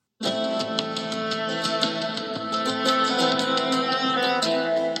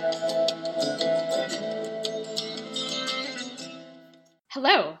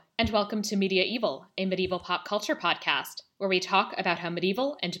welcome to Media Evil, a medieval pop culture podcast, where we talk about how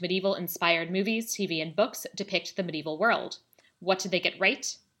medieval and medieval-inspired movies, TV, and books depict the medieval world. What did they get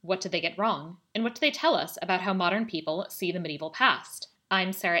right? What did they get wrong? And what do they tell us about how modern people see the medieval past?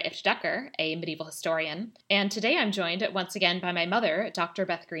 I'm Sarah Ifft-Decker, a medieval historian, and today I'm joined once again by my mother, Dr.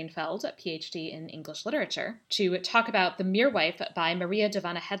 Beth Greenfeld, a PhD in English literature, to talk about The Mere-Wife by Maria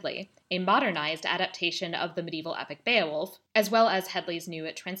Dahvana Headley, a modernized adaptation of the medieval epic Beowulf, as well as Headley's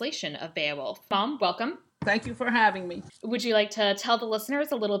new translation of Beowulf. Mom, welcome. Thank you for having me. Would you like to tell the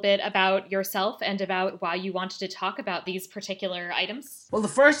listeners a little bit about yourself and about why you wanted to talk about these particular items? Well, the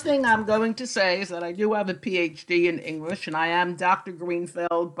first thing I'm going to say is that I do have a PhD in English, and I am Dr.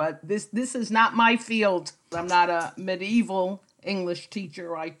 Greenfeld, but this is not my field. I'm not a medieval English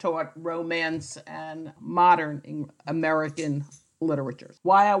teacher. I taught Romance and modern American literature.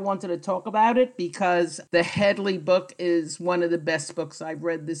 Why I wanted to talk about it, because the Headley book is one of the best books I've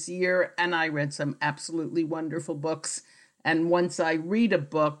read this year, and I read some absolutely wonderful books. And once I read a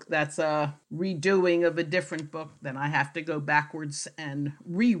book that's a redoing of a different book, then I have to go backwards and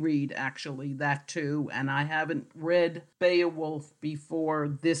reread, actually, that too. And I haven't read Beowulf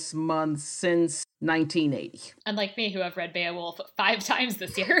before this month since 1980. Unlike me, who have read Beowulf 5 times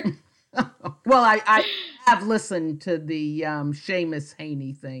this year. Well, I have listened to the Seamus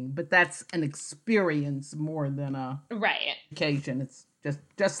Heaney thing, but that's an experience more than a occasion. It's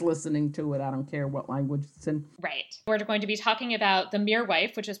just listening to it. I don't care what language it's in. Right. We're going to be talking about The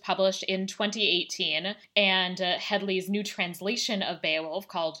Mere-Wife, which was published in 2018, and Headley's new translation of Beowulf,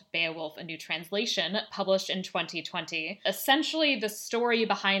 called Beowulf: A New Translation, published in 2020. Essentially, the story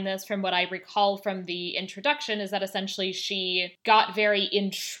behind this, from what I recall from the introduction, is that essentially she got very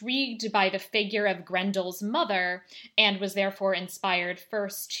intrigued by the figure of Grendel's mother and was therefore inspired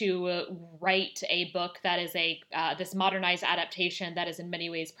first to write a book that is this modernized adaptation that is in many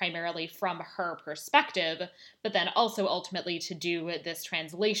ways primarily from her perspective, but then also ultimately to do this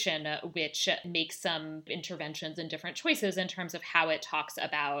translation, which makes some interventions and different choices in terms of how it talks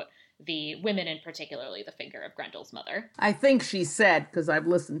about the women, and particularly the figure of Grendel's mother. I think she said, because I've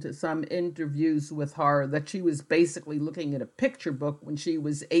listened to some interviews with her, that she was basically looking at a picture book when she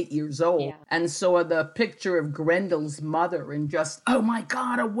was 8 years old and saw the picture of Grendel's mother and just, oh my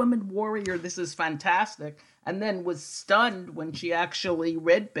God, a woman warrior, this is fantastic. And then was stunned when she actually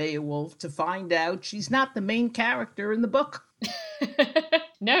read Beowulf to find out she's not the main character in the book.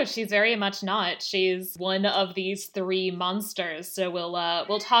 No, she's very much not. She's one of these 3 monsters. So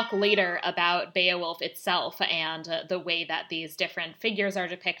we'll talk later about Beowulf itself and the way that these different figures are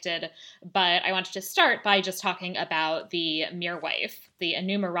depicted. But I wanted to start by just talking about the Mere-Wife. The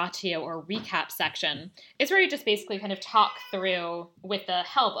enumeratio or recap section is where you just basically kind of talk through, with the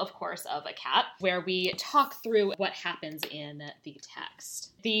help, of course, of a cat, where we talk through what happens in the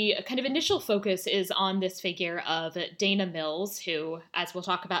text. The kind of initial focus is on this figure of Dana Mills, who, as we'll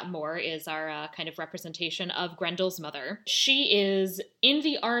talk about more, is our kind of representation of Grendel's mother. She is in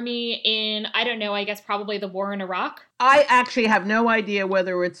the army in, I don't know, I guess probably the war in Iraq. I actually have no idea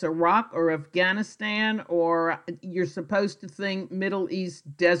whether it's Iraq or Afghanistan, or you're supposed to think Middle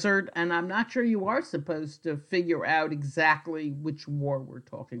East desert, and I'm not sure you are supposed to figure out exactly which war we're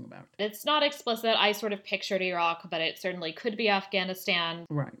talking about. It's not explicit. I sort of pictured Iraq, but it certainly could be Afghanistan.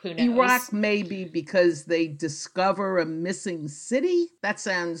 Right. Who knows? Iraq maybe because they discover a missing city. That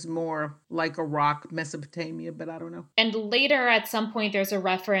sounds more like Iraq, Mesopotamia, but I don't know. And later at some point there's a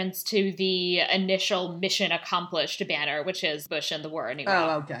reference to the initial mission accomplished banner, which is Bush and the war in Iraq.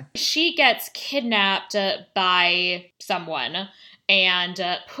 Oh, okay. She gets kidnapped by someone and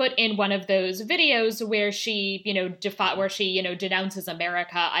put in one of those videos where she, denounces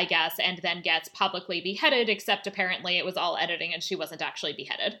America, I guess, and then gets publicly beheaded, except apparently it was all editing and she wasn't actually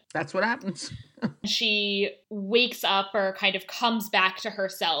beheaded. That's what happens. She wakes up, or kind of comes back to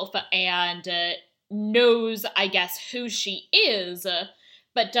herself, and knows, I guess, who she is,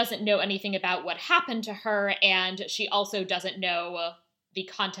 but doesn't know anything about what happened to her, and she also doesn't know the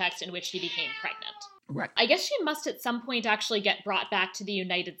context in which she became pregnant. Right. I guess she must at some point actually get brought back to the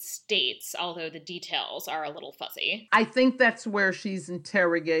United States, although the details are a little fuzzy. I think that's where she's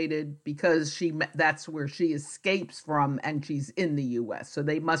interrogated, because that's where she escapes from, and she's in the U.S. So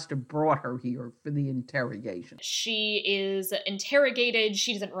they must have brought her here for the interrogation. She is interrogated.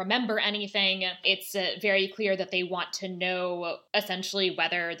 She doesn't remember anything. It's very clear that they want to know essentially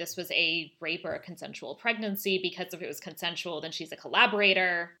whether this was a rape or a consensual pregnancy, because if it was consensual, then she's a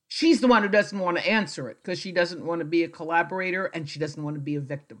collaborator. She's the one who doesn't want to answer it, because she doesn't want to be a collaborator and she doesn't want to be a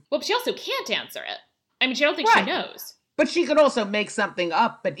victim. Well, but she also can't answer it. I mean, I don't think she knows. But she could also make something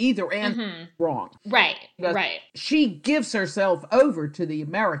up, but either answer is wrong. Right, Because right. she gives herself over to the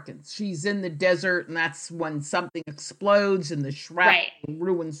Americans. She's in the desert, and that's when something explodes, and the shrapnel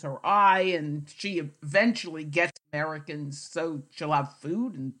ruins her eye, and she eventually gets Americans so she'll have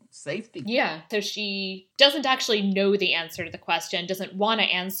food and safety. Yeah, so she doesn't actually know the answer to the question, doesn't want to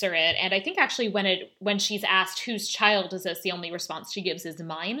answer it, and I think actually when she's asked whose child is this, the only response she gives is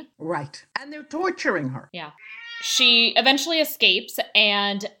mine. Right. And they're torturing her. Yeah. She eventually escapes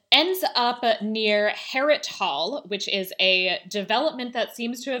and ends up near Harrot Hall, which is a development that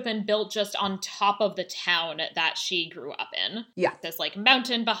seems to have been built just on top of the town that she grew up in. Yeah. There's like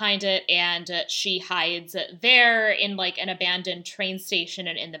mountain behind it, and she hides there in like an abandoned train station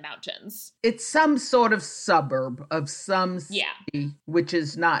and in the mountains. It's some sort of suburb of some city, which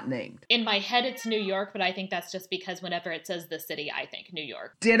is not named. In my head, it's New York, but I think that's just because whenever it says the city, I think New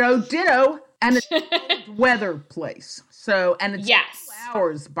York. Ditto. And it's a weather place. So, and it's 2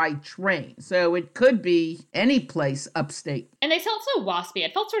 hours by train. So it could be any place upstate. And they felt so waspy.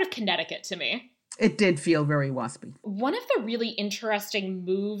 It felt sort of Connecticut to me. It did feel very waspy. One of the really interesting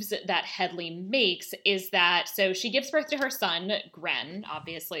moves that Headley makes is that, so she gives birth to her son, Gren,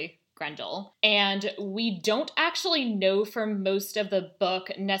 obviously Grendel, and we don't actually know for most of the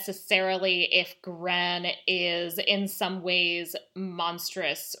book necessarily if Gren is in some ways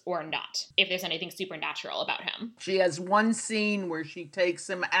monstrous or not, if there's anything supernatural about him. She has one scene where she takes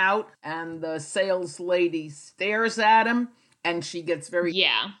him out and the sales lady stares at him. And she gets very,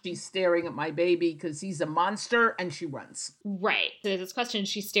 she's staring at my baby because he's a monster, and she runs. Right. So there's this question,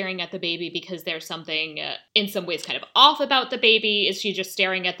 she's staring at the baby because there's something in some ways kind of off about the baby. Is she just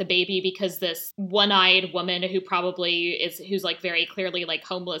staring at the baby because this one-eyed woman who's like very clearly like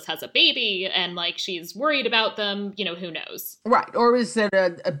homeless has a baby and like she's worried about them? You know, who knows? Right. Or is it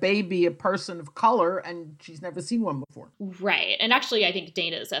a baby, a person of color, and she's never seen one before? Right. And actually, I think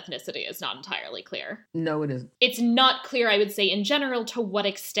Dana's ethnicity is not entirely clear. No, it isn't. It's not clear, I would say, in general, to what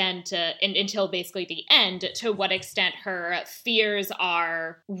extent, until basically the end, to what extent her fears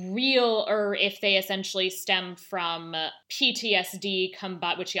are real, or if they essentially stem from PTSD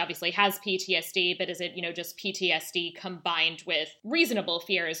which she obviously has PTSD, but is it, just PTSD combined with reasonable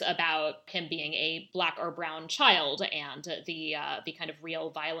fears about him being a Black or brown child and the kind of real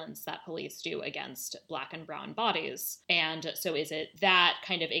violence that police do against Black and brown bodies. And so is it that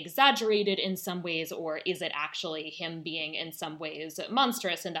kind of exaggerated in some ways, or is it actually him being in some ways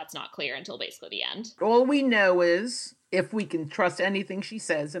monstrous, and that's not clear until basically the end. All we know is, if we can trust anything she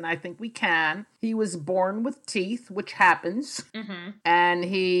says, and I think we can, he was born with teeth, which happens, and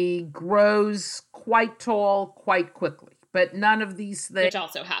he grows quite tall quite quickly. But none of these things which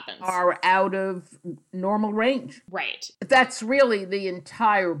also happens are out of normal range. Right. That's really the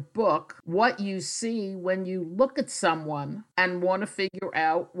entire book. What you see when you look at someone and want to figure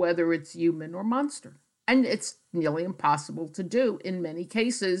out whether it's human or monster. And it's nearly impossible to do in many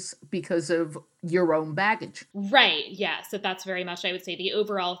cases because of your own baggage. Right, yeah. So that's very much, I would say, the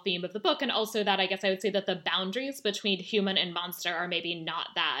overall theme of the book. And also that I guess I would say that the boundaries between human and monster are maybe not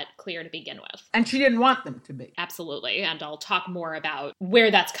that clear to begin with. And she didn't want them to be. Absolutely. And I'll talk more about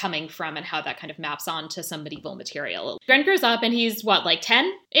where that's coming from and how that kind of maps on to some medieval material. Gren grows up and he's, what, like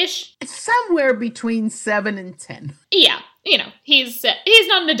 10-ish? It's somewhere between 7 and 10. Yeah. He's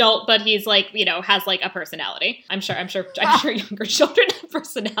not an adult, but he's like, has like a personality. I'm sure younger children have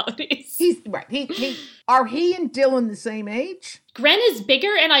personalities. He's right. Are he and Dylan the same age? Gren is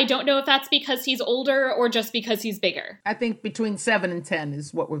bigger, and I don't know if that's because he's older or just because he's bigger. I think between 7 and 10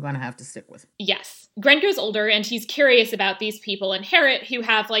 is what we're going to have to stick with. Yes. Gren grows older, and he's curious about these people in Harrot who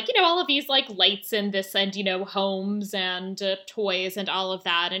have, like, all of these, like, lights and this and, homes and toys and all of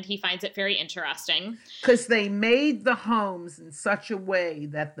that, and he finds it very interesting. Because they made the homes in such a way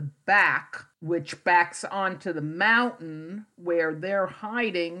that the back, which backs onto the mountain where they're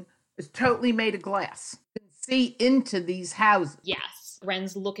hiding, is totally made of glass. You can see into these houses. Yes.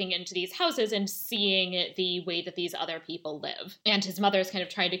 Gren's looking into these houses and seeing the way that these other people live. And his mother's kind of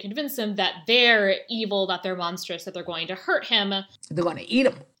trying to convince him that they're evil, that they're monstrous, that they're going to hurt him. They're going to eat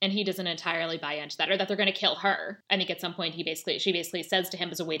him. And he doesn't entirely buy into that, or that they're going to kill her. I think at some point she basically says to him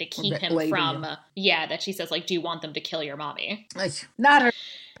as a way to keep him from, that she says, like, do you want them to kill your mommy? Not her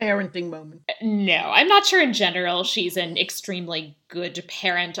parenting moment. No, I'm not sure in general she's an extremely good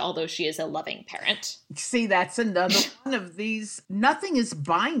parent, although she is a loving parent. See, that's another one of these. Nothing is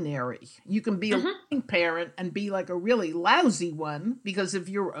binary. You can be a loving parent and be like a really lousy one because of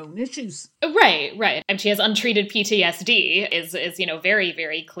your own issues. Right. And she has untreated PTSD is very,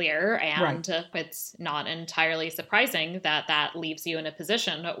 very clear. And it's not entirely surprising that that leaves you in a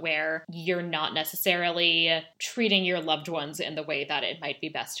position where you're not necessarily treating your loved ones in the way that it might be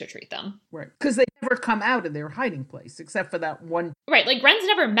best to treat them. Right. Because they never come out of their hiding place except for that one. Right. Like Gren's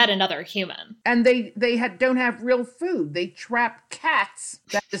never met another human. And they don't have real food. They trap cats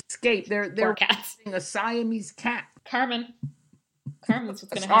that escape. They're cats. A Siamese cat. Carmen's what's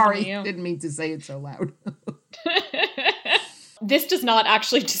going to happen to you. Sorry, didn't mean to say it so loud. This does not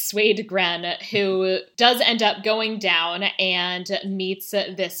actually dissuade Gren, who does end up going down and meets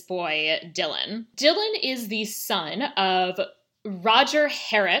this boy, Dylan. Dylan is the son of Roger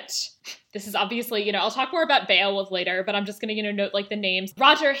Harrett. This is obviously, I'll talk more about Beowulf later, but I'm just going to, note like the names.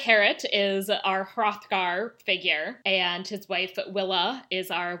 Roger Harrett is our Hrothgar figure, and his wife Willa is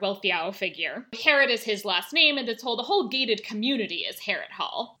our Wealhtheow figure. Harrett is his last name, and the whole gated community is Harrett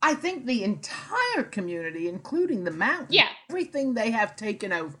Hall. I think the entire community, including the mountain, everything they have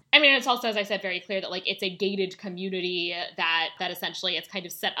taken over. I mean, it's also, as I said, very clear that like it's a gated community that essentially it's kind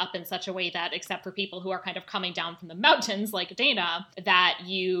of set up in such a way that, except for people who are kind of coming down from the mountains, like Dana, that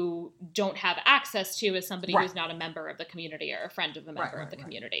you don't have access to as somebody who's not a member of the community or a friend of a member of the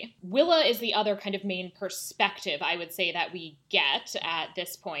community. Willa is the other kind of main perspective, I would say, that we get at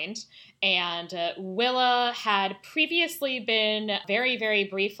this point. And Willa had previously been very, very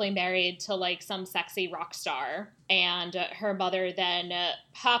briefly married to like some sexy rock star. And her mother then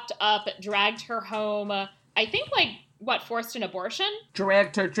popped up, dragged her home, I think forced an abortion?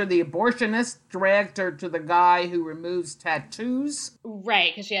 Dragged her to the abortionist, dragged her to the guy who removes tattoos.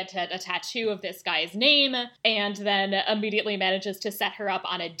 Right, because she had a tattoo of this guy's name, and then immediately manages to set her up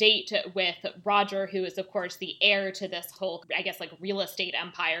on a date with Roger, who is, of course, the heir to this whole, I guess, like, real estate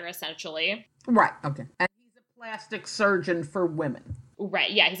empire, essentially. Right, okay. And he's a plastic surgeon for women.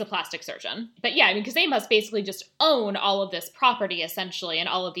 Right, yeah, he's a plastic surgeon. But yeah, I mean, because they must basically just own all of this property, essentially, and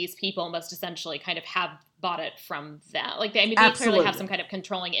all of these people must essentially kind of have bought it from them. Like, they clearly have some kind of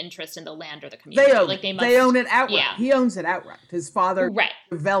controlling interest in the land or the community. They own it outright. Yeah. He owns it outright. His father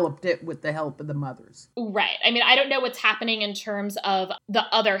developed it with the help of the mothers. Right. I mean, I don't know what's happening in terms of the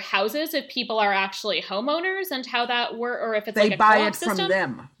other houses, if people are actually homeowners and how that works, or if it's like a co-op system. They buy it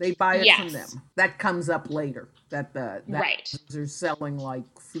from them. They buy it from them. That comes up later. That right. They're selling like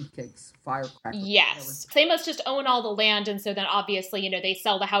fruitcakes, firecrackers. Yes. They must just own all the land, and so then obviously, they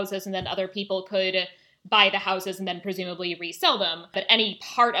sell the houses and then other people could buy the houses and then presumably resell them. But any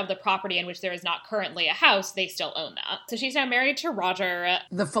part of the property in which there is not currently a house, they still own that. So she's now married to Roger.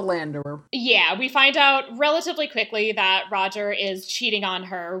 The philanderer. Yeah, we find out relatively quickly that Roger is cheating on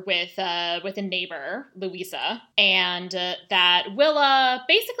her with a neighbor, Louisa, and that Willa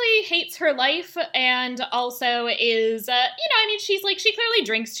basically hates her life and also is, she clearly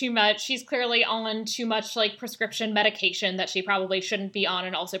drinks too much. She's clearly on too much like prescription medication that she probably shouldn't be on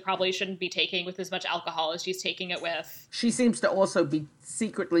and also probably shouldn't be taking with as much alcohol as she's taking it with. She seems to also be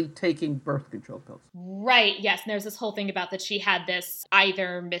secretly taking birth control pills. Right, yes. And there's this whole thing about that she had this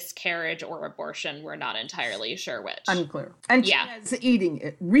either miscarriage or abortion. We're not entirely sure which. Unclear. And she has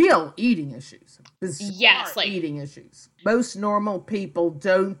real eating issues. Yes, eating issues. Most normal people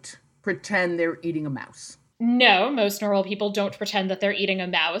don't pretend they're eating a mouse. No, most normal people don't pretend that they're eating a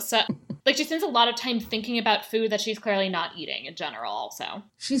mouse. She spends a lot of time thinking about food that she's clearly not eating in general also.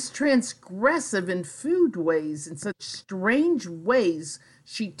 She's transgressive in food ways, in such strange ways.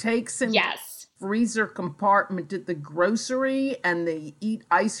 She takes him to the freezer compartment at the grocery and they eat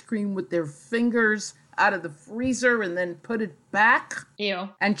ice cream with their fingers out of the freezer and then put it back. Ew.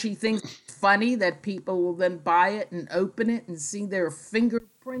 And she thinks it's funny that people will then buy it and open it and see their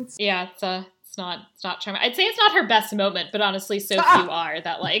fingerprints. Yeah, it's not charming. I'd say it's not her best moment, but honestly, so few are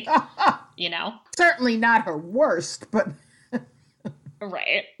that, Certainly not her worst, but...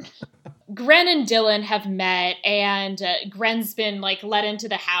 Right. Gren and Dylan have met, and Gren's been, let into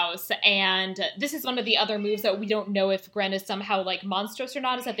the house, and this is one of the other moves that we don't know if Gren is somehow, monstrous or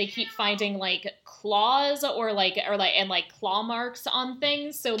not, is that they keep finding, claws or claw marks on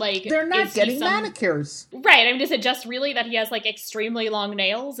things, so, They're not getting manicures. Right, I mean, is it just really that he has, extremely long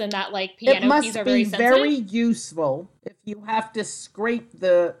nails and that, piano keys are very sensitive? It must be very useful if you have to scrape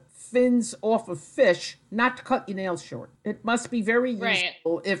the fins off of fish, not to cut your nails short. It must be very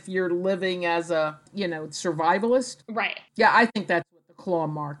useful if you're living as a, survivalist. Right. Yeah, I think that's what the claw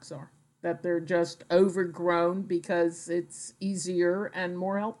marks are. that they're just overgrown because it's easier and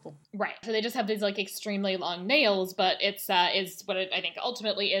more helpful. Right. So they just have these like extremely long nails, but it's is what it, I think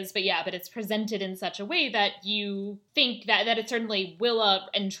ultimately is. But yeah, but it's presented in such a way that you think that it certainly Willa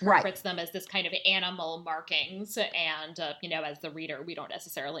interprets them as this kind of animal markings. And, as the reader, we don't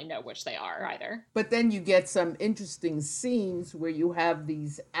necessarily know which they are either. But then you get some interesting scenes where you have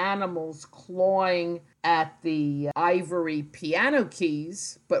these animals clawing at the ivory piano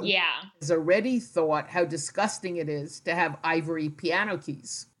keys, but has already thought how disgusting it is to have ivory piano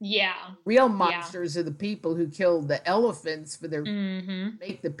keys. Yeah. Real monsters are the people who killed the elephants for their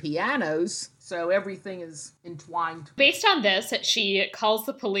make the pianos. So everything is entwined. Based on this, she calls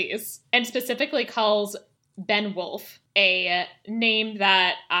the police and specifically calls Ben Wolf, a name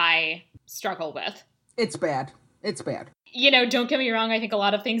that I struggle with. It's bad. It's bad. Don't get me wrong. I think a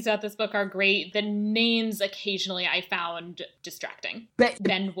lot of things about this book are great. The names occasionally I found distracting.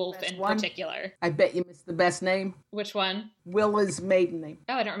 Ben Wolf in particular. I bet you missed the best name. Which one? Willa's maiden name.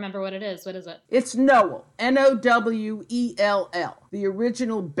 Oh, I don't remember what it is. What is it? It's Nowell. Nowell. The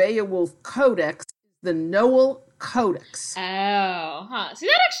original Beowulf Codex is the Nowell Codex. Oh, huh. See,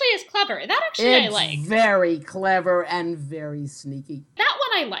 that actually is clever. That actually I like. It's very clever and very sneaky. That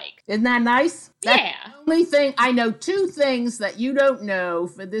one I like. Isn't that nice? That's yeah. The only thing, I know two things that you don't know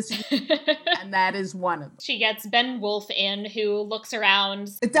for this and that is one of them. She gets Ben Wolf in, who looks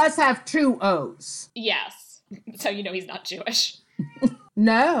around. It does have two O's. Yes. So he's not Jewish.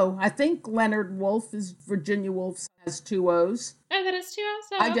 No, I think Leonard Woolf is Virginia Woolf has two O's. Oh, that is two O's?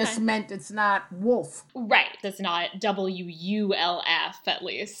 Oh, I just meant it's not Wolf. Right. It's not W-U-L-F, at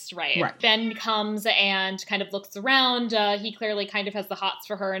least, right? Ben comes and kind of looks around. He clearly kind of has the hots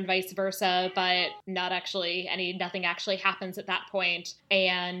for her and vice versa, but nothing actually happens at that point.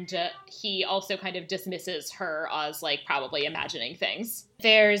 And he also kind of dismisses her as, probably imagining things.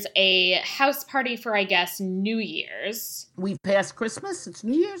 There's a house party for, I guess, New Year's. We've passed Christmas. It's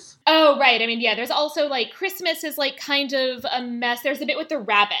New Year's. Oh, right. I mean, yeah, there's also, Christmas is, kind of a mess. There's a bit with the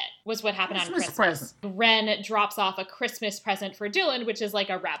rabbit was what happened on Christmas. Present. Gren drops off a Christmas present for Dylan, which is,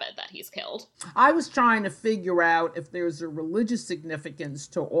 a rabbit that he's killed. I was trying to figure out if there's a religious significance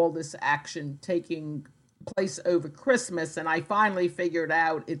to all this action taking place over Christmas, and I finally figured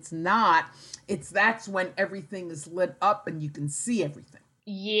out it's not. That's when everything is lit up and you can see everything.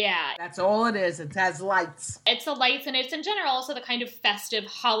 Yeah. That's all it is. It has lights. It's the lights, and it's in general also the kind of festive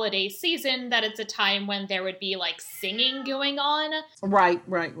holiday season that it's a time when there would be singing going on. Right.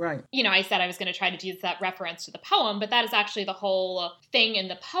 I said I was going to try to use that reference to the poem, but that is actually the whole thing in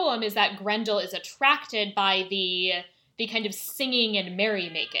the poem, is that Grendel is attracted by the kind of singing and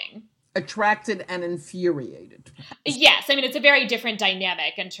merrymaking. Attracted and infuriated. Yes, I mean, it's a very different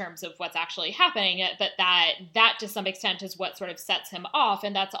dynamic in terms of what's actually happening, but that to some extent is what sort of sets him off,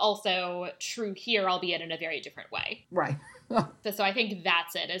 and that's also true here, albeit in a very different way. Right. So I think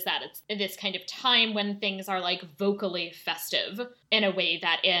that's it, is that it's this kind of time when things are vocally festive in a way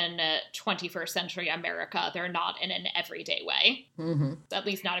that in 21st century America, they're not in an everyday way. Mm-hmm. At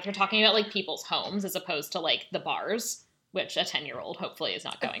least not if you're talking about people's homes as opposed to the bars, which a 10-year-old hopefully is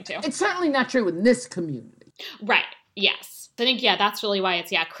not going to. It's certainly not true in this community. Right. Yes. I think, that's really why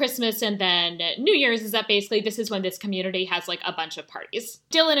it's, Christmas and then New Year's is that basically this is when this community has, a bunch of parties.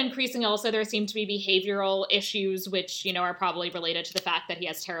 Dylan increasing also, there seem to be behavioral issues, which, are probably related to the fact that he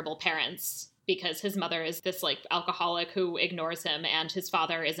has terrible parents, because his mother is this, alcoholic who ignores him, and his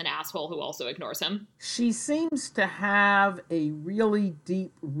father is an asshole who also ignores him. She seems to have a really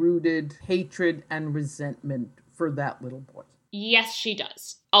deep-rooted hatred and resentment for that little boy. Yes, she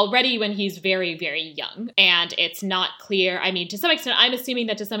does. Already when he's very, very young. And it's not clear. I mean, to some extent, I'm assuming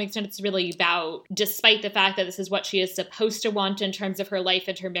that to some extent it's really about, despite the fact that this is what she is supposed to want in terms of her life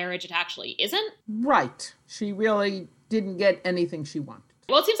and her marriage, it actually isn't. Right. She really didn't get anything she wanted.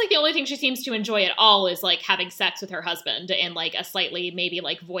 Well, it seems like the only thing she seems to enjoy at all is, having sex with her husband in, a slightly, maybe,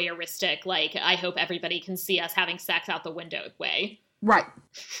 voyeuristic, I hope everybody can see us having sex out the window way. Right.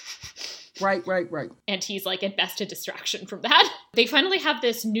 Right. And he's at best a distraction from that. They finally have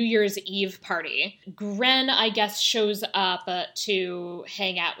this New Year's Eve party. Gren, I guess, shows up to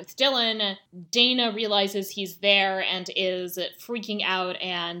hang out with Dylan. Dana realizes he's there and is freaking out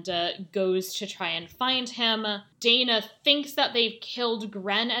and goes to try and find him. Dana thinks that they've killed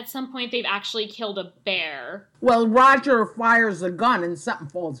Gren at some point. They've actually killed a bear. Well, Roger fires a gun and something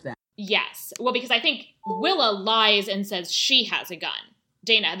falls down. Yes. Well, because I think Willa lies and says she has a gun.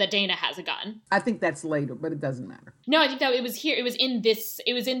 Dana, that Dana has a gun. I think that's later, but it doesn't matter. No, I think that it was here. It was in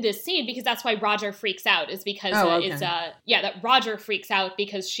this scene because that's why Roger freaks out, is because that Roger freaks out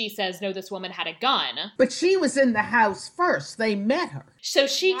because she says, no, this woman had a gun. But she was in the house first. They met her. So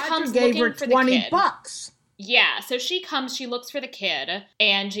she Roger comes gave looking her for the kid. $20. Yeah, so she comes, she looks for the kid,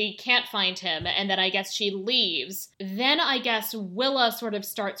 and she can't find him, and then I guess she leaves. Then I guess Willa sort of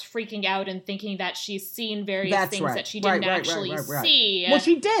starts freaking out and thinking that she's seen various things that she didn't actually see. Well,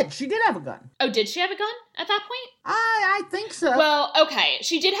 she did. She did have a gun. Oh, did she have a gun at that point? I think so. Well, okay.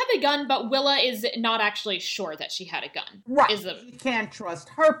 She did have a gun, but Willa is not actually sure that she had a gun. Right. You can't trust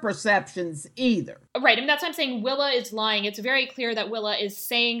her perceptions either. Right, and that's why I'm saying Willa is lying. It's very clear that Willa is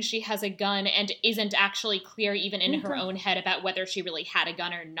saying she has a gun and isn't actually clear even in her own head about whether she really had a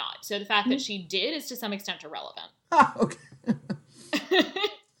gun or not. So the fact that she did is to some extent irrelevant. Oh, okay.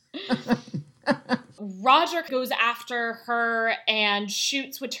 Roger goes after her and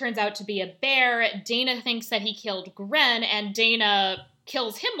shoots what turns out to be a bear. Dana thinks that he killed Gren, and Dana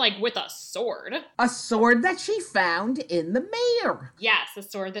kills him, like, with a sword. A sword that she found in the mirror. Yes, a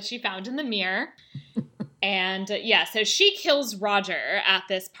sword that she found in the mirror. And, so she kills Roger at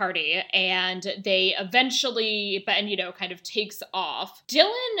this party, and they eventually, kind of takes off.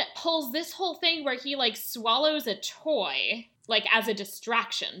 Dylan pulls this whole thing where he, like, swallows a toy, like, as a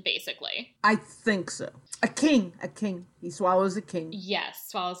distraction, basically. I think so. A king. He swallows a king. Yes,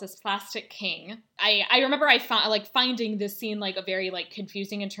 swallows this plastic king. I remember finding this scene, like, a very, like,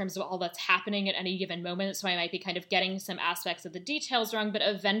 confusing in terms of all that's happening at any given moment, so I might be kind of getting some aspects of the details wrong, but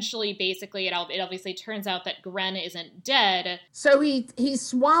eventually, basically, it obviously turns out that Gren isn't dead. So he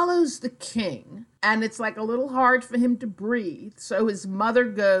swallows the king, and it's, like, a little hard for him to breathe, so his mother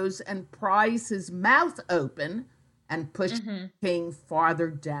goes and pries his mouth open and pushes the king farther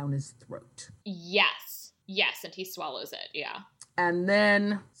down his throat. Yes, and he swallows it, yeah. And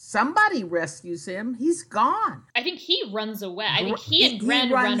then somebody rescues him. He's gone. I think he runs away. I think he and Gren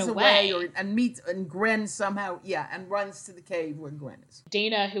run away. And Gren somehow, and runs to the cave where Gren is.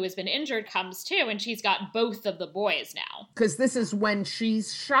 Dana, who has been injured, comes too, and she's got both of the boys now. Because this is when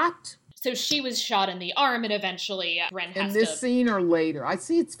she's shot. So she was shot in the arm, and eventually Gren has to... In this scene or later? I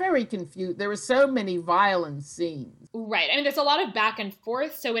see, it's very confused. There are so many violent scenes. Right. I mean, there's a lot of back and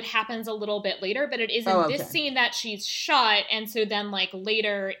forth, so it happens a little bit later, but it is in this scene that she's shot, and so then, like,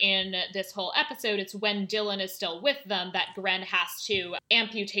 later in this whole episode, it's when Dylan is still with them that Gren has to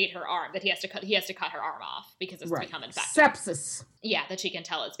amputate her arm, that he has to cut her arm off because it's become infected. Sepsis. Yeah, that she can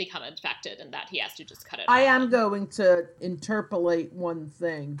tell it's become infected and that he has to just cut it off. I am going to interpolate one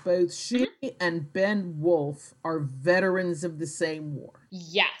thing. Both she and Ben Wolf are veterans of the same war.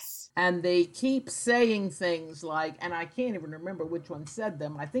 Yes. And they keep saying things like, and I can't even remember which one said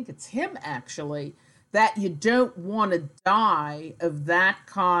them, I think it's him actually, that you don't want to die of that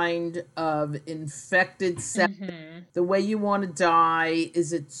kind of infected septic. The way you want to die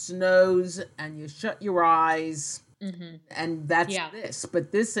is it snows and you shut your eyes. And that's this.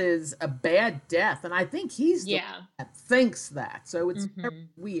 But this is a bad death. And I think he's the one that thinks that. So it's very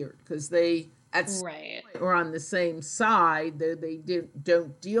weird because they... We're on the same side. They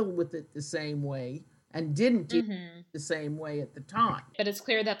don't deal with it the same way and didn't deal with it the same way at the time. But it's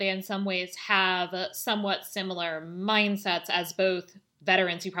clear that they in some ways have somewhat similar mindsets as both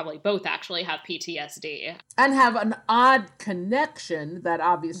veterans who probably both actually have PTSD. And have an odd connection that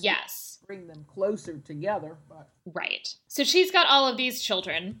obviously bring them closer together. But. Right. So she's got all of these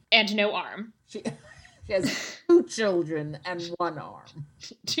children and no arm. She has 2 children and 1 arm.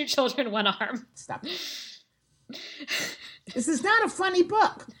 2 children, 1 arm. Stop. This is not a funny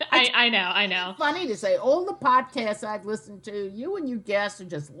book. I know. It's funny to say all the podcasts I've listened to, you and your guests are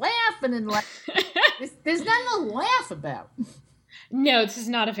just laughing and laughing. There's nothing to laugh about. No, this is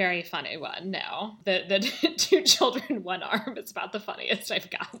not a very funny one, no. The 2 children, 1 arm is about the funniest I've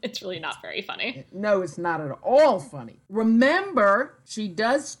got. It's really not very funny. No, it's not at all funny. Remember, she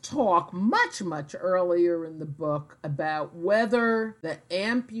does talk much, much earlier in the book about whether the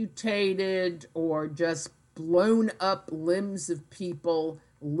amputated or just blown up limbs of people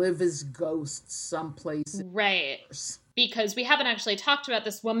live as ghosts someplace. Right. Because we haven't actually talked about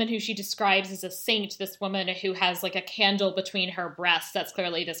this woman who she describes as a saint, this woman who has like a candle between her breasts. That's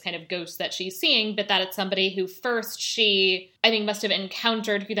clearly this kind of ghost that she's seeing, but that it's somebody who first she, I think, must have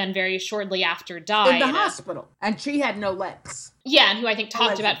encountered, who then very shortly after died. In the hospital. And she had no legs. Yeah, and who I think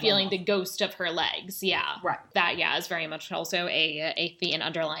talked about feeling the ghost of her legs. Yeah. Right. That, is very much also an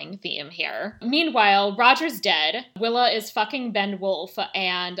underlying theme here. Meanwhile, Roger's dead. Willa is fucking Ben Wolf,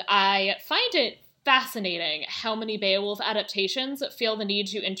 and I find it fascinating how many Beowulf adaptations feel the need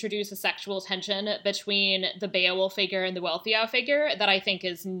to introduce a sexual tension between the Beowulf figure and the Wealhtheow figure that I think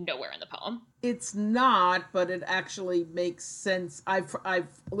is nowhere in the poem. It's not, but it actually makes sense. I've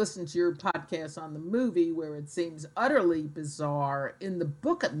listened to your podcast on the movie where it seems utterly bizarre. In the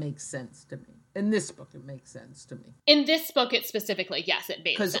book, it makes sense to me. In this book, it makes sense to me. In this book, it specifically, yes, it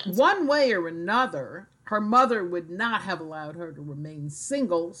makes sense. Because one way or another, her mother would not have allowed her to remain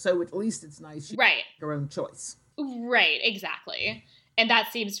single, so at least it's nice she right. made her own choice. Right, exactly. And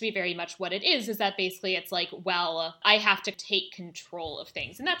that seems to be very much what it is that basically it's like, well, I have to take control of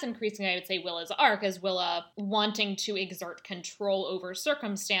things. And that's increasingly, I would say, Willa's arc, as Willa wanting to exert control over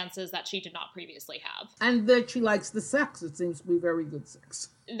circumstances that she did not previously have. And that she likes the sex. It seems to be very good sex.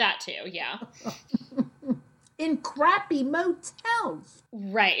 That too, yeah. In crappy motels.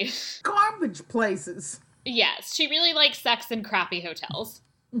 Right. Garbage places. Yes, she really likes sex in crappy hotels.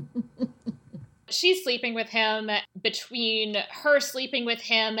 She's sleeping with him. Between her sleeping with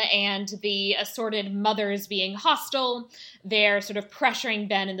him and the assorted mothers being hostile, they're sort of pressuring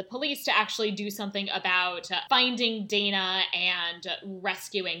Ben and the police to actually do something about finding Dana and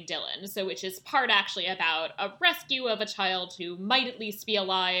rescuing Dylan. So, which is part actually about a rescue of a child who might at least be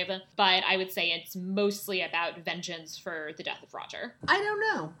alive, but I would say it's mostly about vengeance for the death of Roger. I don't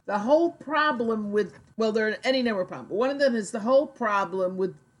know. The whole problem with, well, there are any number of problems, but one of them is the whole problem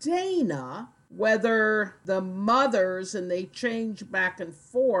with Dana, whether the mothers, and they change back and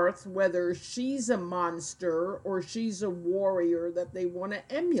forth, whether she's a monster or she's a warrior that they want to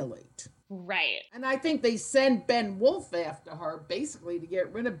emulate. Right. And I think they send Ben Wolf after her basically to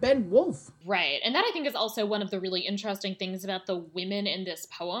get rid of Ben Wolf. Right. And that I think is also one of the really interesting things about the women in this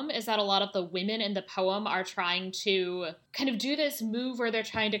poem, is that a lot of the women in the poem are trying to kind of do this move where they're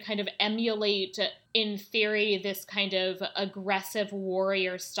trying to kind of emulate, in theory, this kind of aggressive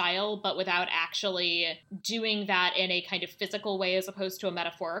warrior style, but without actually doing that in a kind of physical way as opposed to a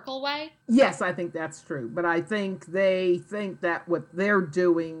metaphorical way. Yes, I think that's true. But I think they think that what they're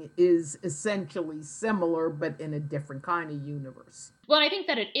doing is essentially similar, but in a different kind of universe. Well, and I think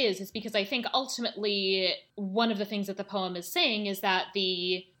that it is because I think ultimately one of the things that the poem is saying is that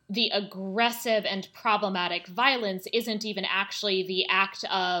the aggressive and problematic violence isn't even actually the act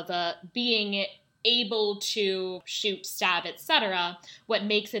of being able to shoot, stab, etc. What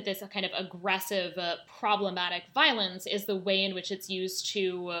makes it this kind of aggressive, problematic violence is the way in which it's used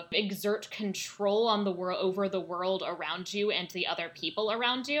to exert control on the world, over the world around you and the other people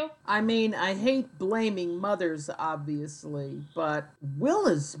around you. I mean, I hate blaming mothers, obviously, but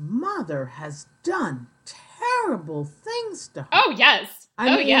Willa's mother has done terrible things to her. Oh, yes.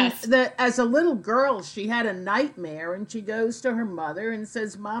 I mean, yes. As a little girl, she had a nightmare, and she goes to her mother and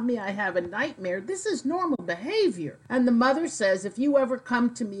says, "Mommy, I have a nightmare. This is normal behavior." And the mother says, "If you ever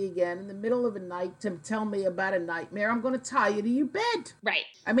come to me again in the middle of the night to tell me about a nightmare, I'm going to tie you to your bed." Right.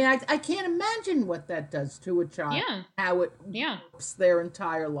 I mean, I can't imagine what that does to a child. Yeah. How it warps their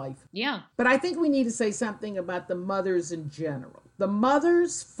entire life. Yeah. But I think we need to say something about the mothers in general. The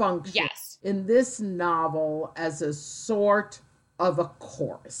mothers function in this novel as a sort of a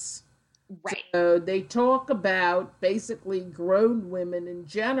chorus. Right. So they talk about basically grown women in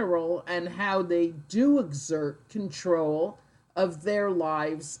general and how they do exert control of their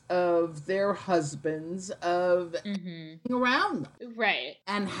lives, of their husbands, of around them. Right.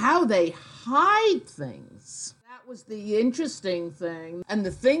 And how they hide things. That was the interesting thing. And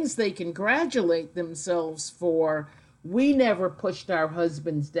the things they congratulate themselves for. We never pushed our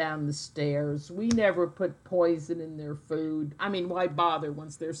husbands down the stairs. We never put poison in their food. I mean, why bother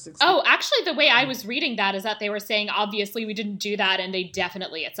once they're 16? Oh, actually, the way I was reading that is that they were saying, obviously, we didn't do that, and they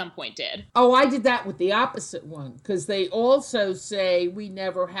definitely at some point did. Oh, I did that with the opposite one, because they also say we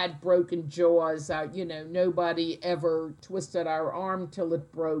never had broken jaws. Nobody ever twisted our arm till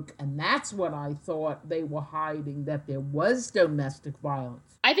it broke. And that's what I thought they were hiding, that there was domestic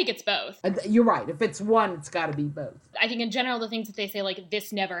violence. I think it's both. You're right. If it's one, it's got to be both. I think in general, the things that they say, like,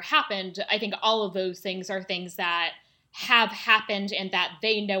 this never happened, I think all of those things are things that have happened and that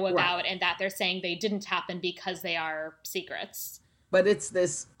they know about, and that they're saying they didn't happen because they are secrets. But it's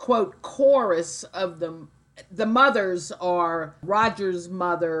this, quote, chorus of them. The mothers are Roger's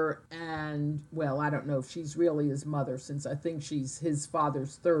mother and, well, I don't know if she's really his mother, since I think she's his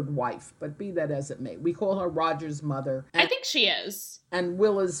father's third wife, but be that as it may. We call her Roger's mother. I think she is. And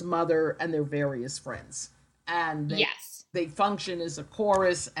Willa's mother and their various friends. And they function as a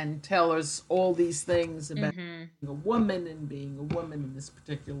chorus and tell us all these things about being a woman and being a woman in this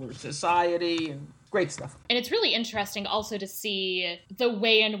particular society. And Great stuff. And it's really interesting also to see the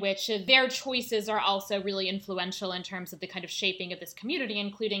way in which their choices are also really influential in terms of the kind of shaping of this community,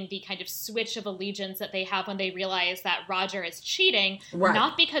 including the kind of switch of allegiance that they have when they realize that Roger is cheating,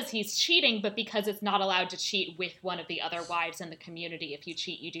 not because he's cheating, but because it's not allowed to cheat with one of the other wives in the community. If you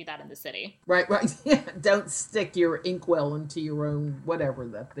cheat, you do that in the city. Right. Yeah. Don't stick your inkwell into your own whatever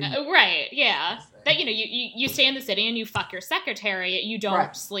that thing. Right. Yeah. That, you stay in the city and you fuck your secretary. You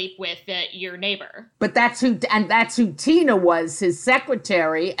don't sleep with your neighbor. But that's who Tina was, his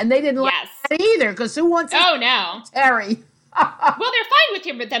secretary, and they didn't like that either, because who wants secretary? Well, they're fine with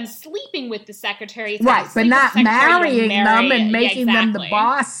him, but them sleeping with the secretary. Right, but not marrying them and making them the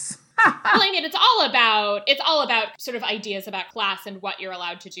boss. Well, I mean, it's all about sort of ideas about class and what you're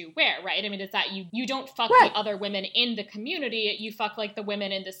allowed to do where, right? I mean, it's that you don't fuck the other women in the community. You fuck like the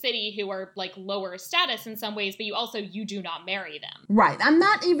women in the city who are like lower status in some ways, but you do not marry them. Right. I'm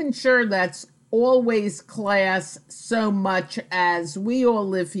not even sure that's always class so much as we all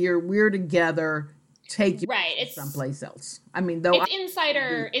live here, we're together, take you someplace else. I mean, though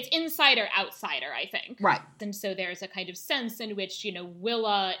it's insider outsider, I think. Right. And so there's a kind of sense in which,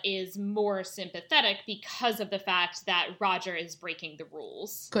 Willa is more sympathetic because of the fact that Roger is breaking the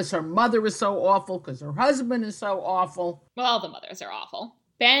rules. Because her mother is so awful, because her husband is so awful. Well, all the mothers are awful.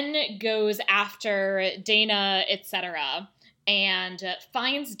 Ben goes after Dana, etc., and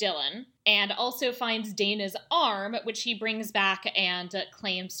finds Dylan, and also finds Dana's arm, which he brings back and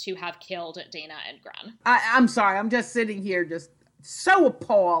claims to have killed Dana and Gren. I'm sorry, I'm just sitting here just so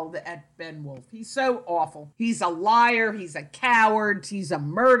appalled at Ben Wolf. He's so awful. He's a liar, he's a coward, he's a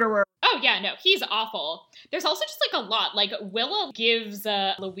murderer. Oh, yeah, no, he's awful. There's also just, a lot. Willa gives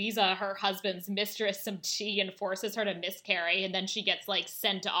Louisa, her husband's mistress, some tea and forces her to miscarry, and then she gets,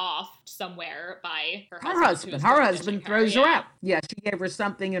 sent off somewhere by her husband. Her husband throws her out. Yeah, she gave her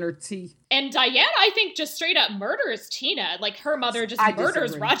something in her tea. And Diane, I think, just straight up murders Tina. Her mother just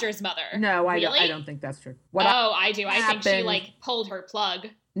murders Roger's mother. No, I don't think that's true. I do. I think she, pulled her plug.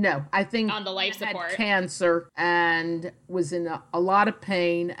 No, I think on the life support. Had cancer and was in a lot of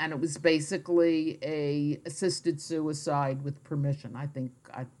pain, and it was basically a assisted suicide with permission. I think.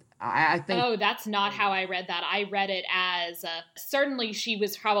 Oh, that's not how I read that. I read it as certainly she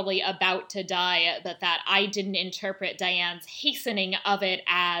was probably about to die, but that I didn't interpret Diane's hastening of it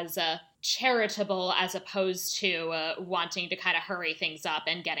as charitable as opposed to wanting to kind of hurry things up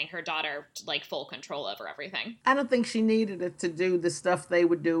and getting her daughter full control over everything. I don't think she needed it to do the stuff they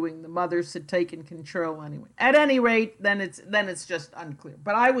were doing. The mothers had taken control anyway. At any rate, then it's just unclear.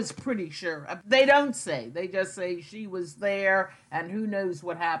 But I was pretty sure. They don't say. They just say she was there and who knows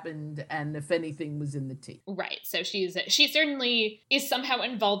what happened and if anything was in the tea. Right. So she certainly is somehow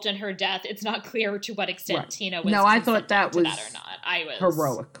involved in her death. It's not clear to what extent Tina was. No, I thought that was or not. I was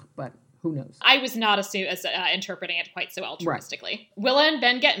heroic, but who knows? I was not interpreting it quite so altruistically. Right. Willa and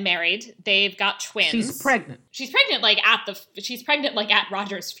Ben get married. They've got twins. She's pregnant. She's pregnant at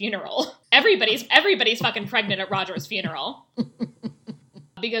Roger's funeral. Everybody's fucking pregnant at Roger's funeral.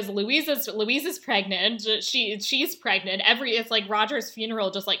 Because Louisa's pregnant. She's pregnant. It's like Roger's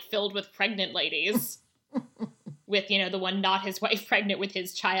funeral just filled with pregnant ladies. With, the one not his wife pregnant with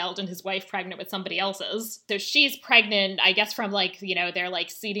his child and his wife pregnant with somebody else's. So she's pregnant, I guess, from their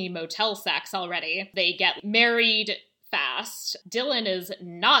seedy motel sex already. They get married fast. Dylan is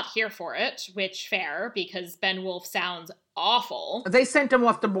not here for it, which fair, because Ben Wolf sounds awful. They sent him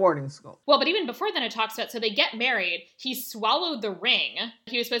off to boarding school. Well, but even before then it talks about, so they get married, he swallowed the ring.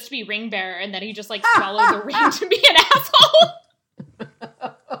 He was supposed to be ring bearer, and then he just swallowed the ring to be an asshole.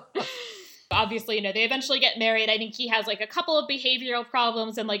 Obviously, they eventually get married. I think he has a couple of behavioral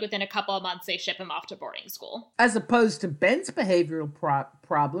problems, and within a couple of months they ship him off to boarding school. As opposed to Ben's behavioral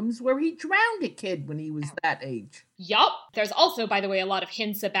problems where he drowned a kid when he was that age. Yup. There's also, by the way, a lot of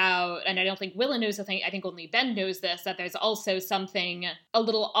hints about, and I don't think Willa knows the thing, I think only Ben knows this, that there's also something a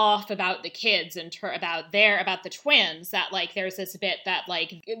little off about the kids and about the twins, that there's this bit that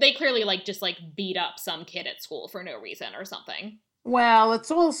they clearly just beat up some kid at school for no reason or something. Well,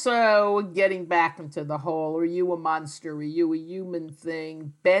 it's also getting back into the whole, are you a monster, are you a human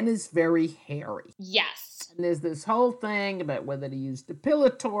thing? Ben is very hairy. Yes. And there's this whole thing about whether to use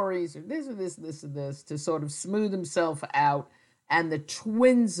depilatories or this to sort of smooth himself out. And the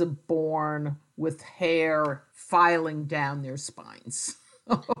twins are born with hair filing down their spines.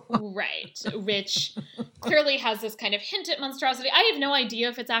 Right, which clearly has this kind of hint at monstrosity. I have no idea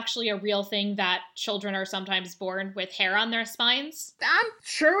if it's actually a real thing that children are sometimes born with hair on their spines. I'm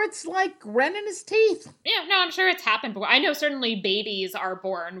sure it's like Ren in his teeth. Yeah, no, I'm sure it's happened before. I know certainly babies are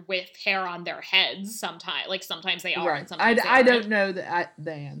born with hair on their heads sometimes. Like, sometimes they are, Right. and sometimes they I aren't. don't know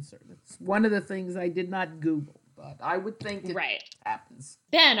the answer. It's one of the things I did not Google, but I would think it Right. happens.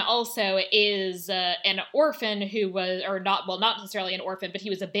 Ben also is an orphan who was, or not, well, not necessarily an orphan, but he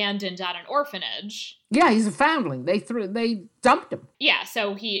was abandoned at an orphanage. Yeah, he's a foundling. They dumped him. Yeah,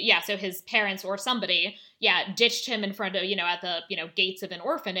 so so his parents or somebody, ditched him in front of, at the, gates of an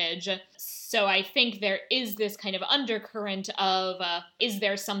orphanage. So I think there is this kind of undercurrent of, is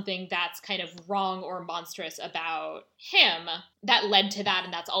there something that's kind of wrong or monstrous about him that led to that,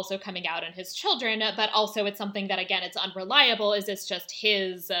 and that's also coming out in his children, but also it's something that, again, it's unreliable. Is this just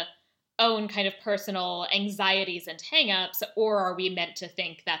his own kind of personal anxieties and hangups, or are we meant to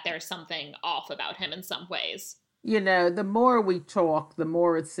think that there's something off about him in some ways? The more we talk, the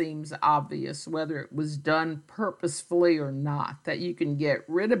more it seems obvious, whether it was done purposefully or not, that you can get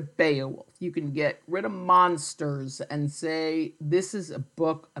rid of Beowulf, you can get rid of monsters and say, this is a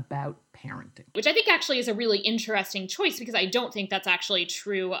book about parenting. Which I think actually is a really interesting choice, because I don't think that's actually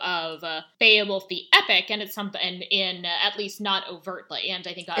true of Beowulf the Epic, and it's something in at least not overtly, and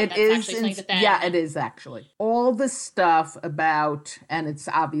I think that's actually something that then... Yeah, it is actually. All the stuff about, and it's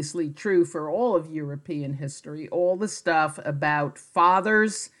obviously true for all of European history, all the stuff about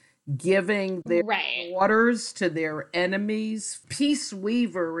fathers giving their daughters to their enemies. Peace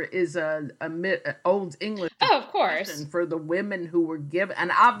Weaver is a old English of course, for the women who were given,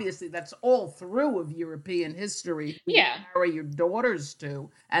 and obviously that's all through of European history. You marry your daughters to,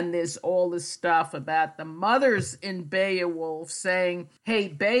 and there's all this stuff about the mothers in Beowulf saying, hey,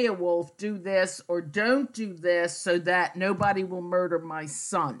 Beowulf, do this or don't do this so that nobody will murder my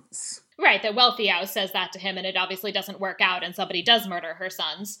sons. Right, that Wealthyhouse says that to him, and it obviously doesn't work out, and somebody does murder her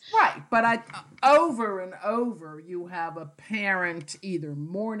sons. Right, but over and over, you have a parent either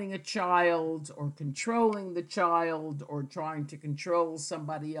mourning a child, or controlling the child, or trying to control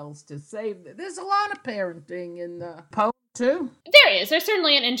somebody else to save them. There's a lot of parenting in the poem, too. There is. There's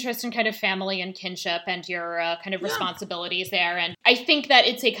certainly an interest in kind of family and kinship and your kind of responsibilities there. And I think that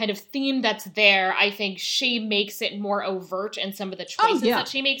it's a kind of theme that's there. I think she makes it more overt in some of the choices that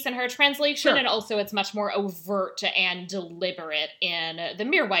she makes in her translation. Sure. And also it's much more overt and deliberate in The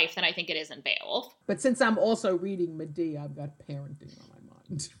Meerwife than I think it is in Beowulf. But since I'm also reading Medea, I've got parenting on my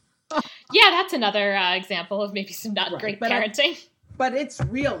mind. Yeah, that's another example of maybe some not great parenting. But it's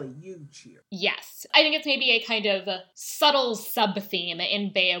really huge here. Yes. I think it's maybe a kind of subtle sub-theme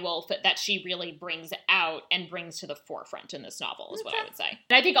in Beowulf that she really brings out and brings to the forefront in this novel, is what I would say.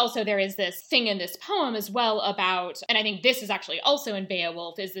 And I think also there is this thing in this poem as well about, and I think this is actually also in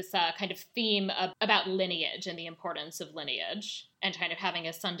Beowulf, is this kind of theme about lineage and the importance of lineage. And kind of having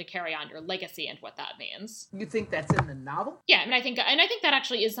a son to carry on your legacy and what that means. You think that's in the novel? Yeah, and I think that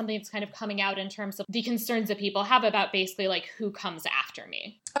actually is something that's kind of coming out in terms of the concerns that people have about basically like who comes after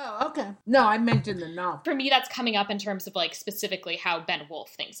me. Oh, okay. No, I meant in the novel. For me, that's coming up in terms of like specifically how Ben Wolfe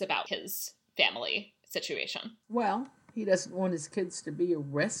thinks about his family situation. Well, he doesn't want his kids to be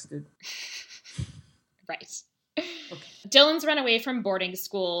arrested. Right. Okay. Dylan's run away from boarding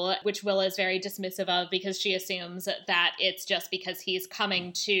school, which Willa is very dismissive of because she assumes that it's just because he's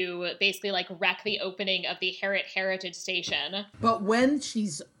coming to basically like wreck the opening of the Harrod Heritage Station. But when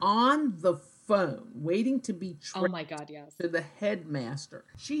she's on the phone waiting to be oh my God, yes, to the headmaster,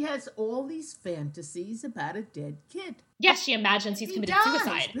 she has all these fantasies about a dead kid. Yes, she imagines he's committed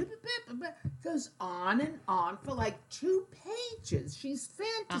suicide. Goes on and on for like 2 pages. She's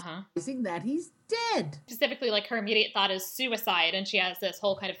fantasizing that he's dead. Specifically, like her immediate thought is suicide, and she has this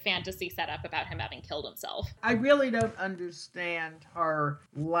whole kind of fantasy set up about him having killed himself. I really don't understand her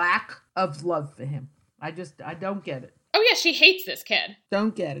lack of love for him. I don't get it. Oh yeah, she hates this kid.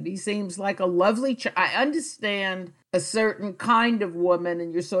 Don't get it. He seems like a lovely I understand a certain kind of woman,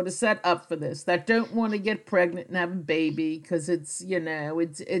 and you're sort of set up for this, that don't want to get pregnant and have a baby because it's,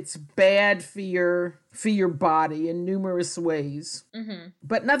 it's bad for your body in numerous ways. Mm-hmm.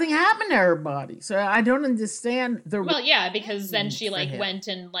 But nothing happened to her body, so I don't understand the. Well, yeah, because then she went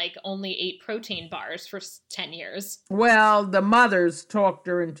and only ate protein bars for 10 years. Well, the mothers talked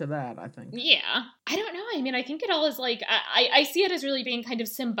her into that, I think. Yeah. I don't know. I mean, I think it all is I see it as really being kind of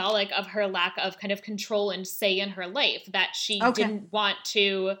symbolic of her lack of kind of control and say in her life, that she didn't want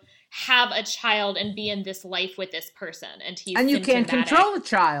to have a child and be in this life with this person, and you can't control a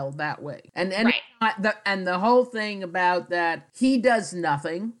child that way. And right. And the whole thing about that, he does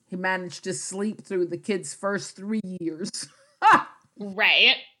nothing. He managed to sleep through the kid's first 3 years.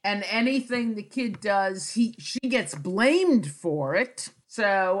 Right. And anything the kid does, she gets blamed for it.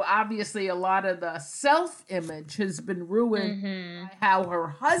 So obviously a lot of the self-image has been ruined by how her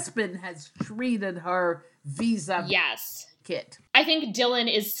husband has treated her vis-a-vis Yes. the kid. I think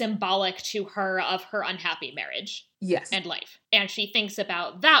Dylan is symbolic to her of her unhappy marriage. Yes. And life. And she thinks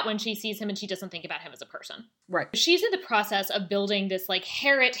about that when she sees him, and she doesn't think about him as a person. Right. She's in the process of building this like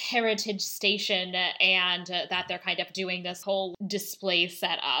heritage station, and that they're kind of doing this whole display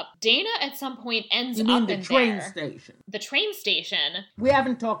set up. Dana at some point ends You mean up the in train there. station? The train station. We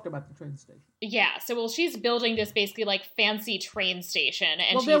haven't talked about the train station. Yeah, so well, she's building this basically like fancy train station,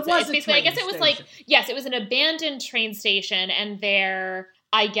 and Well, there was it's a basically, I train guess it was station. like, yes, it was an abandoned train station, and they're,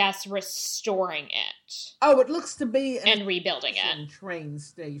 I guess, restoring it Oh, it looks to be and rebuilding it. train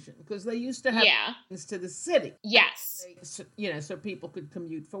station because they used to have Yeah. trains to the city. Yes. So people could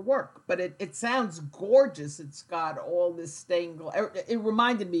commute for work. But it sounds gorgeous. It's got all this stained glass. It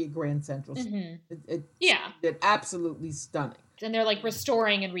reminded me of Grand Central. Yeah. It's absolutely stunning. And they're like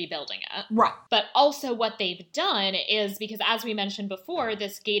restoring and rebuilding it. Right. But also what they've done is, because as we mentioned before,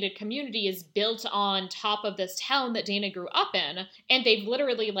 this gated community is built on top of this town that Dana grew up in. And they've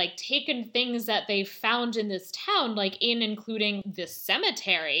literally like taken things that they've found in this town, like including this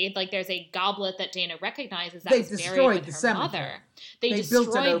cemetery. Like there's a goblet that Dana recognizes that They was buried destroyed with the her cemetery. mother. They built it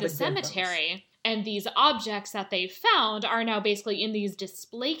destroyed over the dead cemetery. And these objects that they found are now basically in these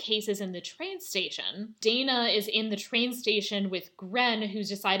display cases in the train station. Dana is in the train station with Gren, who's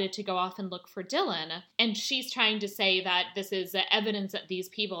decided to go off and look for Dylan. And she's trying to say that this is evidence that these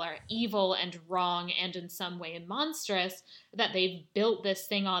people are evil and wrong and in some way monstrous, that they've built this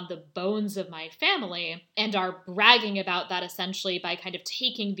thing on the bones of my family, and are bragging about that essentially by kind of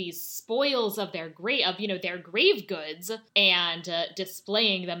taking these spoils of their their grave goods and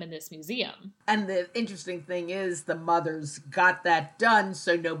displaying them in this museum. And the interesting thing is the mothers got that done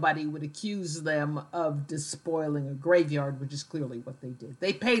so nobody would accuse them of despoiling a graveyard, which is clearly what they did.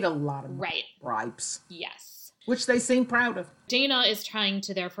 They paid a lot of bribes. Yes. Which they seem proud of. Dana is trying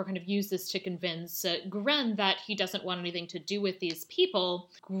to therefore kind of use this to convince Gren that he doesn't want anything to do with these people.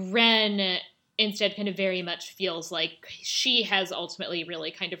 Gren instead kind of very much feels like she has ultimately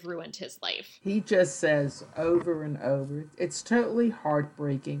really kind of ruined his life. He just says over and over, it's totally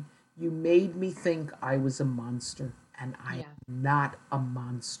heartbreaking. You made me think I was a monster, and I am not a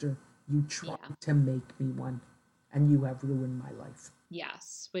monster. You tried to make me one, and you have ruined my life.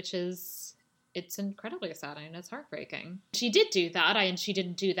 Yes, which is, it's incredibly sad and it's heartbreaking. She did do that, and she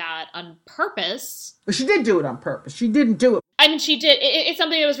didn't do that on purpose. But she did do it on purpose. She didn't do it. I mean, she did. It's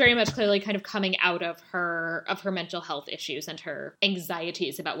something that was very much clearly kind of coming out of her mental health issues and her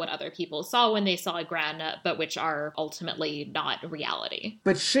anxieties about what other people saw when they saw Gren, but which are ultimately not reality.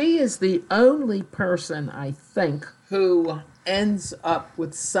 But she is the only person, I think, who ends up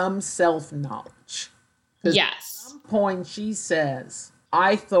with some self-knowledge. Yes. At some point she says,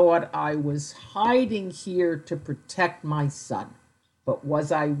 I thought I was hiding here to protect my son. But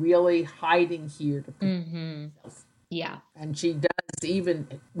was I really hiding here to protect myself? Yeah. And she does, even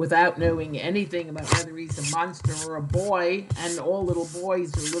without knowing anything about whether he's a monster or a boy, and all little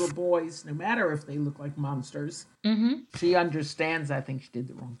boys are little boys, no matter if they look like monsters. She understands, I think, she did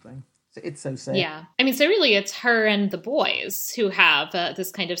the wrong thing. It's so sad. Yeah. I mean, so really it's her and the boys who have this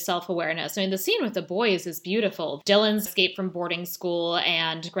kind of self-awareness. I mean, the scene with the boys is beautiful. Dylan's escaped from boarding school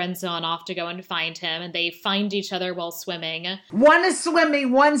and Gren's gone off to go and find him, and they find each other while swimming. One is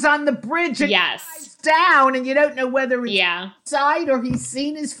swimming, one's on the bridge, and he's down, and you don't know whether it's outside or he's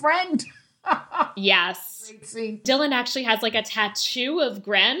seen his friend. Yes. Great scene. Dylan actually has like a tattoo of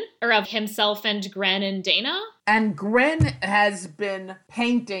Gren, or of himself and Gren and Dana. And Gren has been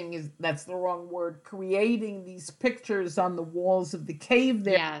painting, that's the wrong word, creating these pictures on the walls of the cave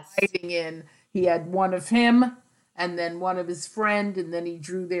they're hiding in. He had one of him, and then one of his friend, and then he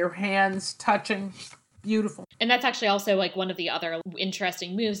drew their hands touching. Beautiful. And that's actually also like one of the other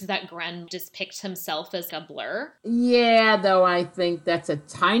interesting moves, is that Gren depicts himself as a blur. Yeah, though I think that's a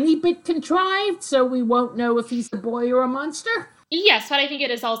tiny bit contrived, so we won't know if he's a boy or a monster. Yes, but I think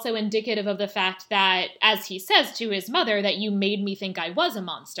it is also indicative of the fact that, as he says to his mother, that you made me think I was a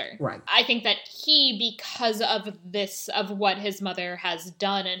monster. Right. I think that he, because of this, of what his mother has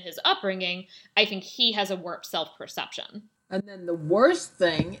done in his upbringing, I think he has a warped self-perception. And then the worst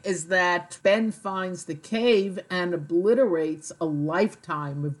thing is that Ben finds the cave and obliterates a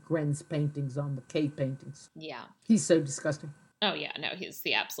lifetime of Gren's paintings on the cave paintings. Yeah. He's so disgusting. Oh, yeah, no, he's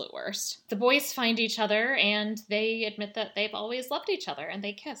the absolute worst. The boys find each other and they admit that they've always loved each other and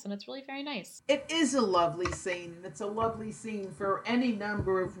they kiss, and it's really very nice. It is a lovely scene. It's a lovely scene for any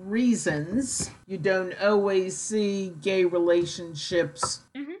number of reasons. You don't always see gay relationships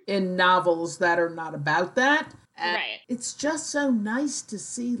in novels that are not about that. And right. It's just so nice to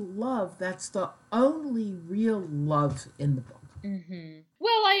see love. That's the only real love in the book. Mm-hmm.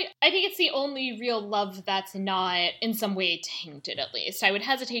 Well, I think it's the only real love that's not in some way tainted, at least. I would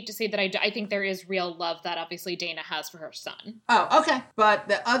hesitate to say that I think there is real love that obviously Dana has for her son. Oh, okay. But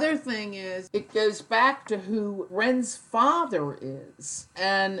the other thing is, it goes back to who Ren's father is.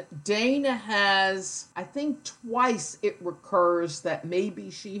 And Dana has, I think twice it recurs that maybe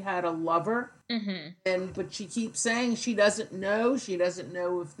she had a lover. But she keeps saying she doesn't know. She doesn't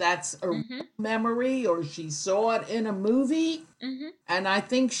know if that's a memory or she saw it in a movie. And I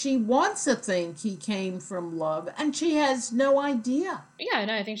think she wants to think he came from love, and she has no idea. Yeah,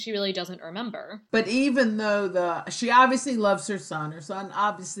 no, I think she really doesn't remember. But even though she obviously loves her son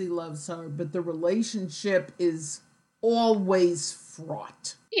obviously loves her, but the relationship is always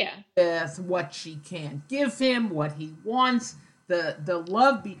fraught. Yeah. With what she can't give him, what he wants. The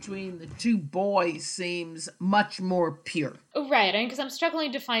love between the two boys seems much more pure. Right, and because I'm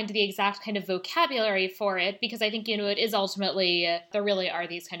struggling to find the exact kind of vocabulary for it, because I think, it is ultimately, there really are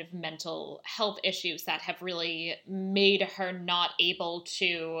these kind of mental health issues that have really made her not able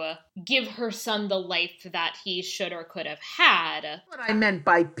to give her son the life that he should or could have had. What I meant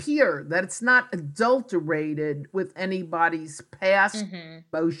by pure, that it's not adulterated with anybody's past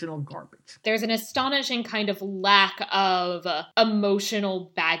emotional garbage. There's an astonishing kind of lack of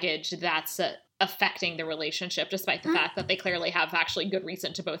emotional baggage that's affecting the relationship, despite the fact that they clearly have actually good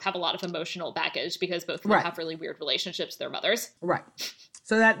reason to both have a lot of emotional baggage because both of them have really weird relationships with their mothers. Right.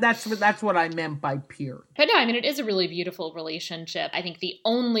 So that's what I meant by pure. But no, I mean, it is a really beautiful relationship. I think the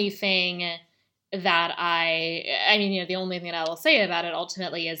only thing that the only thing that I will say about it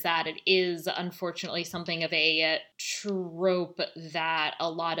ultimately is that it is unfortunately something of a trope that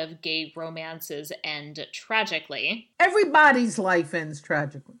a lot of gay romances end tragically. Everybody's life ends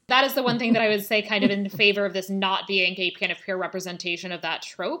tragically. That is the one thing that I would say kind of in favor of this not being a kind of pure representation of that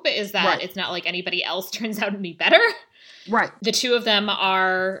trope, is that it's not like anybody else turns out any better. Right. The two of them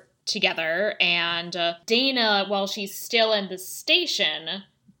are together, and Dana, while she's still in the station,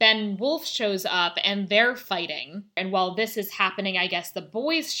 Ben Wolf shows up and they're fighting. And while this is happening, I guess the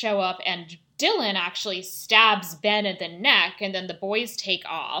boys show up and Dylan actually stabs Ben in the neck, and then the boys take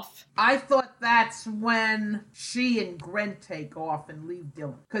off. I thought that's when she and Gren take off and leave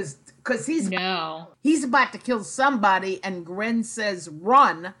Dylan. Because he's about to kill somebody, and Gren says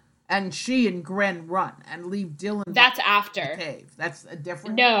run, and she and Gren run and leave Dylan. That's after the cave. That's a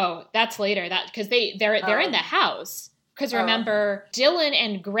different. No, that's later. Because they're in the house. Because remember, Dylan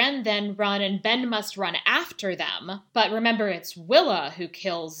and Gren then run and Ben must run after them. But remember, it's Willa who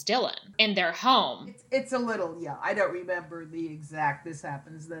kills Dylan in their home. It's a little, I don't remember the exact this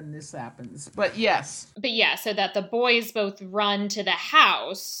happens, then this happens. But yes. But yeah, so that the boys both run to the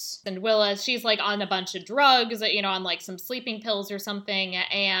house. And Willa, she's like on a bunch of drugs, on like some sleeping pills or something.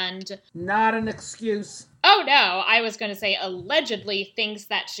 And not an excuse. Oh no, I was going to say allegedly thinks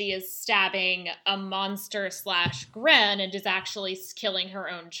that she is stabbing a monster / Gren and is actually killing her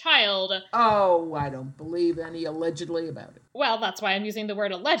own child. Oh, I don't believe any allegedly about it. Well, that's why I'm using the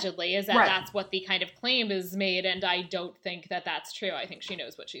word allegedly, is that that's what the kind of claim is made, and I don't think that that's true. I think she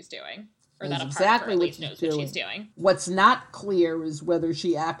knows what she's doing. Or that exactly what she's doing. What's not clear is whether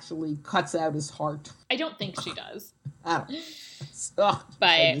she actually cuts out his heart. I don't think she does. I don't know. Ugh,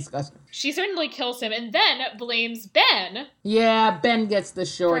 but so disgusting. She certainly kills him and then blames Ben. Yeah, Ben gets the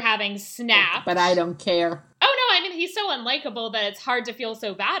short. For having snapped. But I don't care. Oh no, I mean, he's so unlikable that it's hard to feel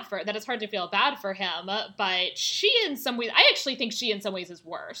bad for him. But she, in some ways, I actually think she in some ways is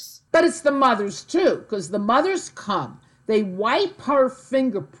worse. But it's the mothers too, because the mothers come. They wipe her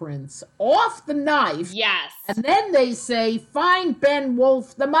fingerprints off the knife. Yes. And then they say, find Ben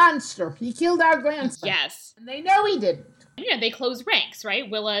Wolf, the monster. He killed our grandson. Yes. And they know he didn't. They close ranks, right?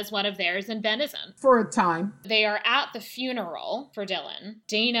 Willa is one of theirs and Ben isn't. For a time. They are at the funeral for Dylan.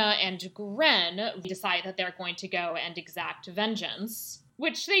 Dana and Gren decide that they're going to go and exact vengeance.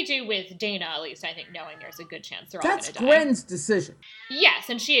 Which they do with Dana, at least, I think, knowing there's a good chance they're all That's going to die. Gren's decision. Yes,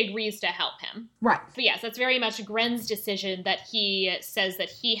 and she agrees to help him. Right. But yes, that's very much Gren's decision that he says that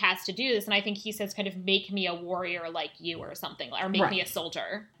he has to do this. And I think he says kind of make me a warrior like you or something, or make me a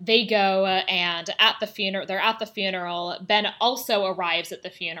soldier. They go and they're at the funeral. Ben also arrives at the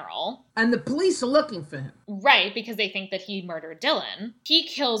funeral. And the police are looking for him. Right, because they think that he murdered Dylan. He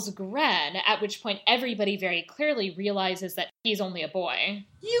kills Gren, at which point everybody very clearly realizes that he's only a boy.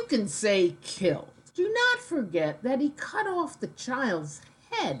 You can say killed. Do not forget that he cut off the child's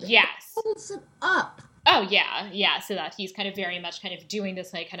head. Yes. Holds it up. Oh, yeah, so that he's kind of very much kind of doing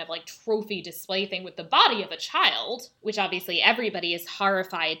this like kind of like trophy display thing with the body of a child, which obviously everybody is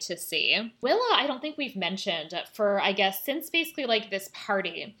horrified to see. Willa, I don't think we've mentioned for, I guess, since basically like this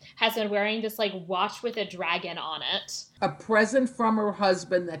party, has been wearing this like watch with a dragon on it. A present from her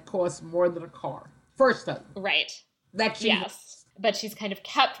husband that costs more than a car. First husband. Right. That she Yes. But she's kind of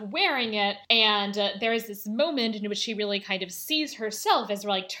kept wearing it, and there is this moment in which she really kind of sees herself as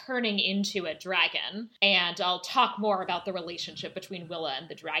like turning into a dragon. And I'll talk more about the relationship between Willa and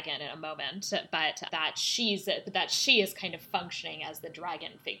the dragon in a moment, but that she is kind of functioning as the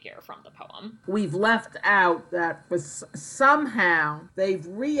dragon figure from the poem. We've left out that somehow they've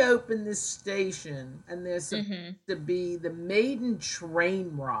reopened this station, and there's supposed to be the maiden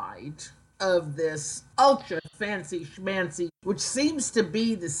train ride of this ultra fancy schmancy, which seems to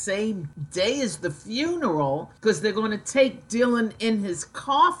be the same day as the funeral, because they're going to take Dylan in his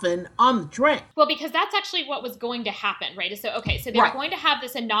coffin on the train. Well, because that's actually what was going to happen, right? So they were going to have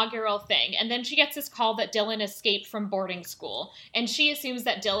this inaugural thing, and then she gets this call that Dylan escaped from boarding school, and she assumes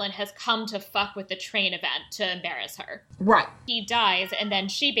that Dylan has come to fuck with the train event to embarrass her. Right. He dies, and then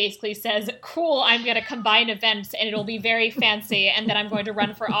she basically says, cool, I'm going to combine events, and it'll be very fancy, and then I'm going to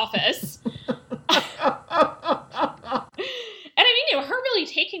run for office. And I mean, her really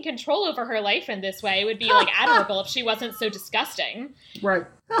taking control over her life in this way would be, like, admirable if she wasn't so disgusting. Right.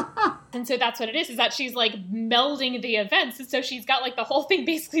 And so that's what it is that she's, like, melding the events. And so she's got, like, the whole thing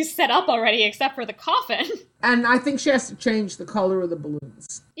basically set up already except for the coffin. And I think she has to change the color of the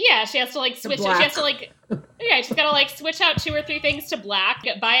balloons. Yeah, she has to, like, switch it. She has to, like... Yeah, she's got to, like, switch out 2 or 3 things to black,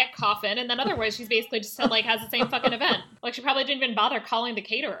 buy a coffin, and then otherwise she's basically just, like, has the same fucking event. Like, she probably didn't even bother calling the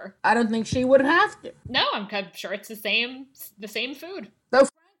caterer. I don't think she would have to. No, I'm sure it's the same food. Though,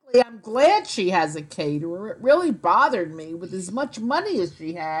 frankly, I'm glad she has a caterer. It really bothered me, with as much money as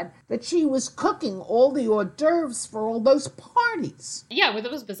she had, that she was cooking all the hors d'oeuvres for all those parties. Yeah, well,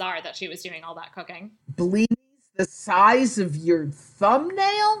 it was bizarre that she was doing all that cooking. Blinis the size of your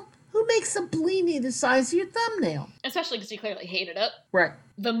thumbnail? Who makes a blini the size of your thumbnail? Especially because she clearly hated it. Right.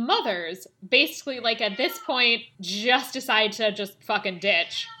 The mothers basically, like, at this point, just decide to just fucking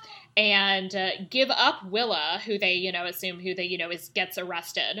ditch and give up Willa, who they, assume gets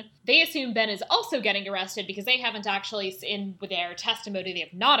arrested. They assume Ben is also getting arrested because they haven't actually, in their testimony, they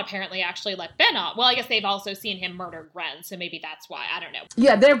have not apparently actually let Ben off. Well, I guess they've also seen him murder Gren, so maybe that's why. I don't know.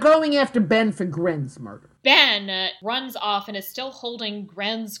 Yeah, they're going after Ben for Gren's murder. Ben runs off and is still holding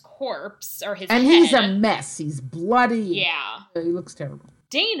Gren's corpse, or his head. And he's a mess. He's bloody. Yeah. He looks terrible.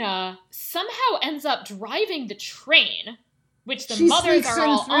 Dana somehow ends up driving the train, which the she mothers are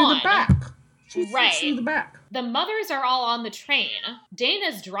all on. The back. She right. Through the back. The mothers are all on the train.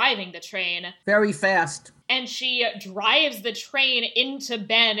 Dana's driving the train. Very fast. And she drives the train into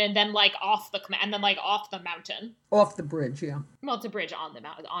Ben and then off the mountain. Off the bridge, yeah. Well, it's a bridge on a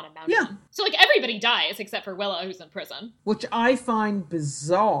mountain. Yeah. So everybody dies except for Willa, who's in prison. Which I find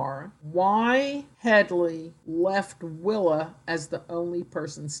bizarre. Why Headley left Willa as the only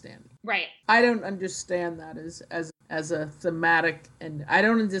person standing. Right. I don't understand that as a thematic, and I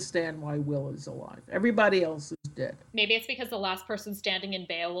don't understand why Willa's alive. Everybody else is dead. Maybe it's because the last person standing in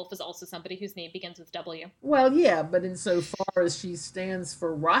Beowulf is also somebody whose name begins with W. Well, yeah, but insofar as she stands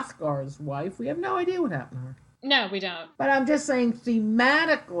for Hrothgar's wife, we have no idea what happened to her. No, we don't. But I'm just saying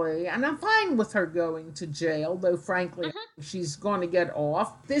thematically, and I'm fine with her going to jail, though frankly, she's going to get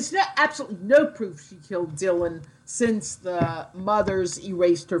off. There's absolutely no proof she killed Dylan since the mothers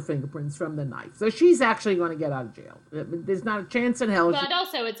erased her fingerprints from the knife. So she's actually going to get out of jail. There's not a chance in hell. Well, and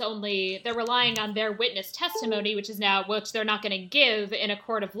also they're relying on their witness testimony, which they're not going to give in a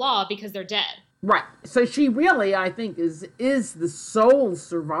court of law because they're dead. Right. So she really, I think, is the sole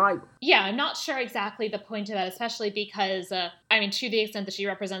survivor. Yeah, I'm not sure exactly the point of that, especially because, to the extent that she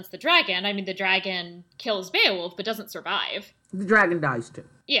represents the dragon, the dragon kills Beowulf but doesn't survive. The dragon dies too.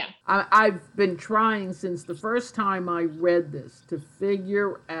 Yeah. I've been trying since the first time I read this to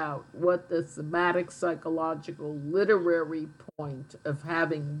figure out what the thematic, psychological, literary point of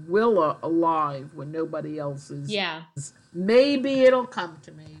having Willa alive when nobody else is. Yeah. Maybe it'll come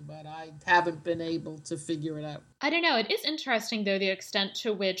to me, but I haven't been able to figure it out. I don't know. It is interesting, though, the extent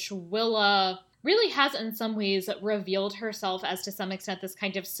to which Willa really has in some ways revealed herself as to some extent this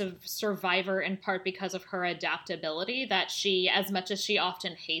kind of survivor, in part because of her adaptability, that she, as much as she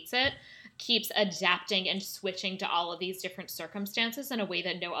often hates it, keeps adapting and switching to all of these different circumstances in a way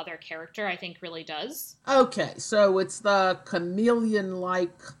that no other character, I think, really does. Okay, so it's the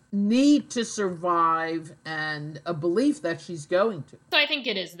chameleon-like need to survive and a belief that she's going to. So I think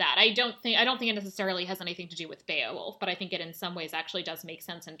it is that. I don't think it necessarily has anything to do with Beowulf, but I think it in some ways actually does make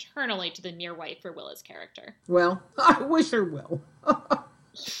sense internally to the near wife for Willa's character. Well, I wish her will.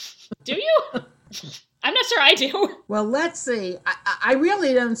 Do you? I'm not sure I do. Well, let's see. I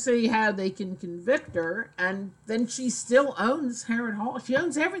really don't see how they can convict her, and then she still owns Harrenhal Hall. She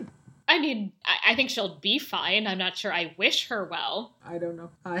owns everything. I mean, I think she'll be fine. I'm not sure I wish her well. I don't know.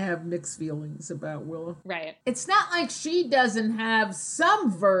 I have mixed feelings about Willa. Right. It's not like she doesn't have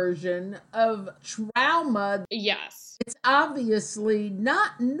some version of trauma. Yes. It's obviously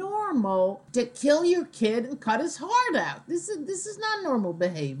not normal to kill your kid and cut his heart out. This is not normal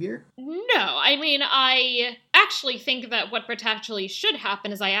behavior. No, I mean, I actually think that what potentially should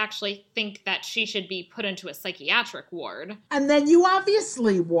happen is I actually think that she should be put into a psychiatric ward. And then you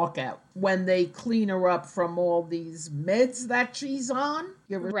obviously walk out when they clean her up from all these meds that she's on.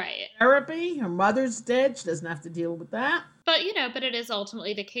 Give her right. therapy. Her mother's dead. She doesn't have to deal with that. But it is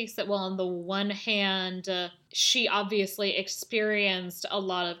ultimately the case that, well, on the one hand, she obviously experienced a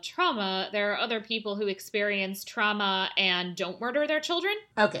lot of trauma. There are other people who experience trauma and don't murder their children.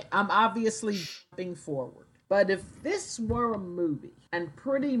 Okay, I'm obviously jumping forward. But if this were a movie, and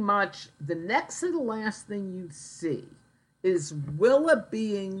pretty much the next to the last thing you see is Willa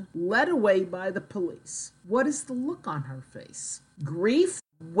being led away by the police, what is the look on her face? Grief?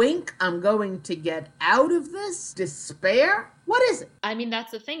 Wink, I'm going to get out of this? Despair? What is it? I mean, that's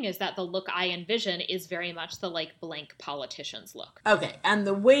the thing, is that the look I envision is very much the, blank politician's look. Okay, and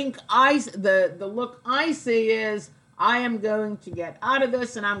the wink, the look I see is, I am going to get out of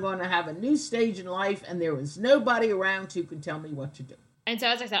this and I'm going to have a new stage in life and there is nobody around who can tell me what to do. And so,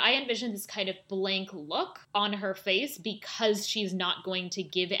 as I said, I envision this kind of blank look on her face because she's not going to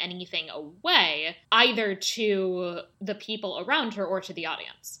give anything away, either to the people around her or to the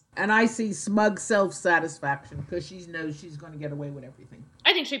audience. And I see smug self-satisfaction because she knows she's going to get away with everything.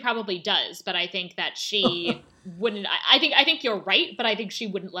 I think she probably does, but I think that she wouldn't. I think you're right, but I think she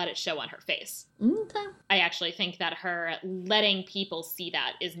wouldn't let it show on her face. Okay. I actually think that her letting people see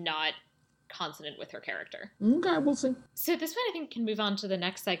that is not consonant with her character. Okay, we'll see. So this one I think can move on to the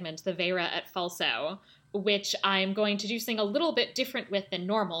next segment, the Vera et Falso, which I'm going to do something a little bit different with than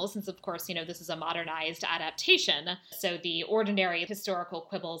normal, since of course, this is a modernized adaptation. So the ordinary historical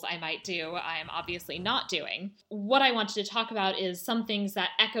quibbles I might do, I'm obviously not doing. What I wanted to talk about is some things that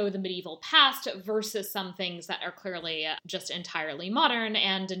echo the medieval past versus some things that are clearly just entirely modern,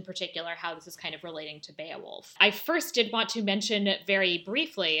 and in particular, how this is kind of relating to Beowulf. I first did want to mention very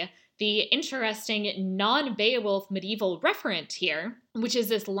briefly the interesting non-Beowulf medieval referent here, which is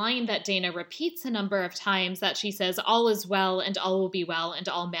this line that Dana repeats a number of times that she says, all is well and all will be well and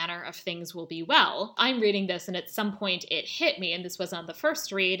all manner of things will be well. I'm reading this and at some point it hit me, and this was on the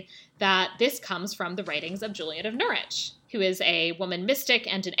first read, that this comes from the writings of Julian of Norwich, who is a woman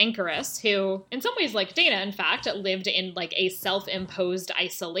mystic and an anchoress who, in some ways like Dana, in fact, lived in a self-imposed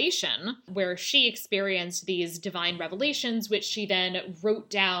isolation where she experienced these divine revelations, which she then wrote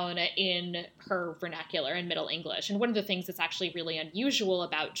down in her vernacular in Middle English. And one of the things that's actually really unusual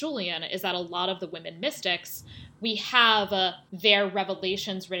about Julian is that a lot of the women mystics, we have their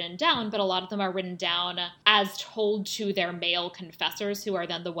revelations written down, but a lot of them are written down as told to their male confessors, who are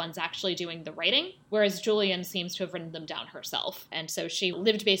then the ones actually doing the writing, whereas Julian seems to have written them down herself. And so she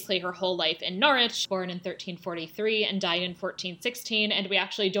lived basically her whole life in Norwich, born in 1343 and died in 1416, and we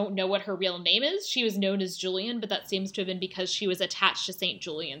actually don't know what her real name is. She was known as Julian, but that seems to have been because she was attached to St.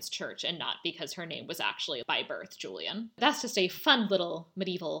 Julian's Church and not because her name was actually by birth Julian. That's just a fun little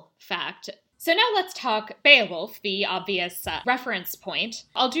medieval fact. So now let's talk Beowulf, the obvious reference point.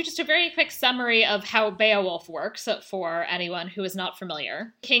 I'll do just a very quick summary of how Beowulf works for anyone who is not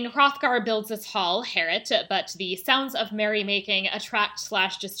familiar. King Hrothgar builds this hall, Heorot, but the sounds of merrymaking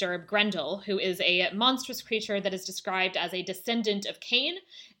attract/disturb Grendel, who is a monstrous creature that is described as a descendant of Cain,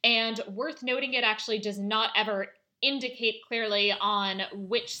 and worth noting, it actually does not ever indicate clearly on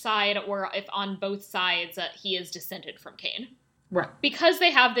which side or if on both sides he is descended from Cain. Right. Because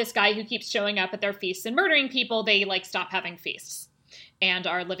they have this guy who keeps showing up at their feasts and murdering people, they stop having feasts and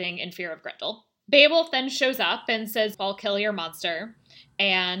are living in fear of Grendel. Beowulf then shows up and says, I'll kill your monster.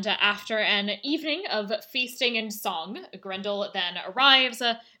 And after an evening of feasting and song, Grendel then arrives.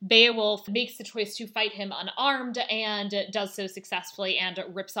 Beowulf makes the choice to fight him unarmed and does so successfully and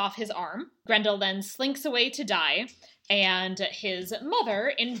rips off his arm. Grendel then slinks away to die. And his mother,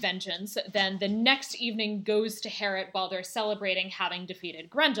 in vengeance, then the next evening goes to Herod while they're celebrating having defeated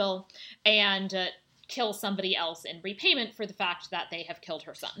Grendel and kill somebody else in repayment for the fact that they have killed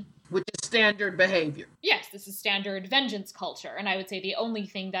her son. Which is standard behavior. Yes, this is standard vengeance culture. And I would say the only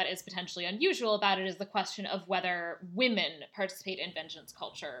thing that is potentially unusual about it is the question of whether women participate in vengeance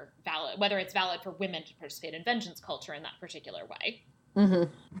culture, whether it's valid for women to participate in vengeance culture in that particular way.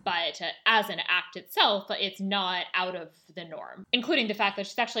 Mm-hmm. But as an act itself, it's not out of the norm, including the fact that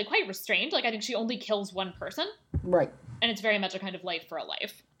she's actually quite restrained. I think she only kills one person. Right. And it's very much a kind of life for a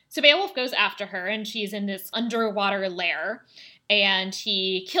life. So Beowulf goes after her, and she's in this underwater lair, and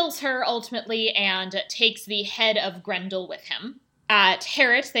he kills her ultimately and takes the head of Grendel with him. At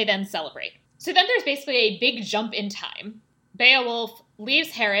Heorot, they then celebrate. So then there's basically a big jump in time. Beowulf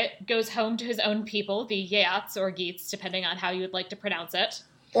leaves Heorot, goes home to his own people, the Geats or Geats, depending on how you would like to pronounce it.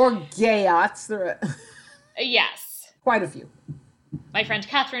 Or Geats. There are Yes. quite a few. My friend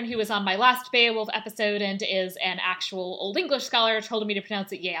Catherine, who was on my last Beowulf episode and is an actual Old English scholar, told me to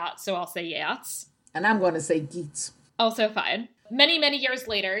pronounce it Yeats, so I'll say Yeats. And I'm going to say Geats. Also fine. Many, many years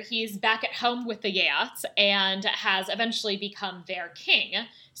later, he's back at home with the Yeats and has eventually become their king.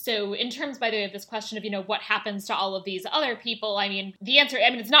 So in terms, by the way, of this question of, what happens to all of these other people, the answer,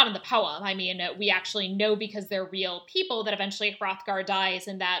 it's not in the poem. We actually know because they're real people that eventually Hrothgar dies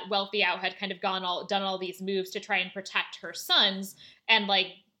and that Wealhtheow had kind of done all these moves to try and protect her sons. And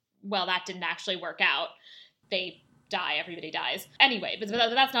that didn't actually work out. They die, everybody dies. Anyway, but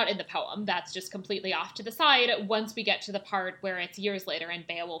that's not in the poem. That's just completely off to the side. Once we get to the part where it's years later and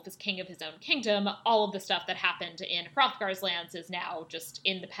Beowulf is king of his own kingdom, all of the stuff that happened in Hrothgar's lands is now just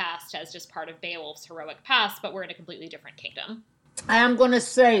in the past as just part of Beowulf's heroic past, but we're in a completely different kingdom. I am going to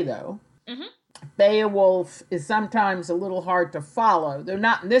say, though, Beowulf is sometimes a little hard to follow. They're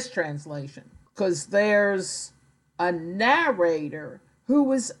not in this translation, because there's a narrator who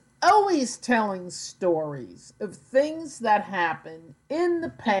was always telling stories of things that happen in the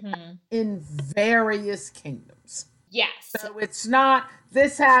past in various kingdoms. Yes. So it's not,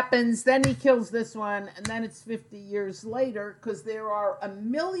 this happens, then he kills this one, and then it's 50 years later, because there are a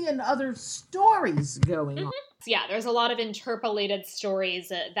million other stories going on. Yeah, there's a lot of interpolated stories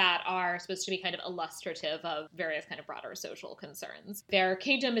that are supposed to be kind of illustrative of various kind of broader social concerns. Their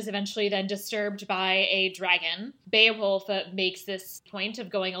kingdom is eventually then disturbed by a dragon. Beowulf makes this point of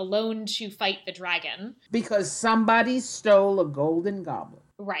going alone to fight the dragon. Because somebody stole a golden goblet.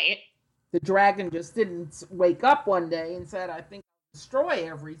 Right. The dragon just didn't wake up one day and said, I think I'll destroy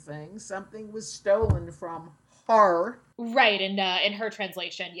everything. Something was stolen from her. Right, in her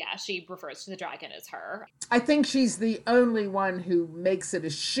translation, yeah, she refers to the dragon as her. I think she's the only one who makes it a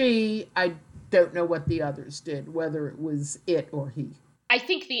she. I don't know what the others did, whether it was it or he. I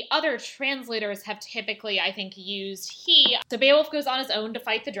think the other translators have typically, used he. So Beowulf goes on his own to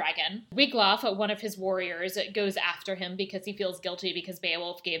fight the dragon. Wiglaf, one of his warriors, goes after him because he feels guilty because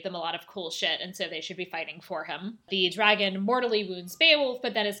Beowulf gave them a lot of cool shit, and so they should be fighting for him. The dragon mortally wounds Beowulf,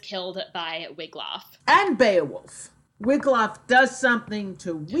 but then is killed by Wiglaf. And Beowulf. Wiglaf does something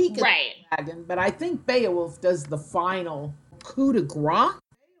to weaken the dragon, but I think Beowulf does the final coup de grace.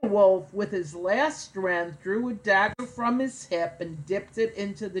 Beowulf, with his last strength, drew a dagger from his hip and dipped it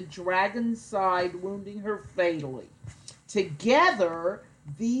into the dragon's side, wounding her fatally. Together,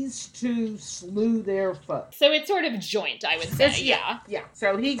 these two slew their foe. So it's sort of joint, I would say, yeah. Yeah,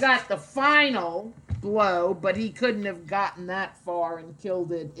 so he got the final blow, but he couldn't have gotten that far and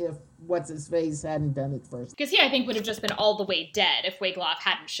killed it if What's-His-Face hadn't done it first. Because he, I think, would have just been all the way dead if Wiglaf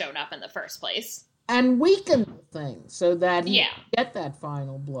hadn't shown up in the first place. And weaken the thing so that he get that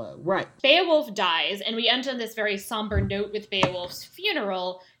final blow. Right. Beowulf dies, and we end on this very somber note with Beowulf's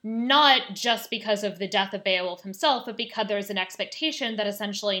funeral, not just because of the death of Beowulf himself, but because there's an expectation that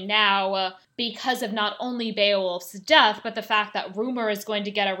essentially now, because of not only Beowulf's death, but the fact that rumor is going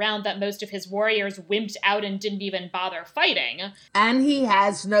to get around that most of his warriors wimped out and didn't even bother fighting. And he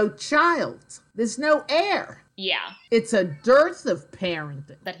has no child. There's no heir. Yeah. It's a dearth of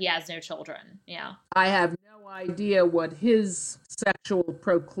parenting. That he has no children, yeah. I have no idea what his sexual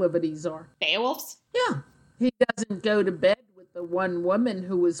proclivities are. Beowulf's? Yeah. He doesn't go to bed with the one woman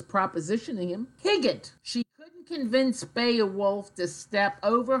who was propositioning him. Hygd. She couldn't convince Beowulf to step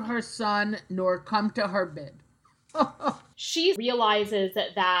over her son nor come to her bed. she realizes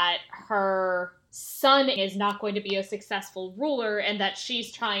that her son is not going to be a successful ruler and that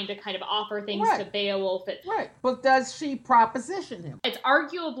she's trying to kind of offer things to Beowulf. Right. But does she proposition him? It's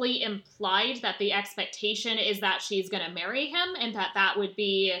arguably implied that the expectation is that she's going to marry him and that would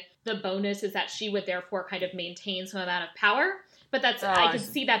be the bonus, is that she would therefore kind of maintain some amount of power. But that's, I could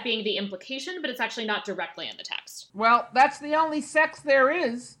see that being the implication, but it's actually not directly in the text. Well, that's the only sex there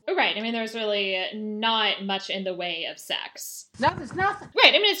is. Right. I mean, there's really not much in the way of sex. No, there's nothing.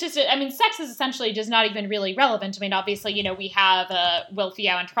 Right. I mean, it's just, sex is essentially just not even really relevant. I mean, obviously, we have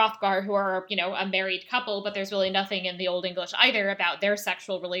Wilfio and Hrothgar, who are, a married couple, but there's really nothing in the Old English either about their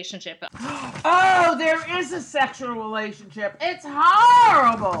sexual relationship. Oh, there is a sexual relationship. It's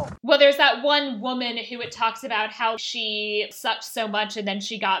horrible. Well, there's that one woman who it talks about how she sucked so much and then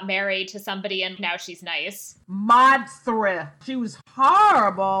she got married to somebody and now she's nice. Modthryth. She was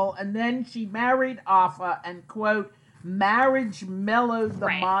horrible, and then she married Offa, and quote, marriage mellowed the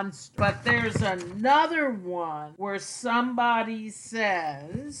monster. But there's another one where somebody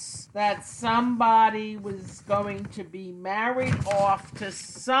says that somebody was going to be married off to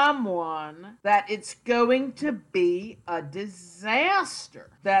someone, that it's going to be a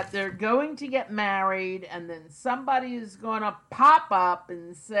disaster, that they're going to get married and then somebody is going to pop up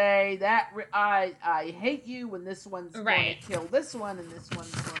and say that I hate you, and this one's going to kill this one, and this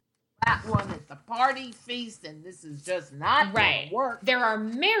one's going to that one at the party feast, and this is just not going to work. There are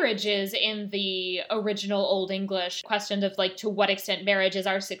marriages in the original Old English, questioned of to what extent marriages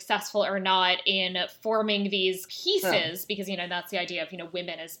are successful or not in forming these pieces, because that's the idea of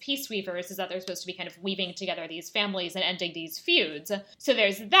women as peace weavers, is that they're supposed to be kind of weaving together these families and ending these feuds. So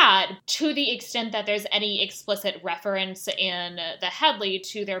there's that, to the extent that there's any explicit reference in the Headley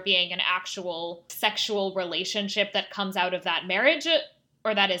to there being an actual sexual relationship that comes out of that marriage,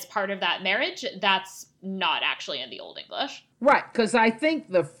 or that is part of that marriage, that's not actually in the Old English. Right, because I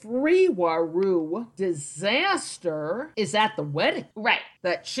think the Freewaru disaster is at the wedding. Right.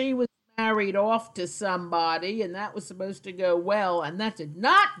 That she was married off to somebody, and that was supposed to go well, and that did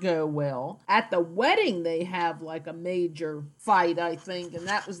not go well. At the wedding, they have a major fight, I think, and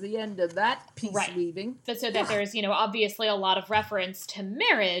that was the end of that peace weaving. So that there's, obviously a lot of reference to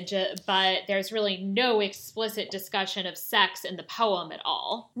marriage, but there's really no explicit discussion of sex in the poem at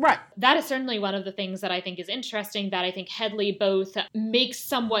all. Right. That is certainly one of the things that I think is interesting, that I think Headley both makes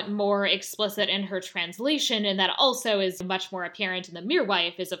somewhat more explicit in her translation, and that also is much more apparent in the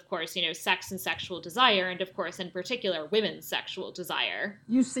Meerwife, is, of course, sex and sexual desire, and of course, in particular, women's sexual desire.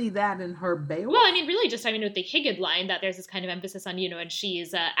 You see that in her Beowulf? Well, really just, with the Hygd line, that there's this kind of emphasis on, and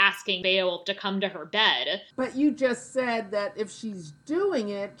she's asking Beowulf to come to her bed. But you just said that if she's doing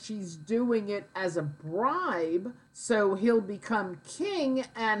it as a bribe, so he'll become king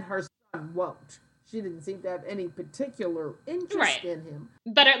and her son won't. She didn't seem to have any particular interest in him.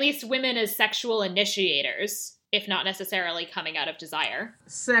 But at least women as sexual initiators, if not necessarily coming out of desire.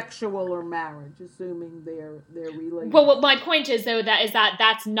 Sexual or marriage, assuming they're related. Well, what my point is, though,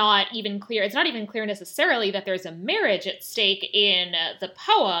 that's not even clear. It's not even clear necessarily that there's a marriage at stake in the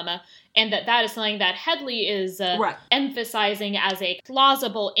poem, and that is something that Headley is emphasizing as a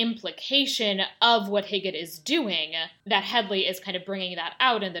plausible implication of what Hygd is doing, that Headley is kind of bringing that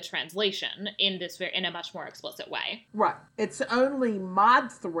out in the translation in a much more explicit way. Right. It's only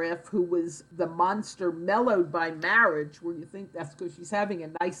Modthryth who was the monster mellowed by marriage, where you think that's because she's having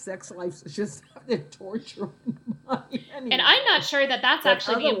a nice sex life, so she's having to torture anyway. And I'm not sure that that's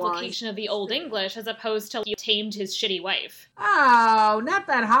actually the implication of the Old English, as opposed to tamed his shitty wife. Oh, not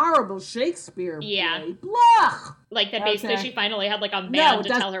that horrible Shakespeare play. Yeah. Blah! That basically she finally had a man to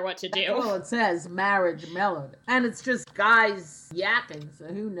tell her what to do. Well, it says marriage mellowed. And it's just guys yapping, so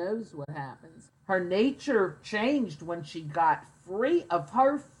who knows what happens. Her nature changed when she got free of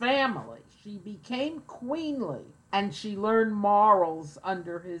her family. She became queenly, and she learned morals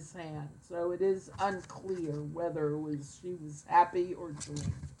under his hand. So it is unclear whether she was happy or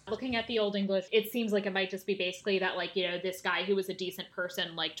doomed. Looking at the Old English, it seems like it might just be basically that, this guy who was a decent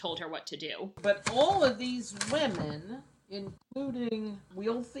person, told her what to do. But all of these women, including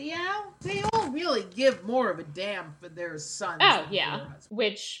Wilfio, they all really give more of a damn for their sons. Oh, yeah.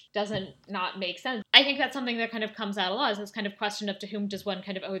 Which doesn't not make sense. I think that's something that kind of comes out a lot, is this kind of question of to whom does one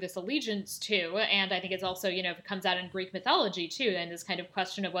kind of owe this allegiance to, and I think it's also, it comes out in Greek mythology, too, and this kind of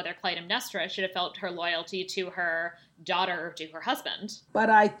question of whether Clytemnestra should have felt her loyalty to her daughter or to her husband. But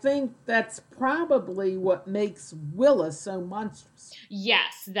I think that's probably what makes Willa so monstrous.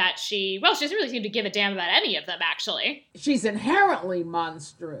 Yes, that she doesn't really seem to give a damn about any of them, actually. She's inherently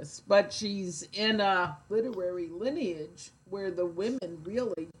monstrous, but she's in a literary lineage where the women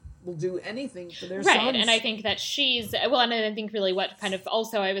really will do anything for their right, sons. and I think that she's, well, and I think really what kind of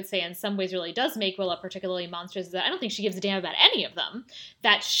also I would say in some ways really does make Willa particularly monstrous is that I don't think she gives a damn about any of them.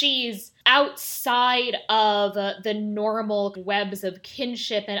 That she's outside of the normal webs of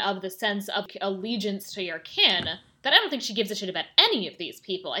kinship and of the sense of allegiance to your kin, that I don't think she gives a shit about any of these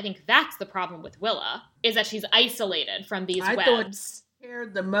people. I think that's the problem with Willa, is that she's isolated from these webs. Thought she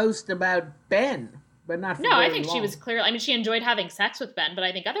cared the most about Ben. But not for no, I think long. she was clearly, I mean, she enjoyed having sex with Ben, but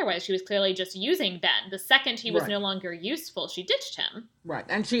I think otherwise she was clearly just using Ben. The second he was no longer useful, she ditched him. Right,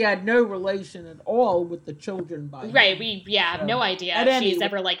 and she had no relation at all with the children by right, him. we have no idea if she's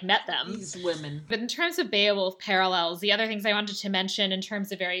ever, like, met them. These women. But in terms of Beowulf parallels, the other things I wanted to mention in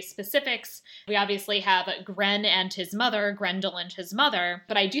terms of very specifics, we obviously have Gren and his mother, Grendel and his mother,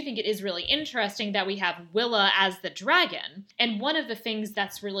 but I do think it is really interesting that we have Willa as the dragon. And one of the things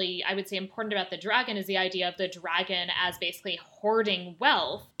that's really, I would say, important about the dragon is the idea of the dragon as basically hoarding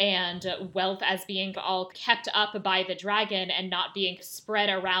wealth, and wealth as being all kept up by the dragon and not being spread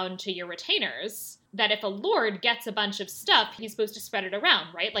around to your retainers. That if a lord gets a bunch of stuff, he's supposed to spread it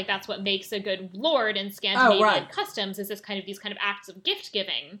around, right? Like that's what makes a good lord in Scandinavian customs, is these kind of acts of gift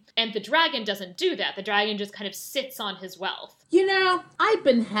giving. And the dragon doesn't do that. The dragon just kind of sits on his wealth. You know, I've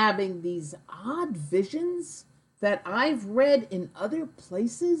been having these odd visions that I've read in other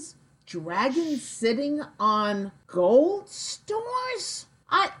places. Dragons sitting on gold stores?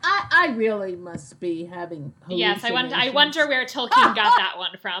 I really must be having hallucinations. Yes, I wonder where Tolkien got that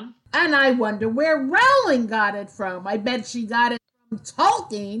one from. And I wonder where Rowling got it from. I bet she got it from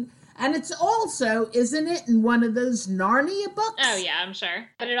Tolkien. And it's also, isn't it, in one of those Narnia books? Oh, yeah, I'm sure.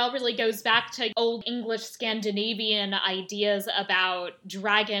 But it all really goes back to old English Scandinavian ideas about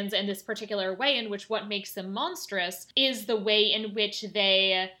dragons in this particular way, in which what makes them monstrous is the way in which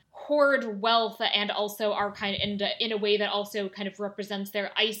they hoard wealth and also are kind of in a way that also kind of represents their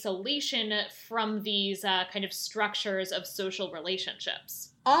isolation from these kind of structures of social relationships.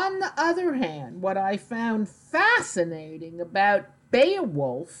 On the other hand, what I found fascinating about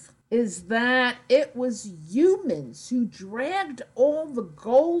Beowulf is that it was humans who dragged all the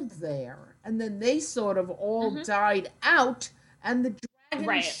gold there, and then they sort of all died out, and the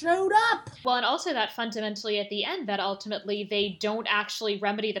dragon showed up. Well, and also that fundamentally at the end, that ultimately they don't actually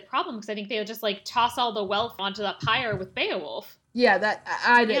remedy the problem, because I think they'll just like toss all the wealth onto the pyre with Beowulf. Yeah,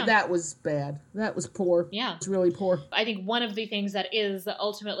 that was bad. That was poor. Yeah. It's really poor. I think one of the things that is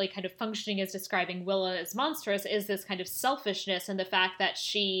ultimately kind of functioning as describing Willa as monstrous is this kind of selfishness and the fact that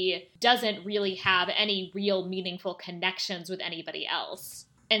she doesn't really have any real meaningful connections with anybody else.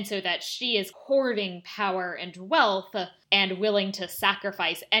 And so that she is hoarding power and wealth and willing to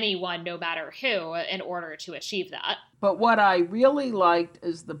sacrifice anyone, no matter who, in order to achieve that. But what I really liked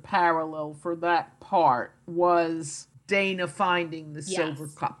is the parallel for that part was Dana finding the silver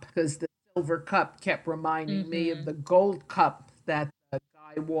cup, because the silver cup kept reminding me of the gold cup that the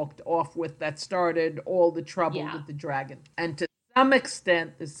guy walked off with that started all the trouble with the dragon. And to some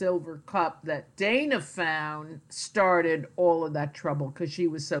extent, the silver cup that Dana found started all of that trouble, because she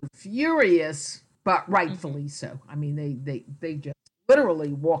was so furious, but rightfully so. I mean, they just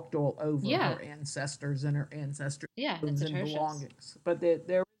literally walked all over her ancestors and her ancestors' and belongings. But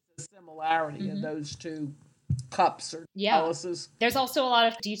there is a similarity in those two cups or chalices. There's also a lot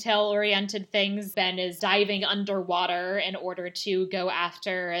of detail-oriented things. Ben is diving underwater in order to go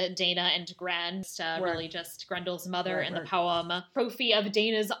after Dana and Gren. Really just Grendel's mother in the poem. Trophy of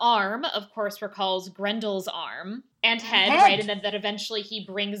Dana's arm, of course, recalls Grendel's arm. And head, right? And then that eventually he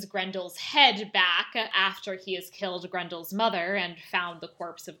brings Grendel's head back after he has killed Grendel's mother and found the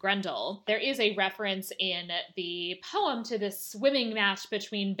corpse of Grendel. There is a reference in the poem to this swimming match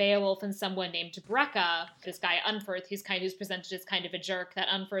between Beowulf and someone named Brecca. This guy Unferth, who's presented as kind of a jerk, that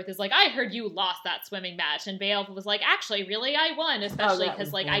Unferth is like, I heard you lost that swimming match. And Beowulf was like, actually, really, I won. Especially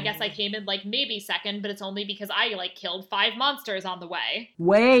because, I guess I came in, maybe second, but it's only because I, killed 5 monsters on the way.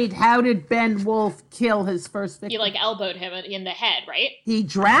 Wait, how did Ben Wolf kill his first victim? He, elbowed him in the head, right? He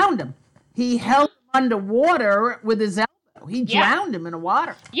drowned him. He held him underwater with his elbow. He drowned him in the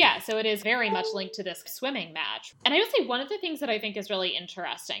water. Yeah, so it is very much linked to this swimming match. And I would say one of the things that I think is really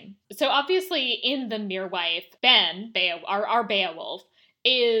interesting. So obviously in The Meerwife, Ben, our Beowulf,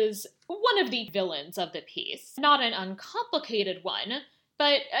 is one of the villains of the piece. Not an uncomplicated one,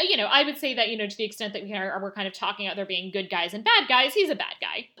 but, I would say that, to the extent that we're kind of talking about there being good guys and bad guys, he's a bad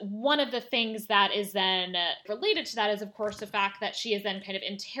guy. One of the things that is then related to that is, of course, the fact that she is then kind of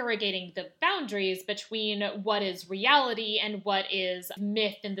interrogating the boundaries between what is reality and what is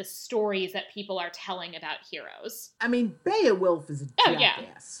myth and the stories that people are telling about heroes. I mean, Beowulf is a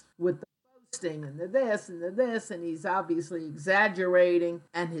jackass with the and the this and the this, and he's obviously exaggerating,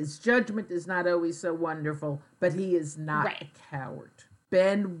 and his judgment is not always so wonderful, but he is not Right. a coward.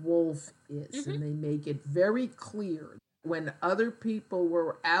 Ben Wolf is, Mm-hmm. and they make it very clear when other people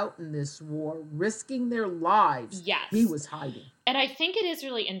were out in this war risking their lives, Yes. he was hiding. And I think it is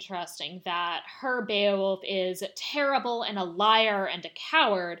really interesting that her Beowulf is terrible and a liar and a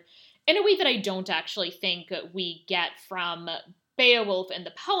coward in a way that I don't actually think we get from Beowulf in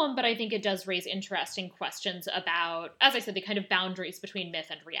the poem, but I think it does raise interesting questions about, as I said, the kind of boundaries between myth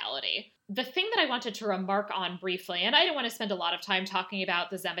and reality. The thing that I wanted to remark on briefly, and I don't want to spend a lot of time talking about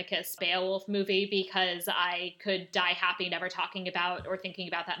the Zemeckis Beowulf movie because I could die happy never talking about or thinking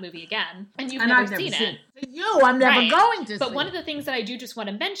about that movie again. And you've never seen it. I'm never going to see it. But one of the things that I do just want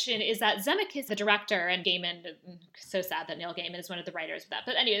to mention is that Zemeckis, the director, and Gaiman, so sad that Neil Gaiman is one of the writers of that.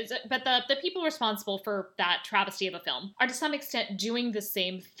 But anyways, but the people responsible for that travesty of a film are to some extent doing the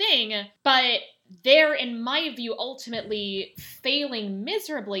same thing, but they're, in my view, ultimately failing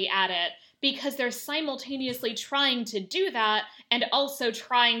miserably at it because they're simultaneously trying to do that and also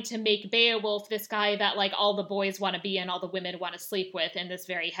trying to make Beowulf this guy that, like, all the boys want to be and all the women want to sleep with in this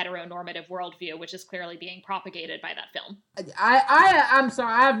very heteronormative worldview, which is clearly being propagated by that film. I'm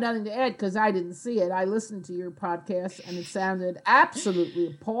sorry, I have nothing to add because I didn't see it. I listened to your podcast and it sounded absolutely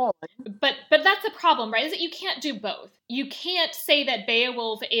appalling. But that's the problem, right? Is that you can't do both. You can't say that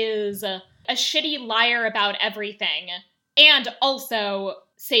Beowulf is a shitty liar about everything and also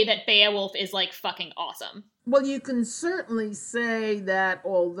say that Beowulf is, like, fucking awesome. Well, you can certainly say that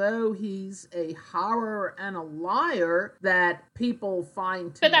although he's a horror and a liar, that people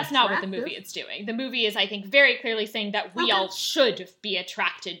find But that's not what the movie is doing. The movie is, I think, very clearly saying that we all should be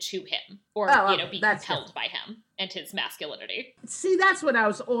attracted to him or, be compelled by him and his masculinity. See, that's what I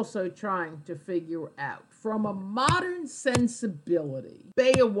was also trying to figure out. From a modern sensibility,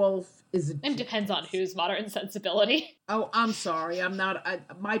 Beowulf is a It depends on whose modern sensibility. Oh, I'm sorry. I'm not.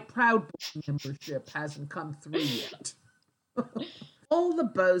 My Proud Boy membership hasn't come through yet. All the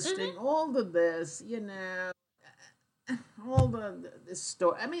boasting, all the this, all the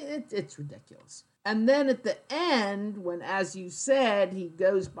story. I mean, it's ridiculous. And then at the end, when, as you said, he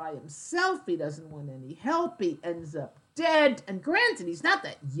goes by himself, he doesn't want any help, he ends up dead. And granted, he's not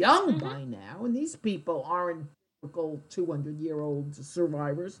that young by now, and these people aren't typical 200-year-old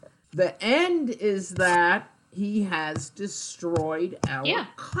survivors. The end is that he has destroyed our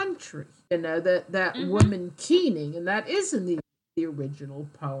country. That woman Keening, and that is in the original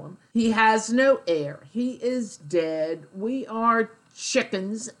poem. He has no heir. He is dead. We are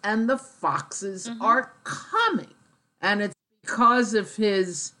chickens, and the foxes are coming. And it's because of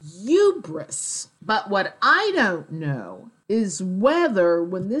his hubris. But what I don't know is whether,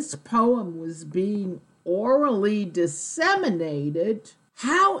 when this poem was being orally disseminated,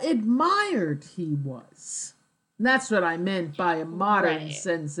 how admired he was. And that's what I meant by a modern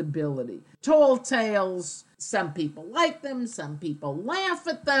sensibility. Tall tales, some people like them, some people laugh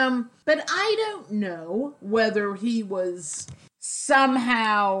at them, but I don't know whether he was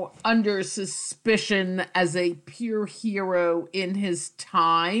somehow under suspicion as a pure hero in his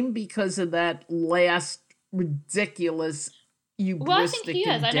time because of that last ridiculous hubristic Well, I think he is,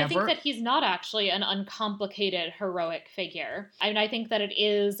 endeavor. and I think that he's not actually an uncomplicated heroic figure. I mean, I think that it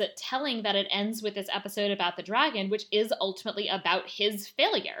is telling that it ends with this episode about the dragon, which is ultimately about his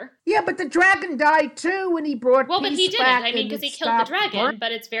failure. Yeah, but the dragon died too when he brought Well, but he didn't. I mean, because he killed the dragon. Burn.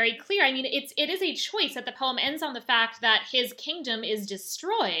 But it's very clear. I mean, it is a choice that the poem ends on the fact that his kingdom is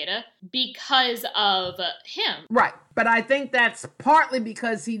destroyed because of him. Right. But I think that's partly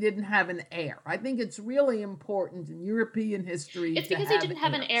because he didn't have an heir. I think it's really important in European history. It's because he didn't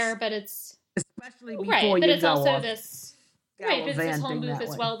have an heir, but it's especially before but you it's go also off this. Right, but it's this whole move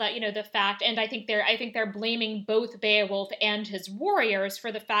as well that, the fact, and I think they're blaming both Beowulf and his warriors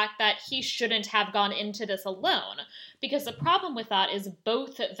for the fact that he shouldn't have gone into this alone. Because the problem with that is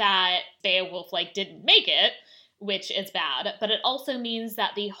both that Beowulf, didn't make it, which is bad, but it also means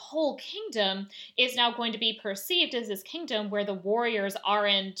that the whole kingdom is now going to be perceived as this kingdom where the warriors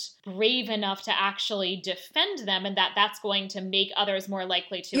aren't brave enough to actually defend them, and that's going to make others more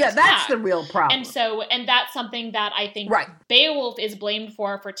likely to attack. That's the real problem. And that's something that I think Beowulf is blamed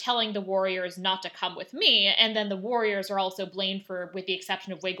for telling the warriors not to come with me, and then the warriors are also blamed for, with the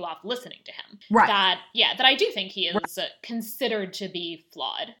exception of Wiglaf, listening to him. Right. That I do think he is considered to be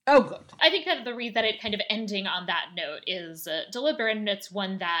flawed. Oh, good. I think that the reason that it kind of ending on that note is deliberate, and it's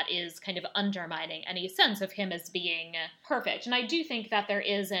one that is kind of undermining any sense of him as being perfect. And I do think that there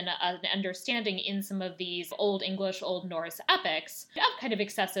is an understanding in some of these Old English, Old Norse epics of kind of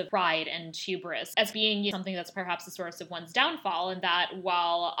excessive pride and hubris as being something that's perhaps the source of one's downfall, and that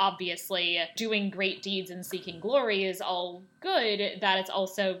while obviously doing great deeds and seeking glory is all good, that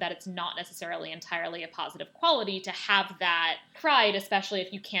it's not necessarily entirely a positive quality to have that pride, especially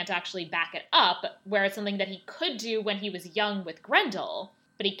if you can't actually back it up, where it's something that he could do when he was young with Grendel,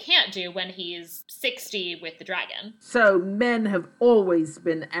 but he can't do when he's 60 with the dragon. So men have always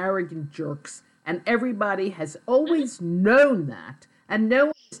been arrogant jerks, and everybody has always known that, and no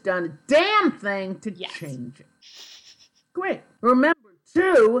one's done a damn thing to change it. Great. Remember,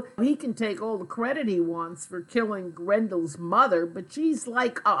 too, he can take all the credit he wants for killing Grendel's mother, but she's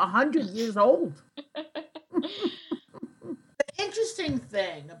like 100 years old. The interesting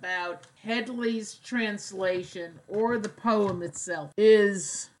thing about Headley's translation or the poem itself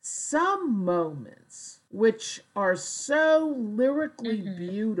is some moments which are so lyrically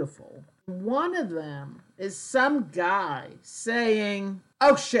beautiful. One of them is some guy saying,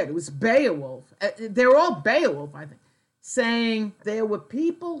 oh shit, it was Beowulf. They're all Beowulf, I think. Saying there were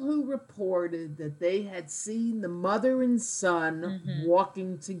people who reported that they had seen the mother and son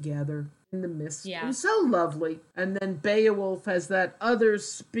walking together in the mist. Yeah. It was so lovely. And then Beowulf has that other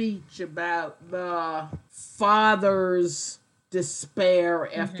speech about the father's despair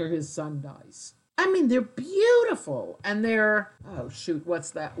after his son dies. I mean, they're beautiful, and they're, oh shoot, what's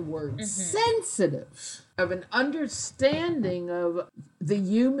that word? Sensitive, of an understanding of the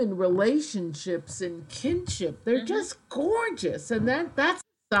human relationships and kinship. They're just gorgeous, and that's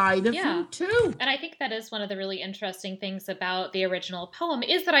a side of them too. And I think that is one of the really interesting things about the original poem,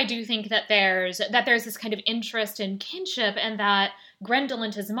 is that I do think that there's this kind of interest in kinship, and that Grendel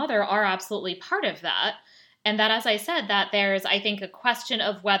and his mother are absolutely part of that. And that, as I said, that there's, I think, a question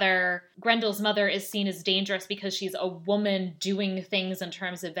of whether Grendel's mother is seen as dangerous because she's a woman doing things in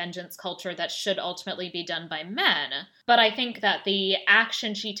terms of vengeance culture that should ultimately be done by men. But I think that the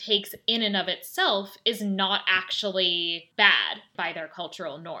action she takes in and of itself is not actually bad by their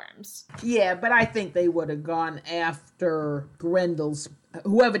cultural norms. Yeah, but I think they would have gone after Grendel's,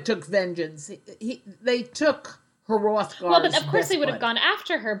 whoever took vengeance. They took Hrothgar's. Well, but of course they would have gone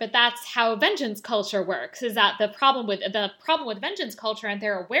after her, but that's how vengeance culture works, is that the problem with vengeance culture, and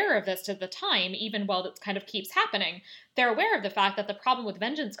they're aware of this at the time, even while it kind of keeps happening, they're aware of the fact that the problem with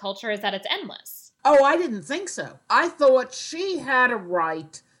vengeance culture is that it's endless. Oh, I didn't think so. I thought she had a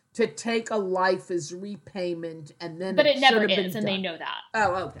right to take a life as repayment, and then but it never is, and they know that.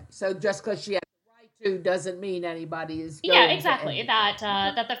 Oh, okay. So just because she had to doesn't mean anybody is going exactly. That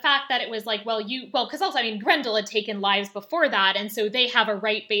the fact that it was like, because also, I mean, Grendel had taken lives before that, and so they have a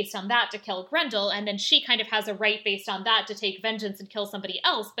right based on that to kill Grendel, and then she kind of has a right based on that to take vengeance and kill somebody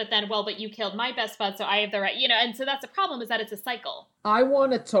else, but then, but you killed my best bud, so I have the right, and so that's the problem, is that it's a cycle. I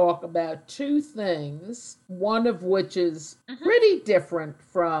want to talk about two things, one of which is pretty different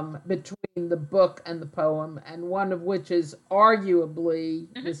from between the book and the poem, and one of which is arguably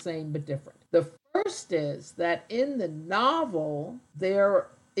the same but different. The first is that in the novel, there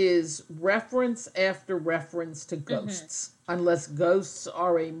is reference after reference to ghosts, unless ghosts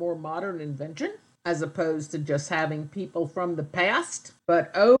are a more modern invention, as opposed to just having people from the past.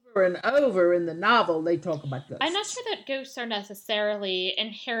 But over and over in the novel, they talk about ghosts. I'm not sure that ghosts are necessarily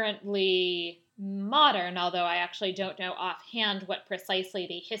inherently modern, although I actually don't know offhand what precisely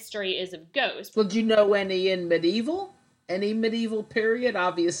the history is of ghosts. Well, do you know any in medieval? Any medieval period?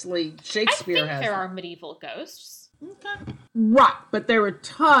 Obviously, Shakespeare has. I think there are medieval ghosts. Okay. Right, but there are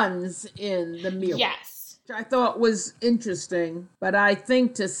tons in the Mirror. Yes. Which I thought was interesting, but I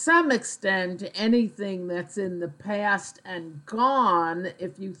think to some extent, anything that's in the past and gone,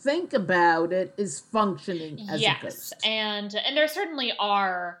 if you think about it, is functioning as a ghost. And there certainly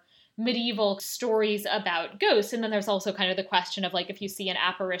are medieval stories about ghosts, and then there's also kind of the question of, like, if you see an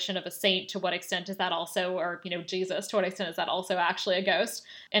apparition of a saint, to what extent is that also, or Jesus, to what extent is that also actually a ghost,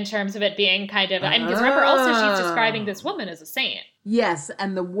 in terms of it being kind of, and because remember also she's describing this woman as a saint. Yes,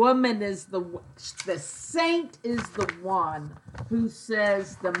 and the woman is the saint is the one who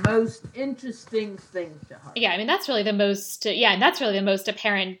says the most interesting thing to her. Yeah, I mean, that's really the most, and that's really the most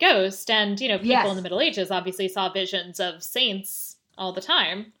apparent ghost, and, people in the Middle Ages obviously saw visions of saints all the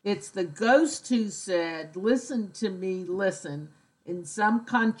time. It's the ghost who said, listen to me, listen. In some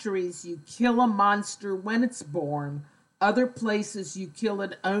countries, you kill a monster when it's born. Other places, you kill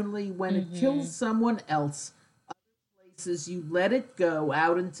it only when it kills someone else. Other places, you let it go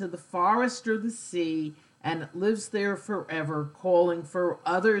out into the forest or the sea, and it lives there forever, calling for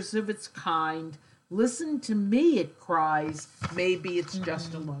others of its kind. Listen to me, it cries. Maybe it's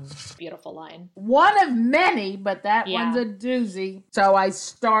just alone. Beautiful line. One of many, but that Yeah. one's a doozy. So I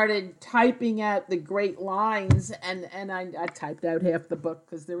started typing out the great lines, and I typed out half the book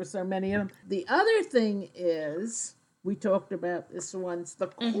because there were so many of them. The other thing is, we talked about this once, the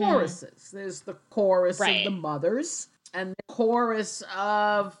choruses. There's the chorus of the mothers, and the chorus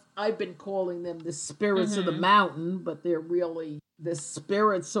of, I've been calling them the spirits of the mountain, but they're really the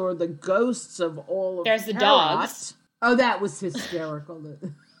spirits or the ghosts of all of There's the Herat. dogs. Oh, that was hysterical.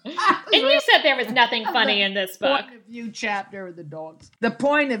 And you said there was nothing funny in this book. Point of view chapter of the dogs. The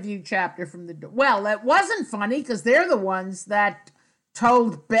point of view chapter from the well, that wasn't funny because they're the ones that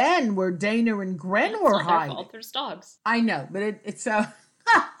told Ben where Dana and Gren were hiding. There's dogs. I know, but it's so.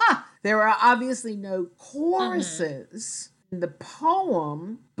 There are obviously no choruses in the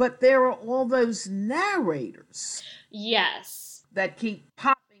poem, but there are all those narrators. Yes. That keep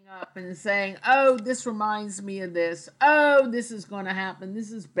popping up and saying, oh, this reminds me of this. Oh, this is going to happen.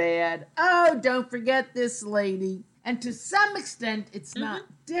 This is bad. Oh, don't forget this lady. And to some extent, it's not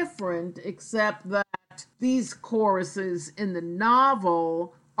different, except that these choruses in the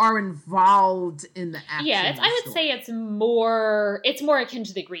novel are involved in the action. Yeah, I would say it's more akin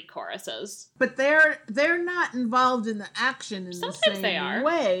to the Greek choruses. But they're not involved in the action in Sometimes the same they are.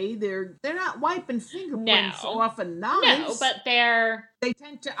 way. They're not wiping fingerprints off of knives. No, but they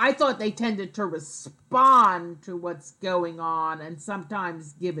tend to. I thought they tended to respond to what's going on and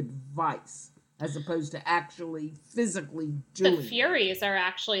sometimes give advice, as opposed to actually physically doing the Furies are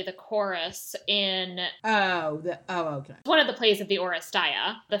actually the chorus in okay. one of the plays of the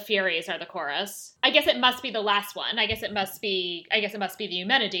Oresteia. The Furies are the chorus. I guess it must be the last one. I guess it must be the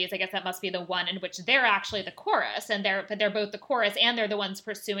Eumenides. I guess that must be the one in which they're actually the chorus, and they're both the chorus and they're the ones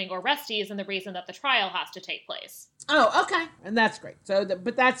pursuing Orestes and the reason that the trial has to take place. Oh, okay. And that's great. So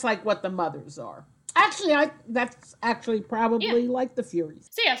but that's like what the mothers are. Actually, that's actually probably like the Furies.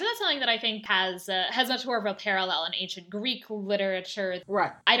 So that's something that I think has much more of a parallel in ancient Greek literature.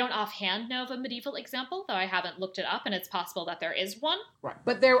 Right. I don't offhand know of a medieval example, though I haven't looked it up, and it's possible that there is one. Right.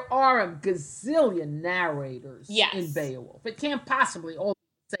 But there are a gazillion narrators in Beowulf. It can't possibly all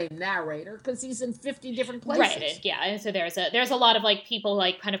be the same narrator because he's in 50 different places. Right. Yeah. And so there's a lot of like people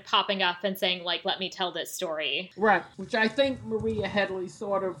like kind of popping up and saying like, let me tell this story. Right. Which I think Maria Headley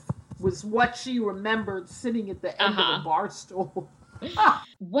sort of was what she remembered sitting at the end of the bar stool.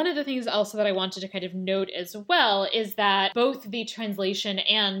 One of the things also that I wanted to kind of note as well is that both the translation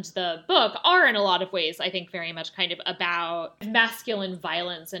and the book are in a lot of ways, I think, very much kind of about masculine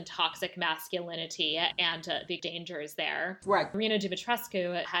violence and toxic masculinity and the dangers there. Right. Marina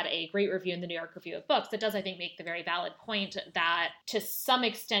Dumitrescu had a great review in the New York Review of Books that does, I think, make the very valid point that to some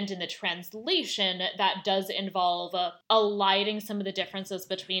extent in the translation, that does involve eliding some of the differences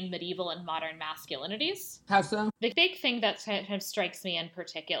between medieval and modern masculinities. How so? The big thing that kind of strikes me in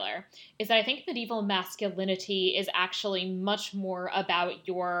particular is that I think medieval masculinity is actually much more about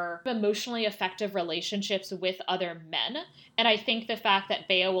your emotionally effective relationships with other men. And I think the fact that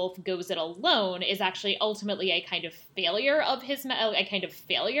Beowulf goes it alone is actually ultimately a kind of failure of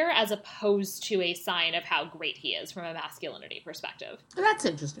as opposed to a sign of how great he is from a masculinity perspective. That's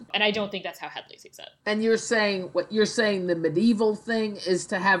interesting. And I don't think that's how Headley sees it. And you're saying the medieval thing is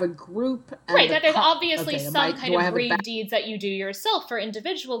to have a group, and right? That there's obviously some kind of brave deeds that you do yourself for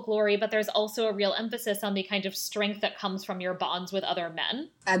individual glory, but there's also a real emphasis on the kind of strength that comes from your bonds with other men.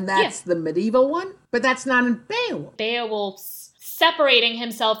 And that's the medieval one? But that's not in Beowulf. Beowulf's separating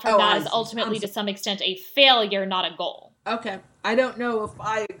himself from that is ultimately to some extent a failure, not a goal. Okay. I don't know if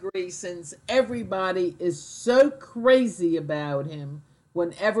I agree, since everybody is so crazy about him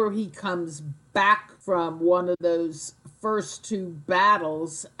whenever he comes back from one of those first two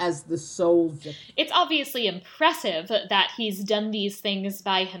battles as the sole victim. It's obviously impressive that he's done these things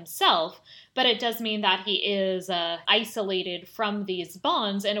by himself, but it does mean that he is isolated from these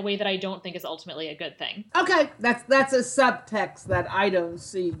bonds in a way that I don't think is ultimately a good thing. Okay, that's a subtext that I don't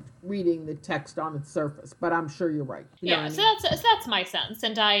see reading the text on its surface, but I'm sure you're right. So that's my sense,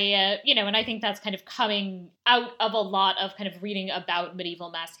 and I and I think that's kind of coming out of a lot of kind of reading about medieval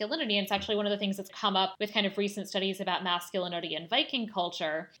masculinity, and it's actually one of the things that's come up with kind of recent studies about masculinity in Viking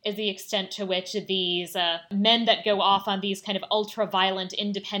culture is the extent to which these men that go off on these kind of ultra-violent,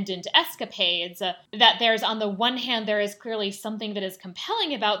 independent escapades, that there's, on the one hand, there is clearly something that is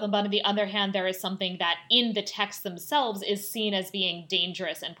compelling about them, but on the other hand, there is something that in the texts themselves is seen as being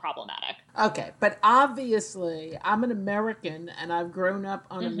dangerous and problematic. Okay, but obviously, I'm an American, and I've grown up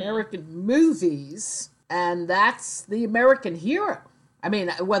on American movies, and that's the American hero. I mean,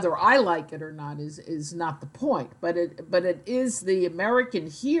 whether I like it or not is not the point, but it is the American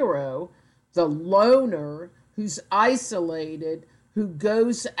hero the loner who's isolated, who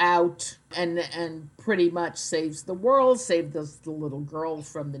goes out and pretty much saves the world, saves the little girl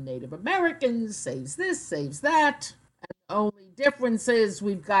from the Native Americans, saves this, saves that. Only difference is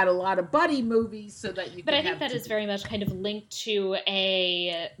we've got a lot of buddy movies so that you can. But I think that is very much kind of linked to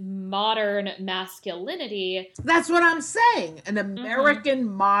a modern masculinity. That's what I'm saying. An American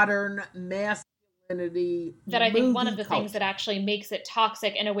modern masculinity. That I think one of the things that actually makes it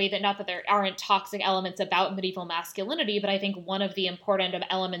toxic in a way that, not that there aren't toxic elements about medieval masculinity, but I think one of the important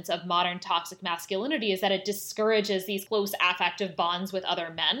elements of modern toxic masculinity is that it discourages these close affective bonds with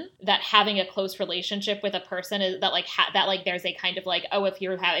other men. That having a close relationship with a person is that there's a kind of like, oh, if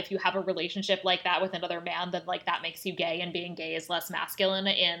you have a relationship like that with another man, then like that makes you gay, and being gay is less masculine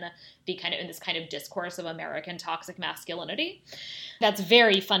in this kind of discourse of American toxic masculinity. That's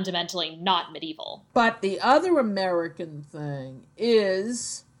very fundamentally not medieval. But the other American thing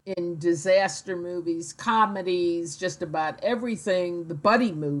is, in disaster movies, comedies, just about everything, the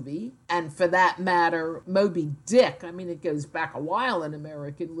buddy movie, and for that matter, Moby Dick. I mean, it goes back a while in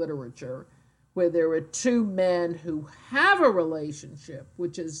American literature, where there are two men who have a relationship,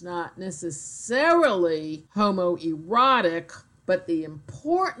 which is not necessarily homoerotic, but the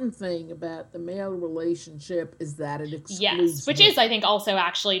important thing about the male relationship is that it excludes Yes, which is, I think, also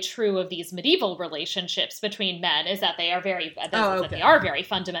actually true of these medieval relationships between men, is that they are very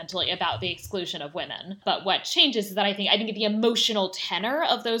fundamentally about the exclusion of women. But what changes is that I think the emotional tenor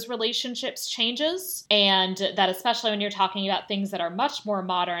of those relationships changes, and that especially when you're talking about things that are much more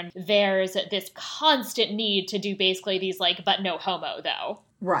modern, there's this constant need to do basically these like, but no homo, though.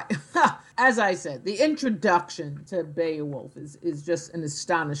 Right. As I said, the introduction to Beowulf is just an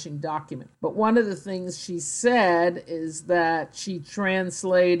astonishing document. But one of the things she said is that she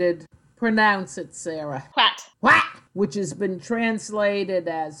translated, pronounce it, Sarah. What? Which has been translated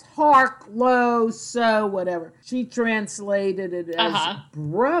as hark, lo, so, whatever. She translated it as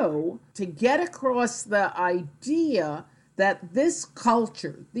bro to get across the idea that this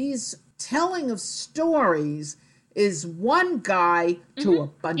culture, these telling of stories, is one guy to a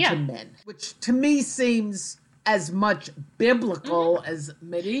bunch of men, which to me seems as much biblical as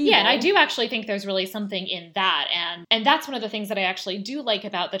medieval. Yeah, and I do actually think there's really something in that. And that's one of the things that I actually do like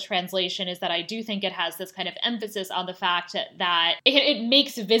about the translation, is that I do think it has this kind of emphasis on the fact that it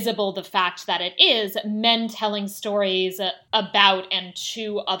makes visible the fact that it is men telling stories about and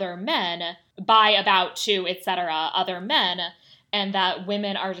to other men, by, about, to, etc., other men. And that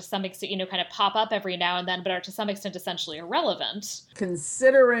women are to some extent, kind of pop up every now and then, but are to some extent essentially irrelevant.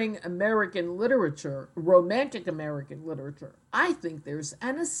 Considering American literature, romantic American literature, I think there's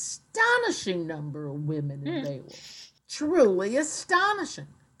an astonishing number of women in Beowulf. Truly astonishing.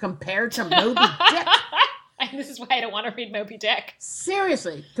 Compared to Moby Dick. And this is why I don't want to read Moby Dick.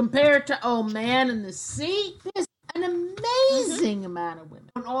 Seriously, compared to Old Man and the Sea, there's an amazing amount of women.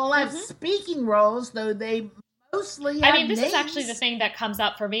 Don't all have speaking roles, though they mostly have this names. is actually the thing that comes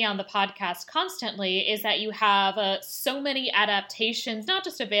up for me on the podcast constantly, is that you have so many adaptations, not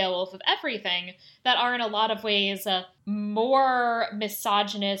just of Beowulf, of everything, that are in a lot of ways more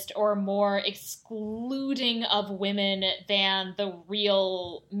misogynist or more excluding of women than the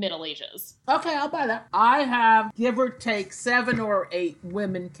real Middle Ages. Okay, I'll buy that. I have, give or take, 7 or 8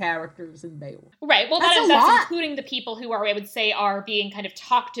 women characters in Beowulf. Right, well that's including the people who are, I would say, are being kind of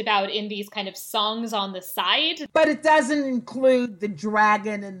talked about in these kind of songs on the side. But it doesn't include the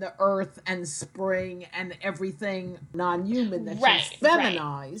dragon and the earth and spring and everything non-human that she's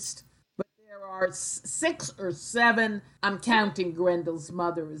feminized. But there are 6 or 7. I'm counting Grendel's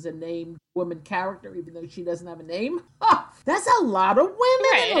mother as a named woman character, even though she doesn't have a name. That's a lot of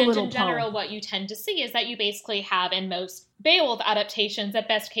women in a little poem. In general, what you tend to see is that you basically have, in most Beowulf adaptations, at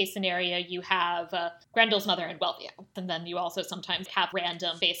best case scenario, you have Grendel's mother and Welfio. And then you also sometimes have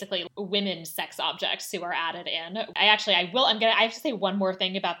random, basically, women sex objects who are added in. I have to say one more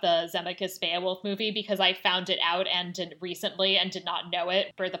thing about the Zemeckis Beowulf movie, because I found it out recently and did not know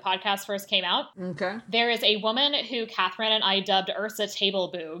it for the podcast first came out. Okay. There is a woman who Catherine and I dubbed Ursa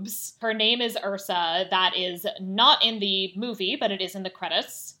Table Boobs. Her name is Ursa. That is not in the movie, but it is in the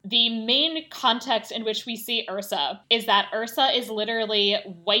credits. The main context in which we see Ursa is that Ursa is literally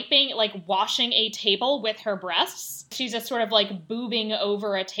washing a table with her breasts. She's just sort of like boobing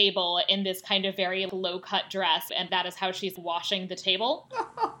over a table in this kind of very low-cut dress, and that is how she's washing the table.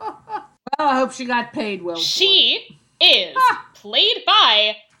 Well, I hope she got paid well. She is played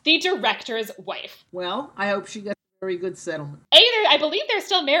by the director's wife. Well, I hope she gets a very good settlement. I believe they're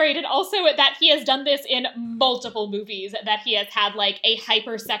still married, and also that he has done this in multiple movies, that he has had like a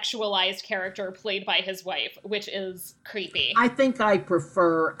hypersexualized character played by his wife, which is creepy. I think I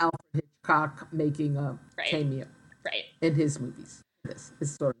prefer Alfred Hitchcock making a cameo in his movies. This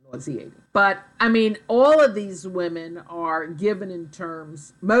is sort of nauseating. But, I mean, all of these women are given in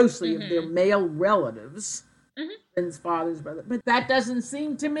terms mostly of their male relatives, husbands, fathers, brothers. But that doesn't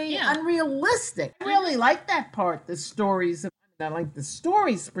seem to me unrealistic. I really like that part, the stories. I like the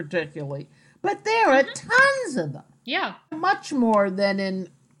stories particularly. But there are tons of them. Yeah. Much more than in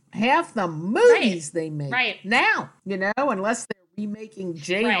half the movies they make now, unless they're remaking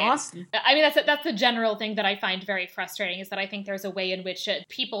Jane Austen. I mean, that's the general thing that I find very frustrating, is that I think there's a way in which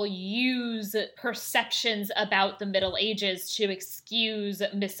people use perceptions about the Middle Ages to excuse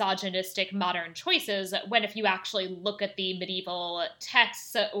misogynistic modern choices, when if you actually look at the medieval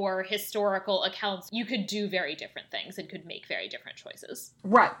texts or historical accounts, you could do very different things and could make very different choices.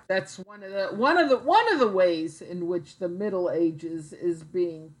 Right. That's one of the ways in which the Middle Ages is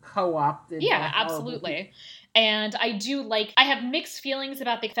being co-opted. Yeah, absolutely. And I have mixed feelings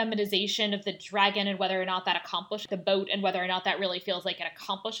about the feminization of the dragon and whether or not that accomplishes the boat, and whether or not that really feels like it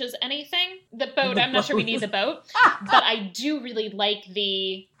accomplishes anything. The boat, I'm not sure we need the boat, but I do really like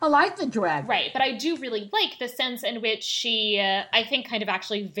I like the dragon. Right, but I do really like the sense in which she, I think kind of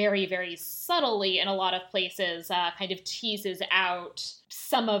actually very, very subtly in a lot of places, kind of teases out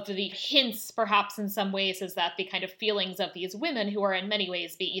some of the hints, perhaps in some ways, is that the kind of feelings of these women who are in many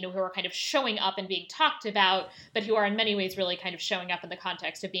ways, who are kind of showing up and being talked about, but who are in many ways really kind of showing up in the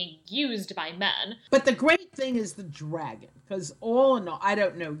context of being used by men. But the great thing is the dragon, because all in all, I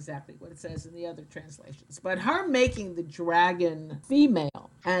don't know exactly what it says in the other translations, but her making the dragon female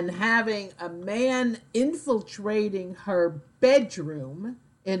and having a man infiltrating her bedroom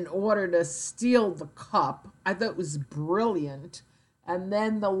in order to steal the cup, I thought was brilliant. And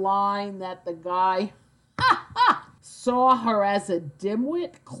then the line that the guy saw her as a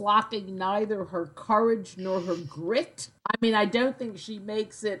dimwit, clocking neither her courage nor her grit. I mean, I don't think she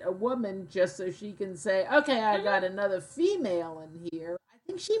makes it a woman just so she can say, okay, I got another female in here.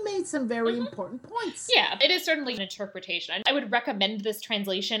 I think she made some very important points. Yeah, it is certainly an interpretation. I would recommend this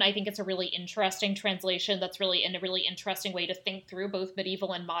translation. I think it's a really interesting translation that's really in a really interesting way to think through both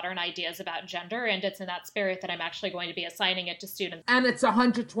medieval and modern ideas about gender, and it's in that spirit that I'm actually going to be assigning it to students. And it's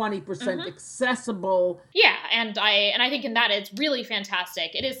 120% accessible. Yeah, and I think in that it's really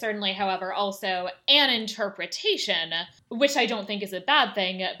fantastic. It is certainly, however, also an interpretation, which I don't think is a bad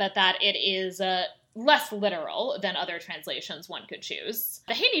thing, but that it is less literal than other translations one could choose.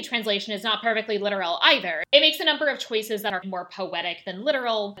 The Haney translation is not perfectly literal either. It makes a number of choices that are more poetic than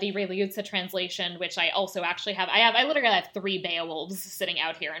literal. The Ray Liuzza translation, which I also actually have, I literally have 3 Beowulfs sitting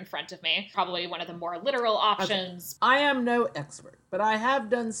out here in front of me. Probably one of the more literal options. Okay. I am no expert, but I have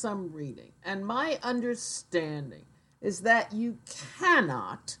done some reading, and my understanding is that you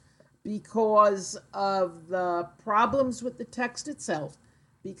cannot, because of the problems with the text itself,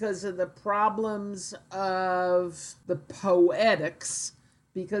 because of the problems of the poetics,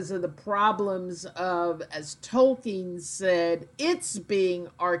 because of the problems of, as Tolkien said, it's being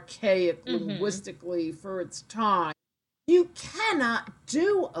archaic linguistically for its time, you cannot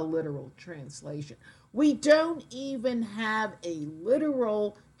do a literal translation. We don't even have a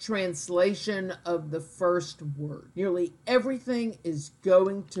literal translation of the first word. Nearly everything is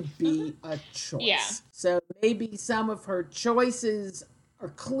going to be a choice. Yeah. So maybe some of her choices are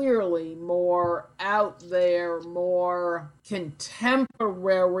clearly more out there, more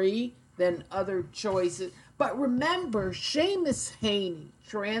contemporary than other choices. But remember, Seamus Heaney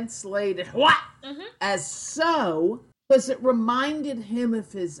translated what as so because it reminded him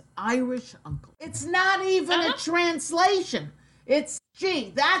of his Irish uncle. It's not even a translation. It's,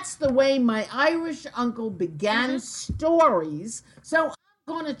 gee, that's the way my Irish uncle began stories, so I'm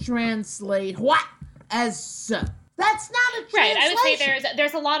going to translate what as so. That's not a translation. Right. I would say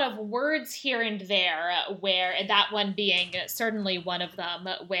there's a lot of words here and there where, that one being certainly one of them,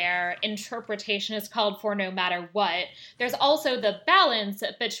 where interpretation is called for no matter what. There's also the balance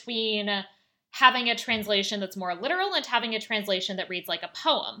between having a translation that's more literal and having a translation that reads like a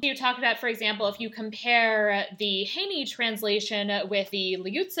poem. You talked about, for example, if you compare the Haney translation with the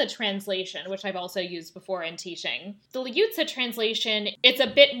Liuzza translation, which I've also used before in teaching. The Liuzza translation, it's a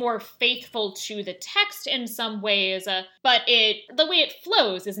bit more faithful to the text in some ways, but the way it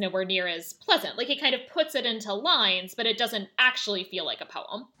flows is nowhere near as pleasant. Like, it kind of puts it into lines, but it doesn't actually feel like a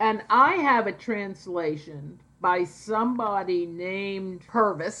poem. And I have a translation by somebody named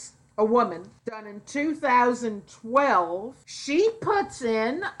Purvis, a woman, done in 2012. She puts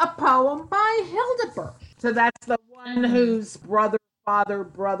in a poem by Hildebert. So that's the one whose brother, father,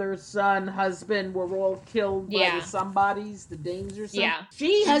 brother, son, husband were all killed by the somebodies, the Danes or something. Yeah.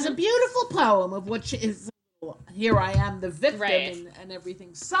 She has a beautiful poem of what she is. Here I am, the victim, and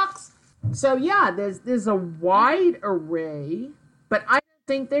everything sucks. So yeah, there's a wide array, but I don't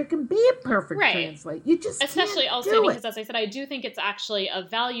think there can be a perfect Right. translate. You just Especially can't also do because, it. as I said, I do think it's actually of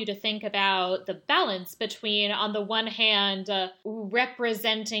value to think about the balance between, on the one hand,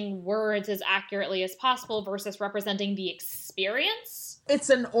 representing words as accurately as possible versus representing the experience. It's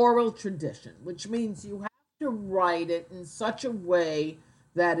an oral tradition, which means you have to write it in such a way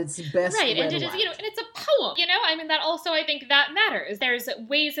that it's best Right, and read it is, aloud. and it's a poem, I mean, that also, I think that matters. There's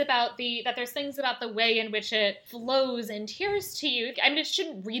ways about there's things about the way in which it flows and tears to you. I mean, it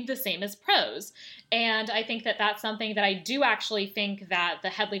shouldn't read the same as prose. And I think that that's something that I do actually think that the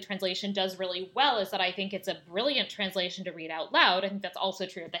Headley translation does really well, is that I think it's a brilliant translation to read out loud. I think that's also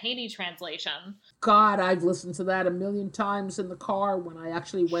true of the Haney translation. God, I've listened to that a million times in the car when I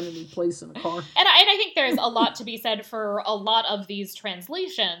actually went any place in a car. And I think there's a lot to be said for a lot of these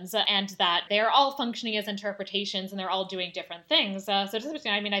translations, and that they're all functioning as interpretations and they're all doing different things. So just,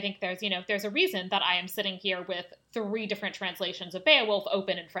 I mean, I think there's a reason that I am sitting here with 3 different translations of Beowulf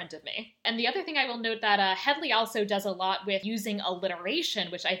open in front of me. And the other thing I will note that Headley also does a lot with using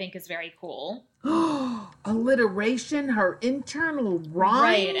alliteration, which I think is very cool. Alliteration, her internal rhymes.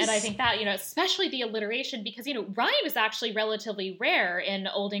 Right, and I think that, especially the alliteration, because, rhyme is actually relatively rare in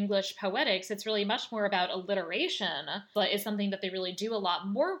Old English poetics. It's really much more about alliteration, but is something that they really do a lot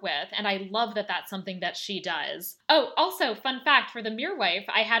more with, and I love that that's something that she does. Oh, also, fun fact for the Muirwife,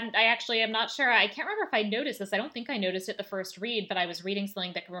 I actually am not sure, I can't remember if I noticed this, I don't think I noticed it the first read, but I was reading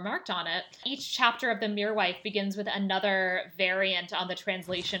something that remarked on it. Each chapter of the Muirwife begins with another variant on the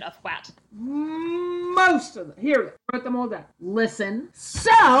translation of What. Most of them. Here, write them all down. Listen.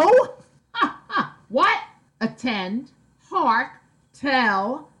 So. What? Attend. Hark.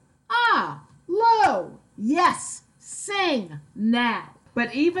 Tell. Ah. Lo. Yes. Sing. Now.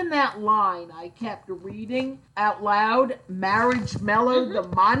 But even that line I kept reading out loud, marriage mellowed the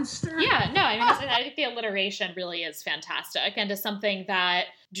monster. Yeah, no, I mean, I think the alliteration really is fantastic and is something that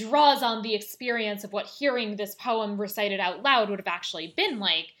draws on the experience of what hearing this poem recited out loud would have actually been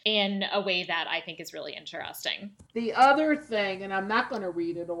like in a way that I think is really interesting. The other thing, and I'm not going to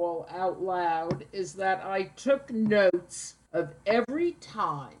read it all out loud, is that I took notes of every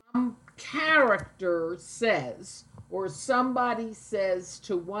time some character says, or somebody says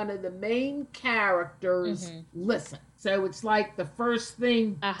to one of the main characters, listen. So it's like the first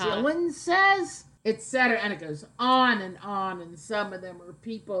thing Dylan says, etc. And it goes on, and some of them are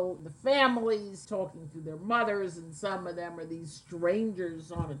people, the families talking to their mothers, and some of them are these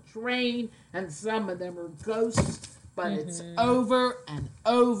strangers on a train, and some of them are ghosts, but it's over and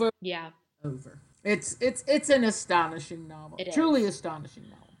over. Yeah. Over. It's an astonishing novel. It is. Truly astonishing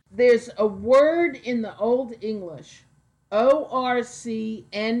novel. There's a word in the Old English, Orcneas,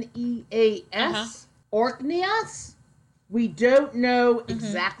 Orcneas. We don't know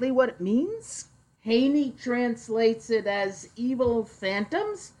exactly what it means. Haney translates it as evil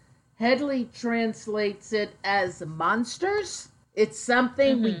phantoms. Headley translates it as monsters. It's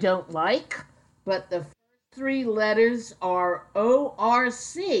something we don't like, but the first 3 letters are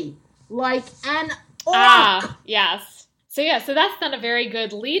ORC, like an orc. Ah, yes. So that's then a very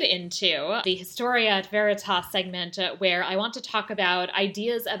good lead into the Historia et Veritas segment where I want to talk about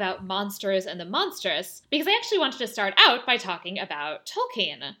ideas about monsters and the monstrous, because I actually wanted to start out by talking about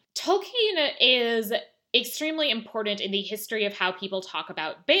Tolkien. Tolkien is extremely important in the history of how people talk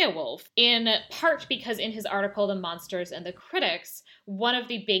about Beowulf, in part because in his article, The Monsters and the Critics, one of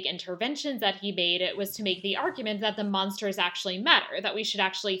the big interventions that he made was to make the argument that the monsters actually matter, that we should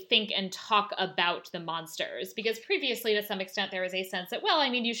actually think and talk about the monsters. Because previously, to some extent, there was a sense that, well, I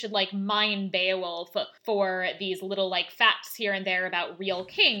mean, you should, mine Beowulf for these little, facts here and there about real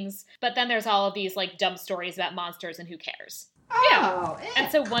kings, but then there's all of these, dumb stories about monsters and who cares? Oh, yeah. And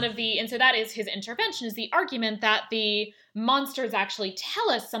so that is his intervention, is the argument that the monsters actually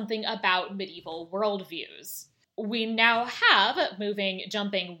tell us something about medieval worldviews. We now have,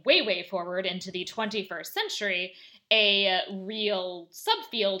 jumping way, way forward into the 21st century, a real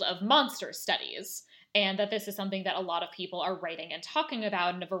subfield of monster studies. And that this is something that a lot of people are writing and talking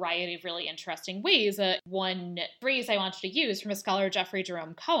about in a variety of really interesting ways. One phrase I wanted to use from a scholar, Jeffrey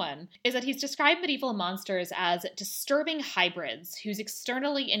Jerome Cohen, is that he's described medieval monsters as disturbing hybrids whose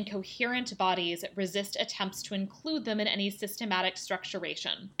externally incoherent bodies resist attempts to include them in any systematic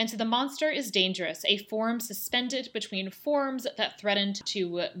structuration. And so the monster is dangerous, a form suspended between forms that threaten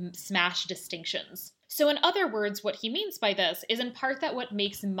to smash distinctions. So in other words, what he means by this is in part that what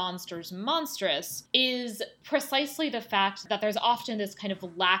makes monsters monstrous is precisely the fact that there's often this kind of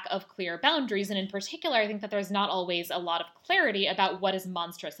lack of clear boundaries. And in particular, I think that there's not always a lot of clarity about what is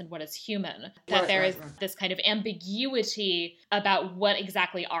monstrous and what is human. That there is this kind of ambiguity about what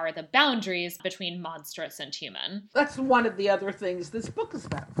exactly are the boundaries between monstrous and human. That's one of the other things this book is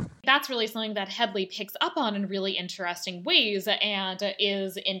about. That's really something that Headley picks up on in really interesting ways and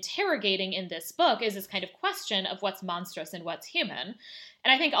is interrogating in this book, is this kind of question of what's monstrous and what's human.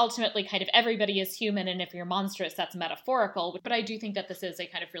 And I think ultimately kind of everybody is human, and if you're monstrous, that's metaphorical. But I do think that this is a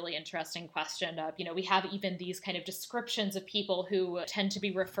kind of really interesting question of, we have even these kind of descriptions of people who tend to be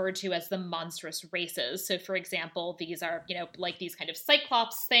referred to as the monstrous races. So for example, these are, like these kind of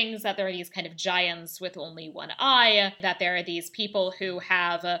cyclops things, that there are these kind of giants with only one eye, that there are these people who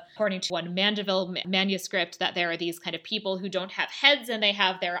have, according to one Mandeville manuscript, that there are these kind of people who don't have heads and they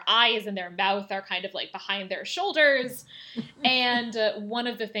have their eyes and their mouth are kind of like behind their shoulders. And one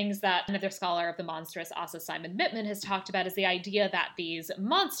of the things that another scholar of the monstrous, Asa Simon Mittman, has talked about is the idea that these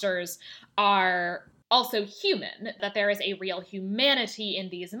monsters are also human, that there is a real humanity in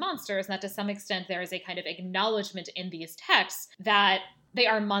these monsters, and that to some extent there is a kind of acknowledgement in these texts that they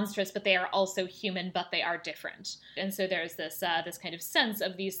are monstrous, but they are also human, but they are different. And so there's this this kind of sense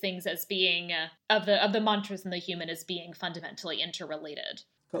of these things as being, of the monstrous and the human as being fundamentally interrelated.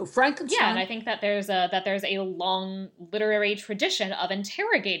 Go Frankenstein. Yeah, and I think that there's a long literary tradition of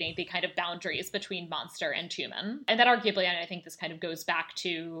interrogating the kind of boundaries between monster and human. And that arguably, and I think this kind of goes back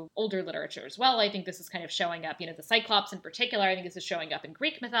to older literature as well. I think this is kind of showing up, the Cyclops in particular, I think this is showing up in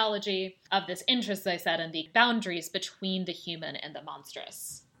Greek mythology, of this interest, as I said, in the boundaries between the human and the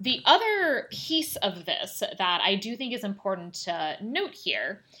monstrous. The other piece of this that I do think is important to note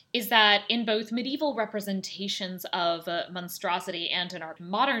here is that in both medieval representations of monstrosity and in our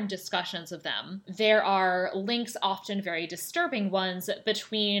modern discussions of them, there are links, often very disturbing ones,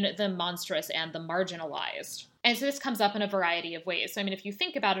 between the monstrous and the marginalized. And so this comes up in a variety of ways. So, if you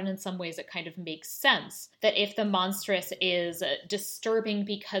think about it, in some ways it kind of makes sense that if the monstrous is disturbing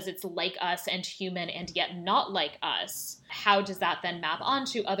because it's like us and human and yet not like us, how does that then map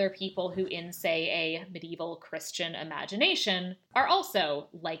onto other people who, in, say, a medieval Christian imagination, are also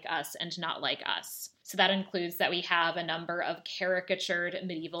like us and not like us? So that includes that we have a number of caricatured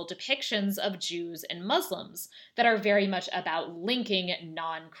medieval depictions of Jews and Muslims that are very much about linking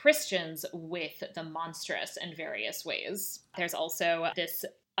non-Christians with the monstrous in various ways. There's also this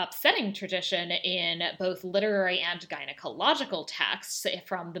upsetting tradition in both literary and gynecological texts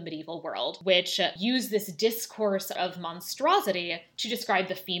from the medieval world, which use this discourse of monstrosity to describe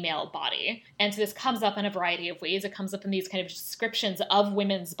the female body. And so this comes up in a variety of ways. It comes up in these kind of descriptions of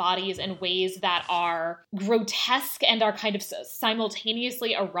women's bodies in ways that are grotesque and are kind of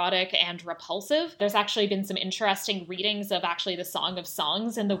simultaneously erotic and repulsive. There's actually been some interesting readings of actually the Song of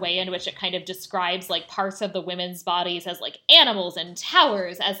Songs and the way in which it kind of describes like parts of the women's bodies as like animals and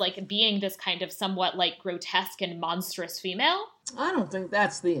towers, as like being this kind of somewhat like grotesque and monstrous female. I don't think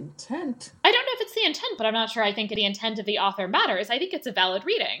that's the intent. I don't know if it's the intent, but I'm not sure I think the intent of the author matters. I think it's a valid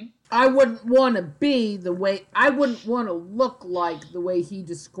reading. I wouldn't want to be the way, I wouldn't want to look like the way he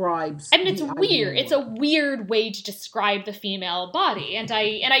describes. It's weird. It's a weird way to describe the female body. And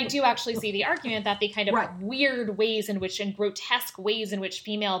I do actually see the argument that the kind of weird ways in which, and grotesque ways in which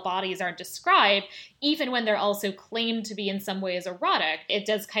female bodies are described, even when they're also claimed to be in some ways erotic, it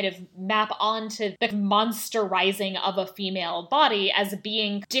does kind of map onto the monsterizing of a female body as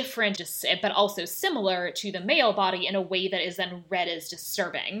being different, but also similar to the male body in a way that is then read as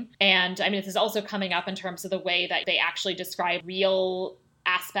disturbing. And this is also coming up in terms of the way that they actually describe real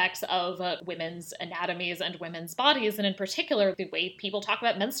aspects of women's anatomies and women's bodies, and in particular, the way people talk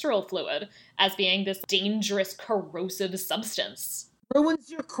about menstrual fluid as being this dangerous, corrosive substance. Ruins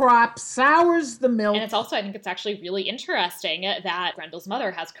your crop, sours the milk. And it's also, I think it's actually really interesting that Grendel's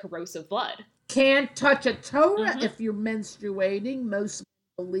mother has corrosive blood. Can't touch a Torah if you're menstruating. Most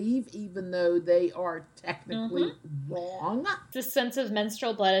believe, even though they are technically wrong. This sense of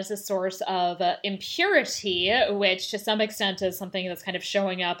menstrual blood is a source of impurity, which to some extent is something that's kind of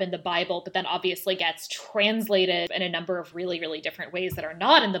showing up in the Bible, but then obviously gets translated in a number of really, really different ways that are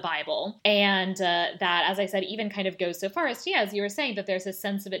not in the Bible. And that, as I said, even kind of goes so far as, as you were saying, that there's a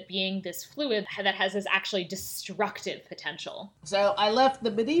sense of it being this fluid that has this actually destructive potential. So I left the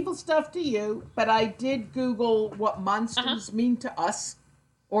medieval stuff to you, but I did Google what monsters mean to us,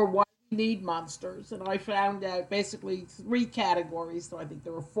 or why we need monsters. And I found out basically 3 categories, so I think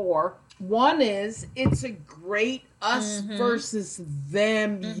there were 4. One is, it's a great us versus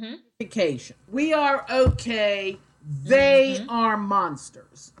them unification. We are okay, they are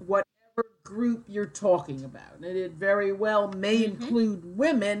monsters. Whatever group you're talking about. And it very well may include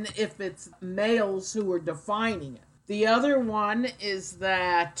women if it's males who are defining it. The other one is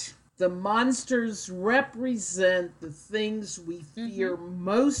that the monsters represent the things we fear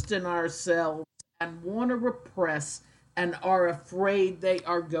most in ourselves and want to repress and are afraid they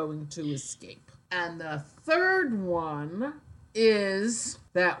are going to escape. And the third one is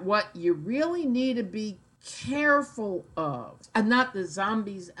that what you really need to be careful of, and not the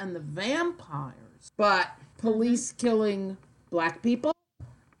zombies and the vampires, but police killing black people,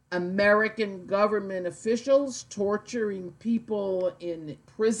 American government officials torturing people in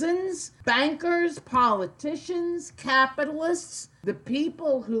prisons, bankers, politicians, capitalists, the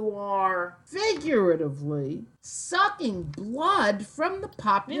people who are figuratively sucking blood from the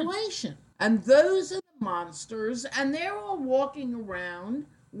population. Yeah. And those are the monsters, and they're all walking around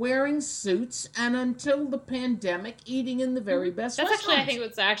wearing suits and until the pandemic eating in the very best That's restaurants. Actually, I think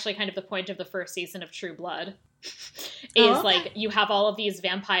it's actually kind of the point of the first season of True Blood. Is like you have all of these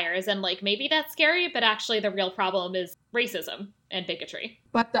vampires and like maybe that's scary, but actually the real problem is racism and bigotry.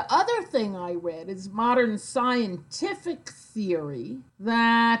 But the other thing I read is modern scientific theory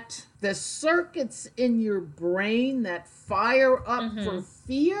that the circuits in your brain that fire up for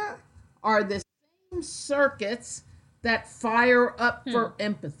fear are the same circuits that fire up for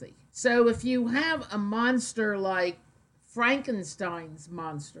empathy. So if you have a monster like Frankenstein's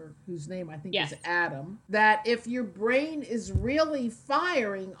monster, whose name I think is Adam, that if your brain is really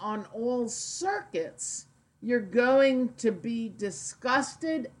firing on all circuits, you're going to be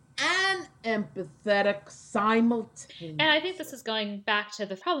disgusted and empathetic simultaneously. And I think this is going back to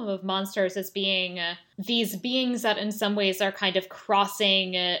the problem of monsters as being these beings that in some ways are kind of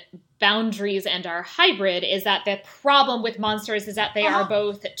crossing boundaries and are hybrid, is that the problem with monsters is that they are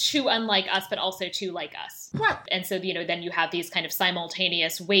both too unlike us but also too like us. Right. And so, then you have these kind of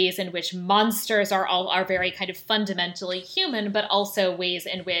simultaneous ways in which monsters are very kind of fundamentally human, but also ways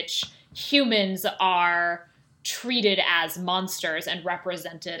in which humans are treated as monsters and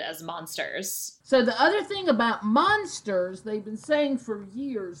represented as monsters. So the other thing about monsters, they've been saying for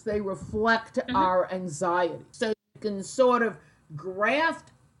years, they reflect our anxiety. So you can sort of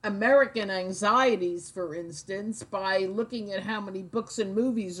graft American anxieties, for instance, by looking at how many books and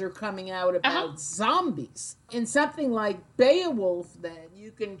movies are coming out about zombies. In something like Beowulf, then,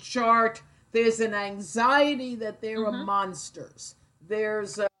 you can chart, there's an anxiety that there are monsters.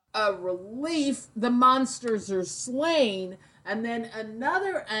 There's a relief the monsters are slain, and then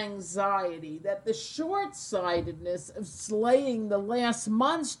another anxiety that the short-sightedness of slaying the last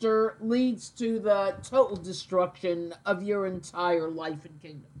monster leads to the total destruction of your entire life and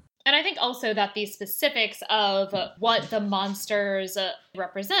kingdom. And I think also that the specifics of what the monsters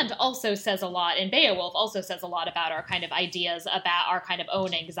represent also says a lot, in Beowulf also says a lot about our kind of ideas about our kind of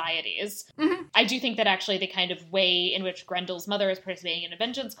own anxieties. I do think that actually the kind of way in which Grendel's mother is participating in a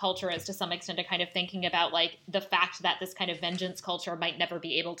vengeance culture is to some extent a kind of thinking about like the fact that this kind of vengeance culture might never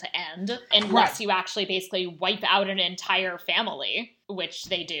be able to end unless you actually basically wipe out an entire family. Which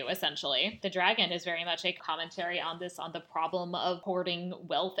they do, essentially. The Dragon is very much a commentary on this, on the problem of hoarding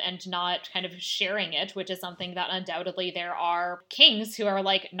wealth and not kind of sharing it, which is something that undoubtedly there are kings who are,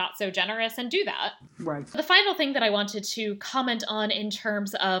 like, not so generous and do that. Right. The final thing that I wanted to comment on in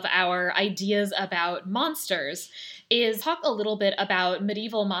terms of our ideas about monsters is talk a little bit about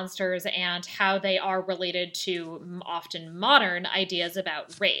medieval monsters and how they are related to often modern ideas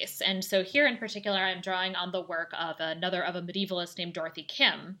about race. And so here in particular, I'm drawing on the work of a medievalist named Dorothy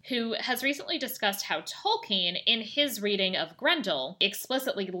Kim, who has recently discussed how Tolkien, in his reading of Grendel,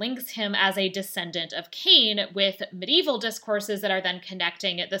 explicitly links him as a descendant of Cain with medieval discourses that are then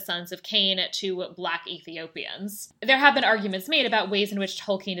connecting the sons of Cain to Black Ethiopians. There have been arguments made about ways in which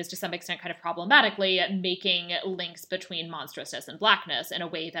Tolkien is to some extent kind of problematically making links between monstrousness and blackness in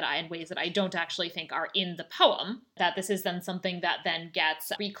ways that I don't actually think are in the poem. That this is then something that then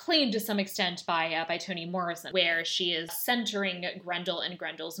gets reclaimed to some extent by Toni Morrison, where she is centering Grendel and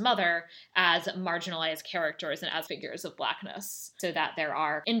Grendel's mother as marginalized characters and as figures of blackness, so that there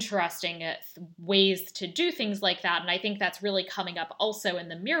are interesting ways to do things like that. And I think that's really coming up also in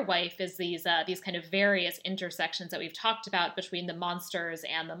The Meerwife, is these kind of various intersections that we've talked about between the monsters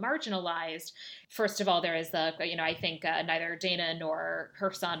and the marginalized. First of all, there is I think neither Dana nor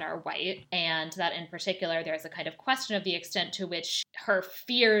her son are white, and that in particular there's a kind of question of the extent to which her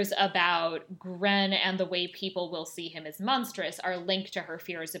fears about Gren and the way people will see him as monstrous are linked to her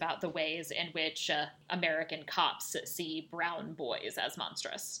fears about the ways in which American cops see brown boys as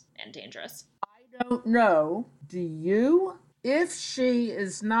monstrous and dangerous. I don't know. Do you? If she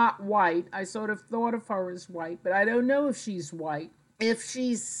is not white, I sort of thought of her as white, but I don't know if she's white. if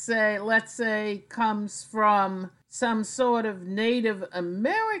she's, say, let's say, comes from some sort of Native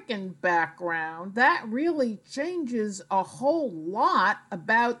American background, that really changes a whole lot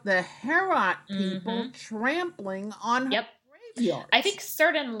about the Herat people trampling on her Yep. graveyards. I think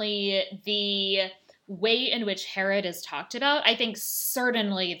certainly the way in which Herod is talked about, I think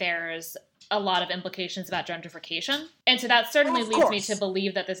certainly there's a lot of implications about gentrification. And so that certainly leads me to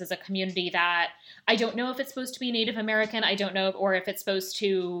believe that this is a community that I don't know if it's supposed to be Native American. I don't know, or if it's supposed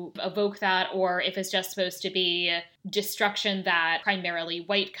to evoke that, or if it's just supposed to be destruction that primarily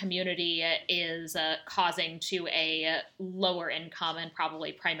white community is causing to a lower income and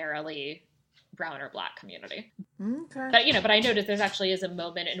probably primarily brown or black community. Okay. But I noticed there's actually is a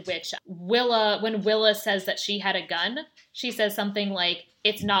moment in which when Willa says that she had a gun, she says something like,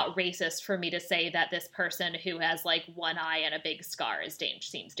 "It's not racist for me to say that this person who has like one eye and a big scar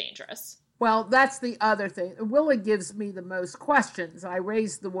seems dangerous." Well, that's the other thing. Willa gives me the most questions. I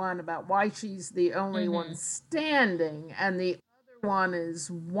raised the one about why she's the only one standing, and the other one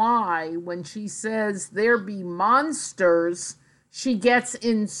is why, when she says there be monsters, she gets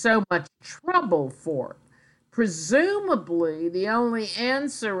in so much trouble for it. Presumably, the only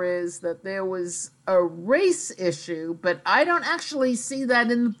answer is that there was a race issue, but I don't actually see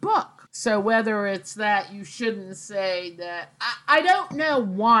that in the book. So whether it's that you shouldn't say that, I don't know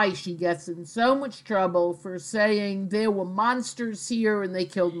why she gets in so much trouble for saying there were monsters here and they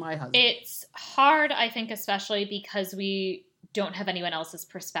killed my husband. It's hard, I think, especially because we don't have anyone else's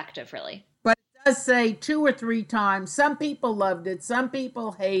perspective, really. But it does say 2 or 3 times, some people loved it, some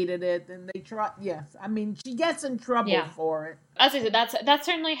people hated it, and they try. Yes, I mean, she gets in trouble for it. As I said, that's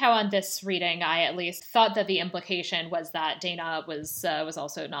certainly how on this reading I at least thought that the implication was that Dana was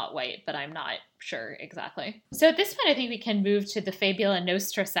also not white, but I'm not sure exactly. So at this point, I think we can move to the Fabula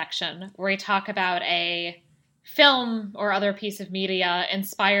Nostra section, where we talk about a film or other piece of media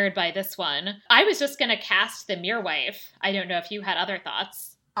inspired by this one. I was just going to cast the Mere Wife. I don't know if you had other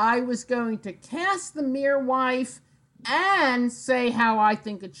thoughts. I was going to cast the Mere Wife and say how I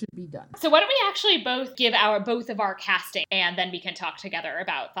think it should be done. So why don't we actually both give both of our casting, and then we can talk together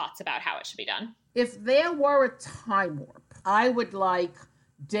about thoughts about how it should be done. If there were a time warp, I would like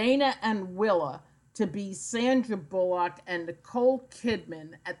Dana and Willa to be Sandra Bullock and Nicole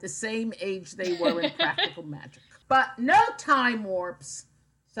Kidman at the same age they were in Practical Magic. But no time warps.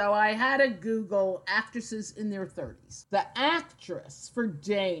 So I had to Google actresses in their 30s. The actress for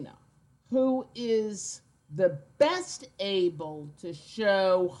Dana, who is the best able to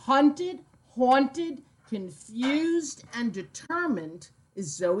show hunted, haunted, confused, and determined,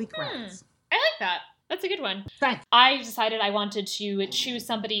 is Zoe Kravitz. I like that. That's a good one. Thanks. I decided I wanted to choose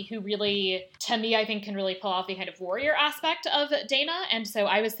somebody who really, to me, I think can really pull off the kind of warrior aspect of Dana. And so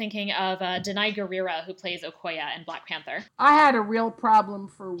I was thinking of Denai Guerrera, who plays Okoye in Black Panther. I had a real problem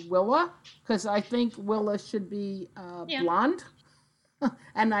for Willa, because I think Willa should be blonde.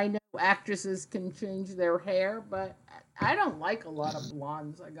 And I know actresses can change their hair, but I don't like a lot of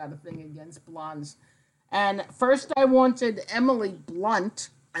blondes. I got a thing against blondes. And first I wanted Emily Blunt,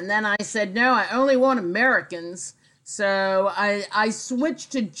 and then I said, no, I only want Americans. So I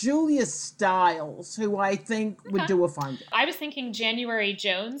switched to Julia Stiles, who I think would do a fine job. I was thinking January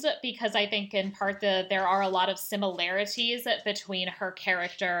Jones, because I think in part there are a lot of similarities between her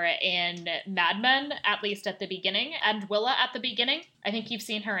character in Mad Men, at least at the beginning, and Willa at the beginning. I think you've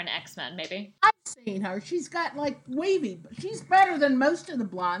seen her in X-Men, maybe. I've seen her. She's got like wavy, but she's better than most of the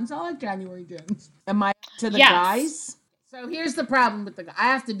blondes. I like January Jones. Am I to the guys? So here's the problem with the guy. I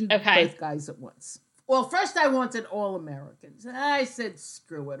have to do both guys at once. Well, first I wanted all Americans. And I said,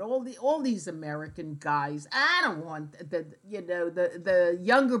 screw it. All these American guys. I don't want the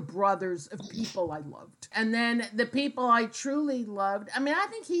younger brothers of people I loved. And then the people I truly loved. I mean, I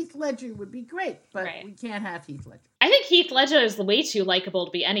think Heath Ledger would be great, but we can't have Heath Ledger. I think Heath Ledger is way too likable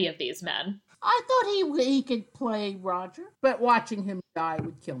to be any of these men. I thought he could play Roger, but watching him die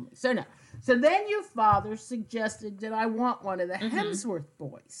would kill me. So no. So then your father suggested that I want one of the Hemsworth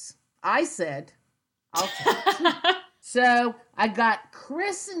boys. I said, I'll take it. So I got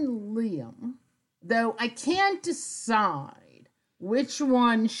Chris and Liam, though I can't decide which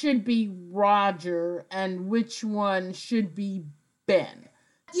one should be Roger and which one should be Ben.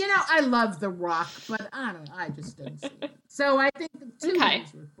 You know, I love The Rock, but I don't know, I just don't see it. So I think the two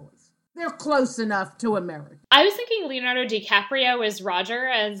Hemsworth boys, they're close enough to America. I was thinking Leonardo DiCaprio as Roger,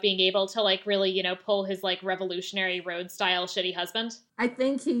 as being able to like really, pull his like Revolutionary Road style shitty husband. I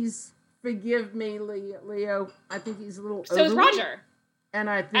think he's, forgive me, Leo, I think he's a little So is Roger. And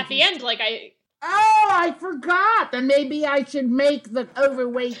I think at the end, Oh, I forgot. Then maybe I should make the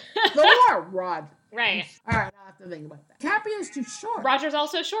overweight Thor Roger. Right. All right, I'll have to think about that. Caprio's too short. Roger's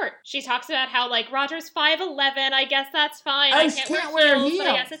also short. She talks about how, like, Roger's 5'11". I guess that's fine. Oh, I she can't wear heels, but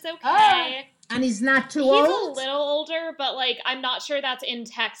I guess it's okay. And he's not too He's old? a little older, but, like, I'm not sure that's in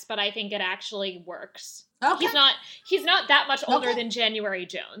text, but I think it actually works. Okay. He's not that much older than January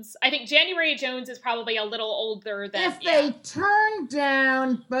Jones. I think January Jones is probably a little older than... If they turn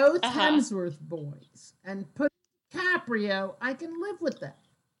down both Hemsworth boys and put Caprio, I can live with that.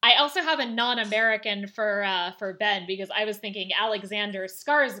 I also have a non-American for Ben, because I was thinking Alexander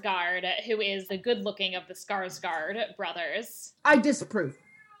Skarsgård, who is the good-looking of the Skarsgård brothers. I disapprove.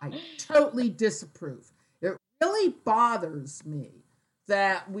 I totally disapprove. It really bothers me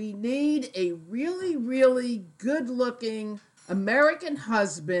that we need a really, really good-looking American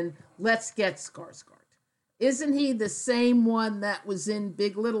husband. Let's get Skarsgård. Isn't he the same one that was in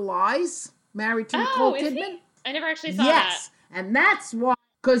Big Little Lies, married to Nicole Kidman? He? I never actually saw that. Yes, and that's why,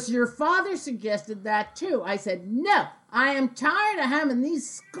 because your father suggested that too. I said, no, I am tired of having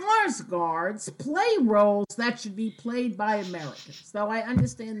these Skarsgårds play roles that should be played by Americans. Though I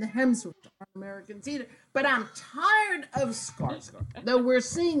understand the Hemsworths aren't Americans either. But I'm tired of Skarsgård. Though we're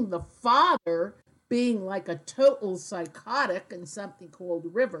seeing the father being like a total psychotic in something called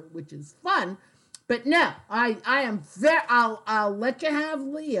River, which is fun. But no, I'll let you have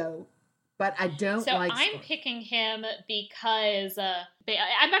Leo, but I don't like. So I'm picking him because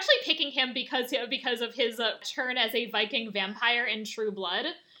I'm actually picking him because of his turn as a Viking vampire in True Blood.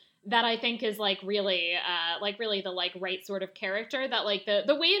 That I think is really the right sort of character. That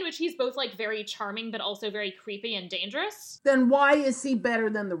the way in which he's both very charming but also very creepy and dangerous. Then why is he better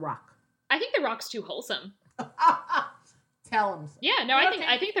than The Rock? I think The Rock's too wholesome. Tell him so. Yeah, no,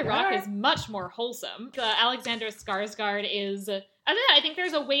 I think The Rock is much more wholesome. Alexander Skarsgård is... I think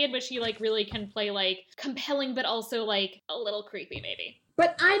there's a way in which he really can play compelling but also a little creepy maybe.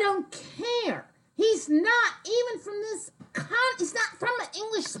 But I don't care. He's not even from this... he's not from an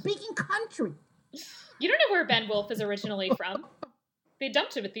English-speaking country. You don't know where Ben Wolf is originally from. They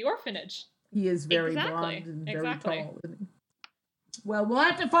dumped him at the orphanage. He is very blonde and very tall, isn't he? Well, we'll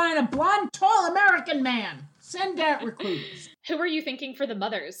have to find a blonde, tall American man. Send out recruiters. Who are you thinking for the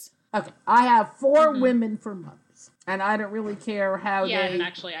mothers? Okay, I have 4 women for mothers, and I don't really care how they. Yeah, and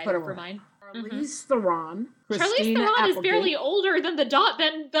actually, I don't for mine. Charlize Theron. Charlize Theron is barely older than the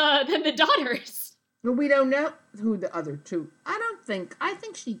daughters. But we don't know who the other 2. I think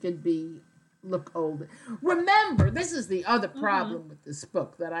she could look older. Remember, this is the other problem with this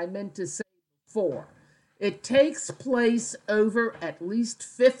book that I meant to say before. It takes place over at least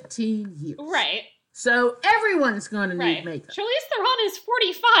 15 years. Right. So everyone's going to need makeup. Charlize Theron is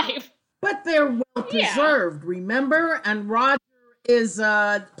 45. But they're well preserved, remember? And Roger is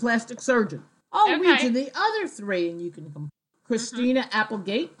a plastic surgeon. I'll read you the other 3 and you can come. Christina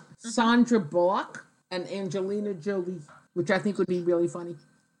Applegate, Sandra Bullock, and Angelina Jolie, which I think would be really funny.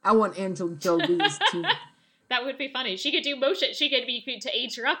 I want Angelina Jolie's team. That would be funny. She could do motion. To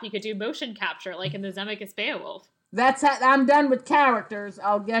age her up, you could do motion capture, like in the Zemeckis Beowulf. I'm done with characters.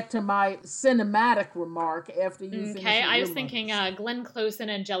 I'll get to my cinematic remark after you finish. Okay, I was thinking Glenn Close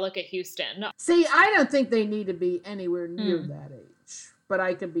and Angelica Houston. See, I don't think they need to be anywhere near that age, but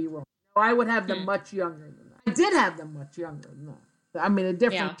I could be wrong. I would have them much younger than that. I did have them much younger than that. I mean, a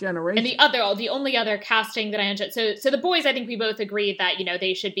different generation. And the only other casting that I enjoyed. So the boys, I think we both agreed that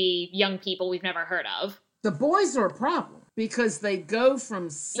they should be young people we've never heard of. The boys are a problem because they go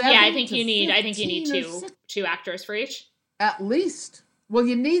from 7 I think you need two actors for each. At least. Well,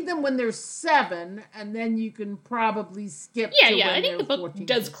 you need them when they're 7, and then you can probably skip. I think the book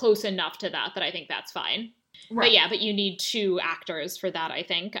does close enough to that I think that's fine. Right. But you need 2 actors for that, I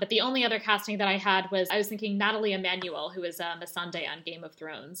think. But the only other casting that I was thinking Natalie Emmanuel, who is Missandei on Game of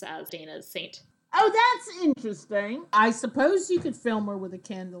Thrones as Dana's saint. Oh, that's interesting. I suppose you could film her with a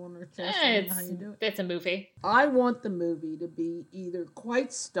candle in her chest. How you do it. It's a movie. I want the movie to be either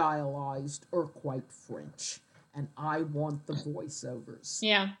quite stylized or quite French. And I want the voiceovers.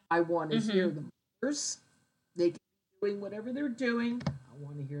 Yeah. I want to hear the mothers. They can be doing whatever they're doing. I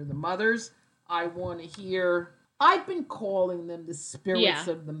want to hear the mothers. I want to hear... I've been calling them the spirits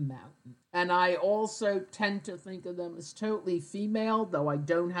of the mountain. And I also tend to think of them as totally female, though I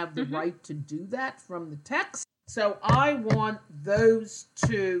don't have the right to do that from the text. So I want those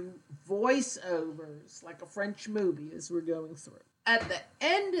 2 voiceovers, like a French movie as we're going through. At the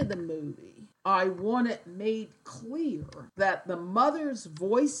end of the movie, I want it made clear that the mother's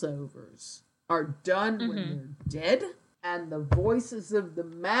voiceovers are done when they're dead. And the voices of the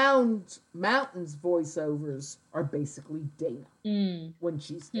mountain's voiceovers are basically Dana when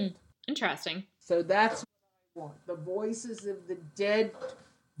she's dead. Interesting. So that's what I want. The voices of the dead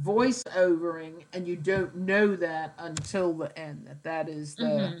voice overing, and you don't know that until the end. That is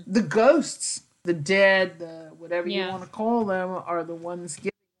Mm-hmm. the ghosts, the dead, the whatever you Yeah. want to call them, are the ones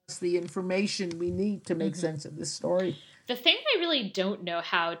giving us the information we need to make Mm-hmm. sense of this story. The thing I really don't know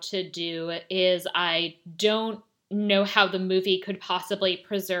how to do is I don't know how the movie could possibly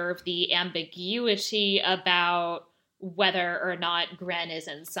preserve the ambiguity about whether or not Gren is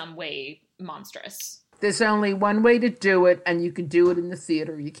in some way monstrous. There's only one way to do it, and you can do it in the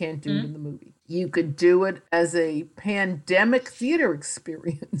theater. You can't do it in the movie. You could do it as a pandemic theater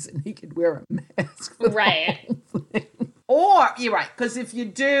experience, and he could wear a mask for Right. the whole thing. Or, you're right, because if you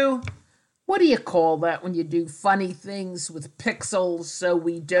do, what do you call that when you do funny things with pixels so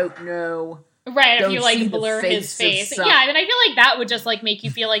we don't know? Right, if Don't you see like the blur his face face. of Yeah, I mean, I feel like that would just like make you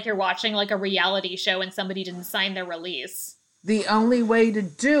feel like you're watching like a reality show and somebody didn't sign their release. The only way to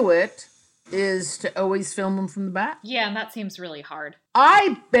do it is to always film them from the back. Yeah, and that seems really hard.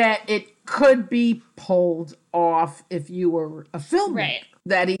 I bet it could be pulled off if you were a filmmaker. Right.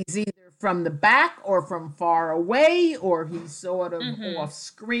 That he's either from the back or from far away, or he's sort of off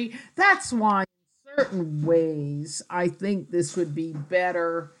screen. That's why, in certain ways, I think this would be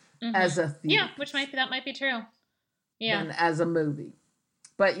better as a theater. Yeah, that might be true. Yeah. Than as a movie.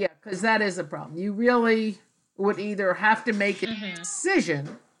 But yeah, because that is a problem. You really would either have to make a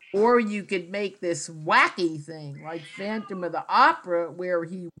decision, or you could make this wacky thing like Phantom of the Opera where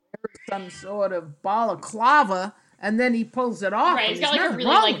he wears some sort of balaclava and then he pulls it off. Right, he's got like a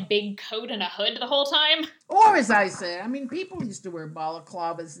really like big coat and a hood the whole time. Or as I said, I mean, people used to wear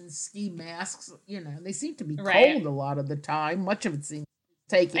balaclavas and ski masks. You know, they seem to be cold a lot of the time. Much of it seems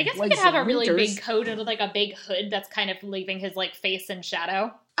taking I guess place he could have in a really winters. big coat and like a big hood that's kind of leaving his like face in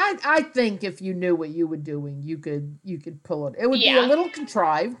shadow. I think if you knew what you were doing, you could pull it. It would be a little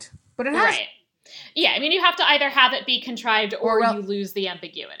contrived, but it has. Right. Yeah, I mean, you have to either have it be contrived or you lose the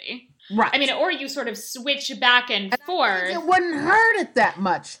ambiguity. Right. I mean, or you sort of switch back and forth. It wouldn't hurt it that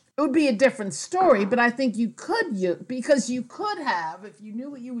much. It would be a different story, but I think you could, because you could have, if you knew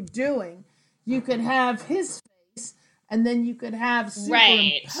what you were doing, you could have his face, and then you could have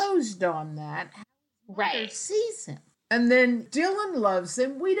superimposed on that how he sees him. And then Dylan loves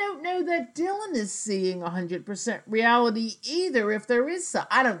him. We don't know that Dylan is seeing 100% reality either, if there is some.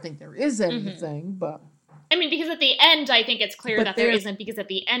 I don't think there is anything, but... I mean, because at the end, I think it's clear that there isn't, because at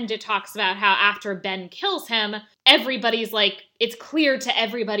the end it talks about how after Ben kills him, everybody's like, it's clear to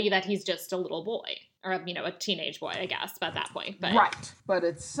everybody that he's just a little boy. Or, you know, a teenage boy, I guess, at that point. But. Right. But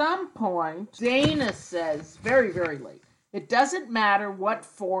at some point, Dana says, very, very late, it doesn't matter what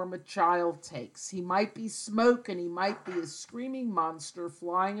form a child takes. He might be smoke, and he might be a screaming monster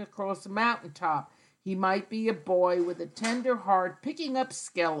flying across a mountaintop. He might be a boy with a tender heart picking up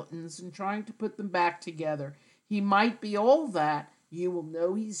skeletons and trying to put them back together. He might be all that. You will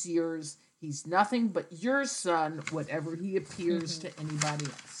know he's yours. He's nothing but your son, whatever he appears to anybody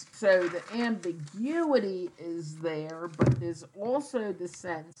else. So the ambiguity is there, but there's also the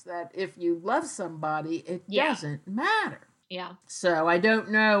sense that if you love somebody, it doesn't matter. Yeah. So I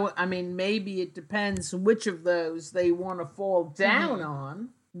don't know. I mean, maybe it depends which of those they want to fall down on,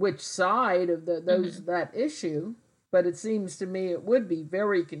 which side of that issue. But it seems to me it would be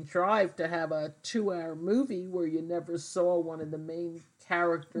very contrived to have a 2-hour movie where you never saw one of the main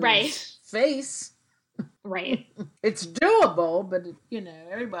characters' face. Right. It's doable, but you know,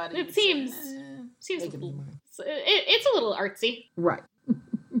 everybody. It seems it's a little artsy. Right.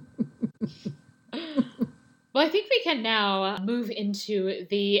 Well, I think we can now move into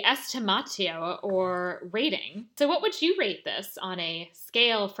the estimatio, or rating. So what would you rate this on a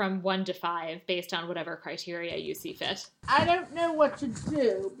scale from 1 to 5 based on whatever criteria you see fit? I don't know what to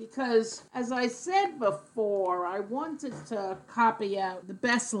do because, as I said before, I wanted to copy out the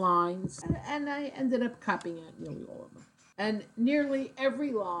best lines, and I ended up copying out nearly all of them. And nearly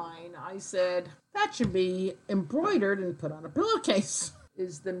every line I said, that should be embroidered and put on a pillowcase.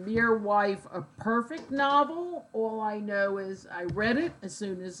 Is The Mere Wife a perfect novel? All I know is I read it. As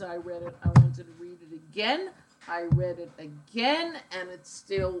soon as I read it, I wanted to read it again. I read it again, and it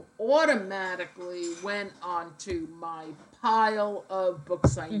still automatically went onto my pile of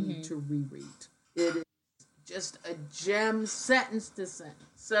books I need to reread. It is just a gem, sentence to sentence.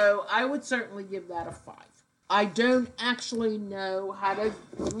 So I would certainly give that a 5. I don't actually know how to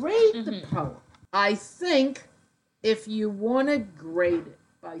grade the poem. I think if you want to grade it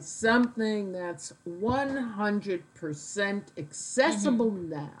by something that's 100% accessible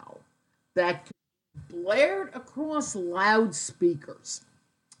now, that can be blared across loudspeakers,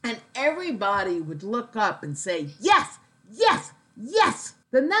 and everybody would look up and say, yes, yes, yes,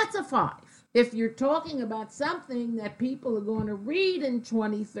 then that's a 5. if you're talking about something that people are going to read in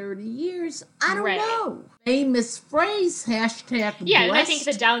 20, 30 years, I don't know. Famous phrase, hashtag yeah, blessed. and I think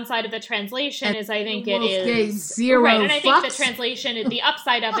the downside of the translation is I think it is... Gave zero right, and I think fucks. the translation, the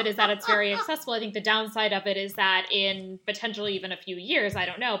upside of it is that it's very accessible. I think the downside of it is that in potentially even a few years, I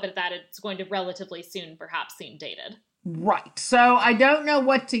don't know, but that it's going to relatively soon perhaps seem dated. Right. So I don't know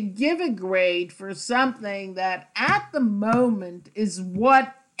what to give a grade for something that at the moment is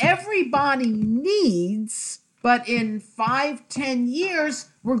what everybody needs, but in 5-10 years,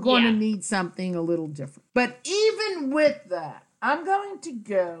 we're going to need something a little different. But even with that, I'm going to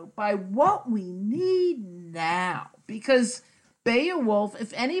go by what we need now, because Beowulf,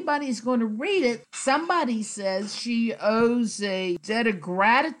 if anybody's going to read it, somebody says she owes a debt of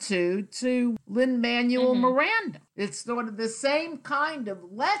gratitude to Lin-Manuel Miranda. It's sort of the same kind of,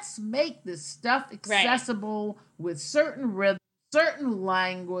 let's make this stuff accessible with certain rhythm, certain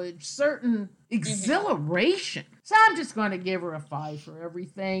language, certain exhilaration. So I'm just going to give her a 5 for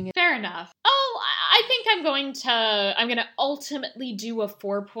everything. Fair enough. Oh, I think I'm going to ultimately do a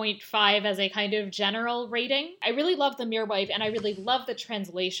 4.5 as a kind of general rating. I really love The Mere and I really love the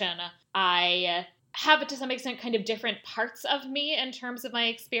translation. I have, to some extent, kind of different parts of me in terms of my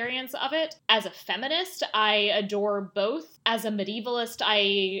experience of it. As a feminist, I adore both. As a medievalist,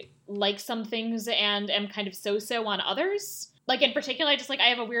 I like some things and am kind of so-so on others. Like, in particular, I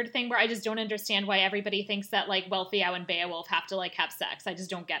have a weird thing where I just don't understand why everybody thinks that, like, Wealhtheow and Beowulf have to, like, have sex. I just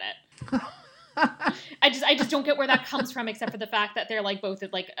don't get it. I just don't get where that comes from, except for the fact that they're, like, both,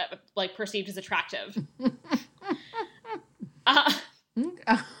 like perceived as attractive.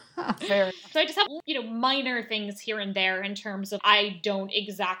 Fair enough. So I just have, minor things here and there in terms of I don't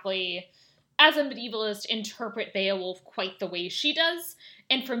exactly, as a medievalist, interpret Beowulf quite the way she does.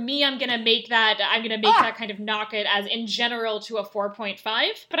 And for me, I'm going to make that kind of knock it as in general to a 4.5.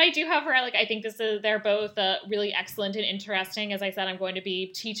 But I do, however, I think they're both really excellent and interesting. As I said, I'm going to be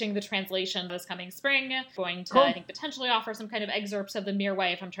teaching the translation this coming spring. Going to, I think, potentially offer some kind of excerpts of The Mere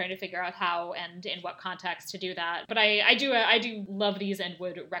Wife. I'm trying to figure out how and in what context to do that. But I do love these and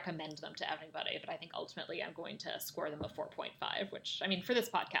would recommend them to everybody. But I think ultimately I'm going to score them a 4.5, which, I mean, for this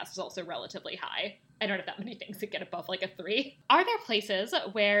podcast is also relatively high. I don't have that many things that get above like a 3. Are there places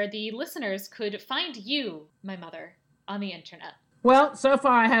where the listeners could find you, my mother, on the internet? Well, so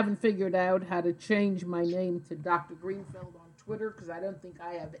far I haven't figured out how to change my name to Dr. Greenfeld on Twitter, because I don't think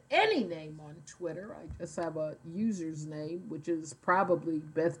I have any name on Twitter. I just have a user's name, which is probably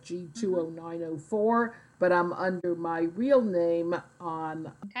BethG20904, but I'm under my real name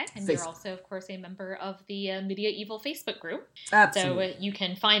on Okay, and Facebook. You're also, of course, a member of the Media Evil Facebook group. Absolutely. So you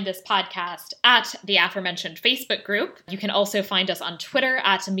can find this podcast at the aforementioned Facebook group. You can also find us on Twitter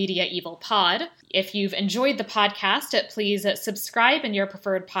at Media Evil Pod. If you've enjoyed the podcast, please subscribe in your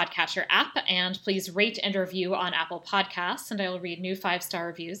preferred podcatcher app, and please rate and review on Apple Podcasts, and I will read new 5-star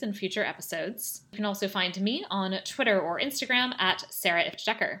reviews in future episodes. You can also find me on Twitter or Instagram at Sarah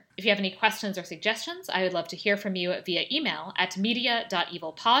Iftdecker. If you have any questions or suggestions, I would love to hear from you via email at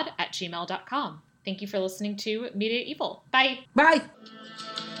media.evilpod@gmail.com. Thank you for listening to Media Evil. Bye. Bye.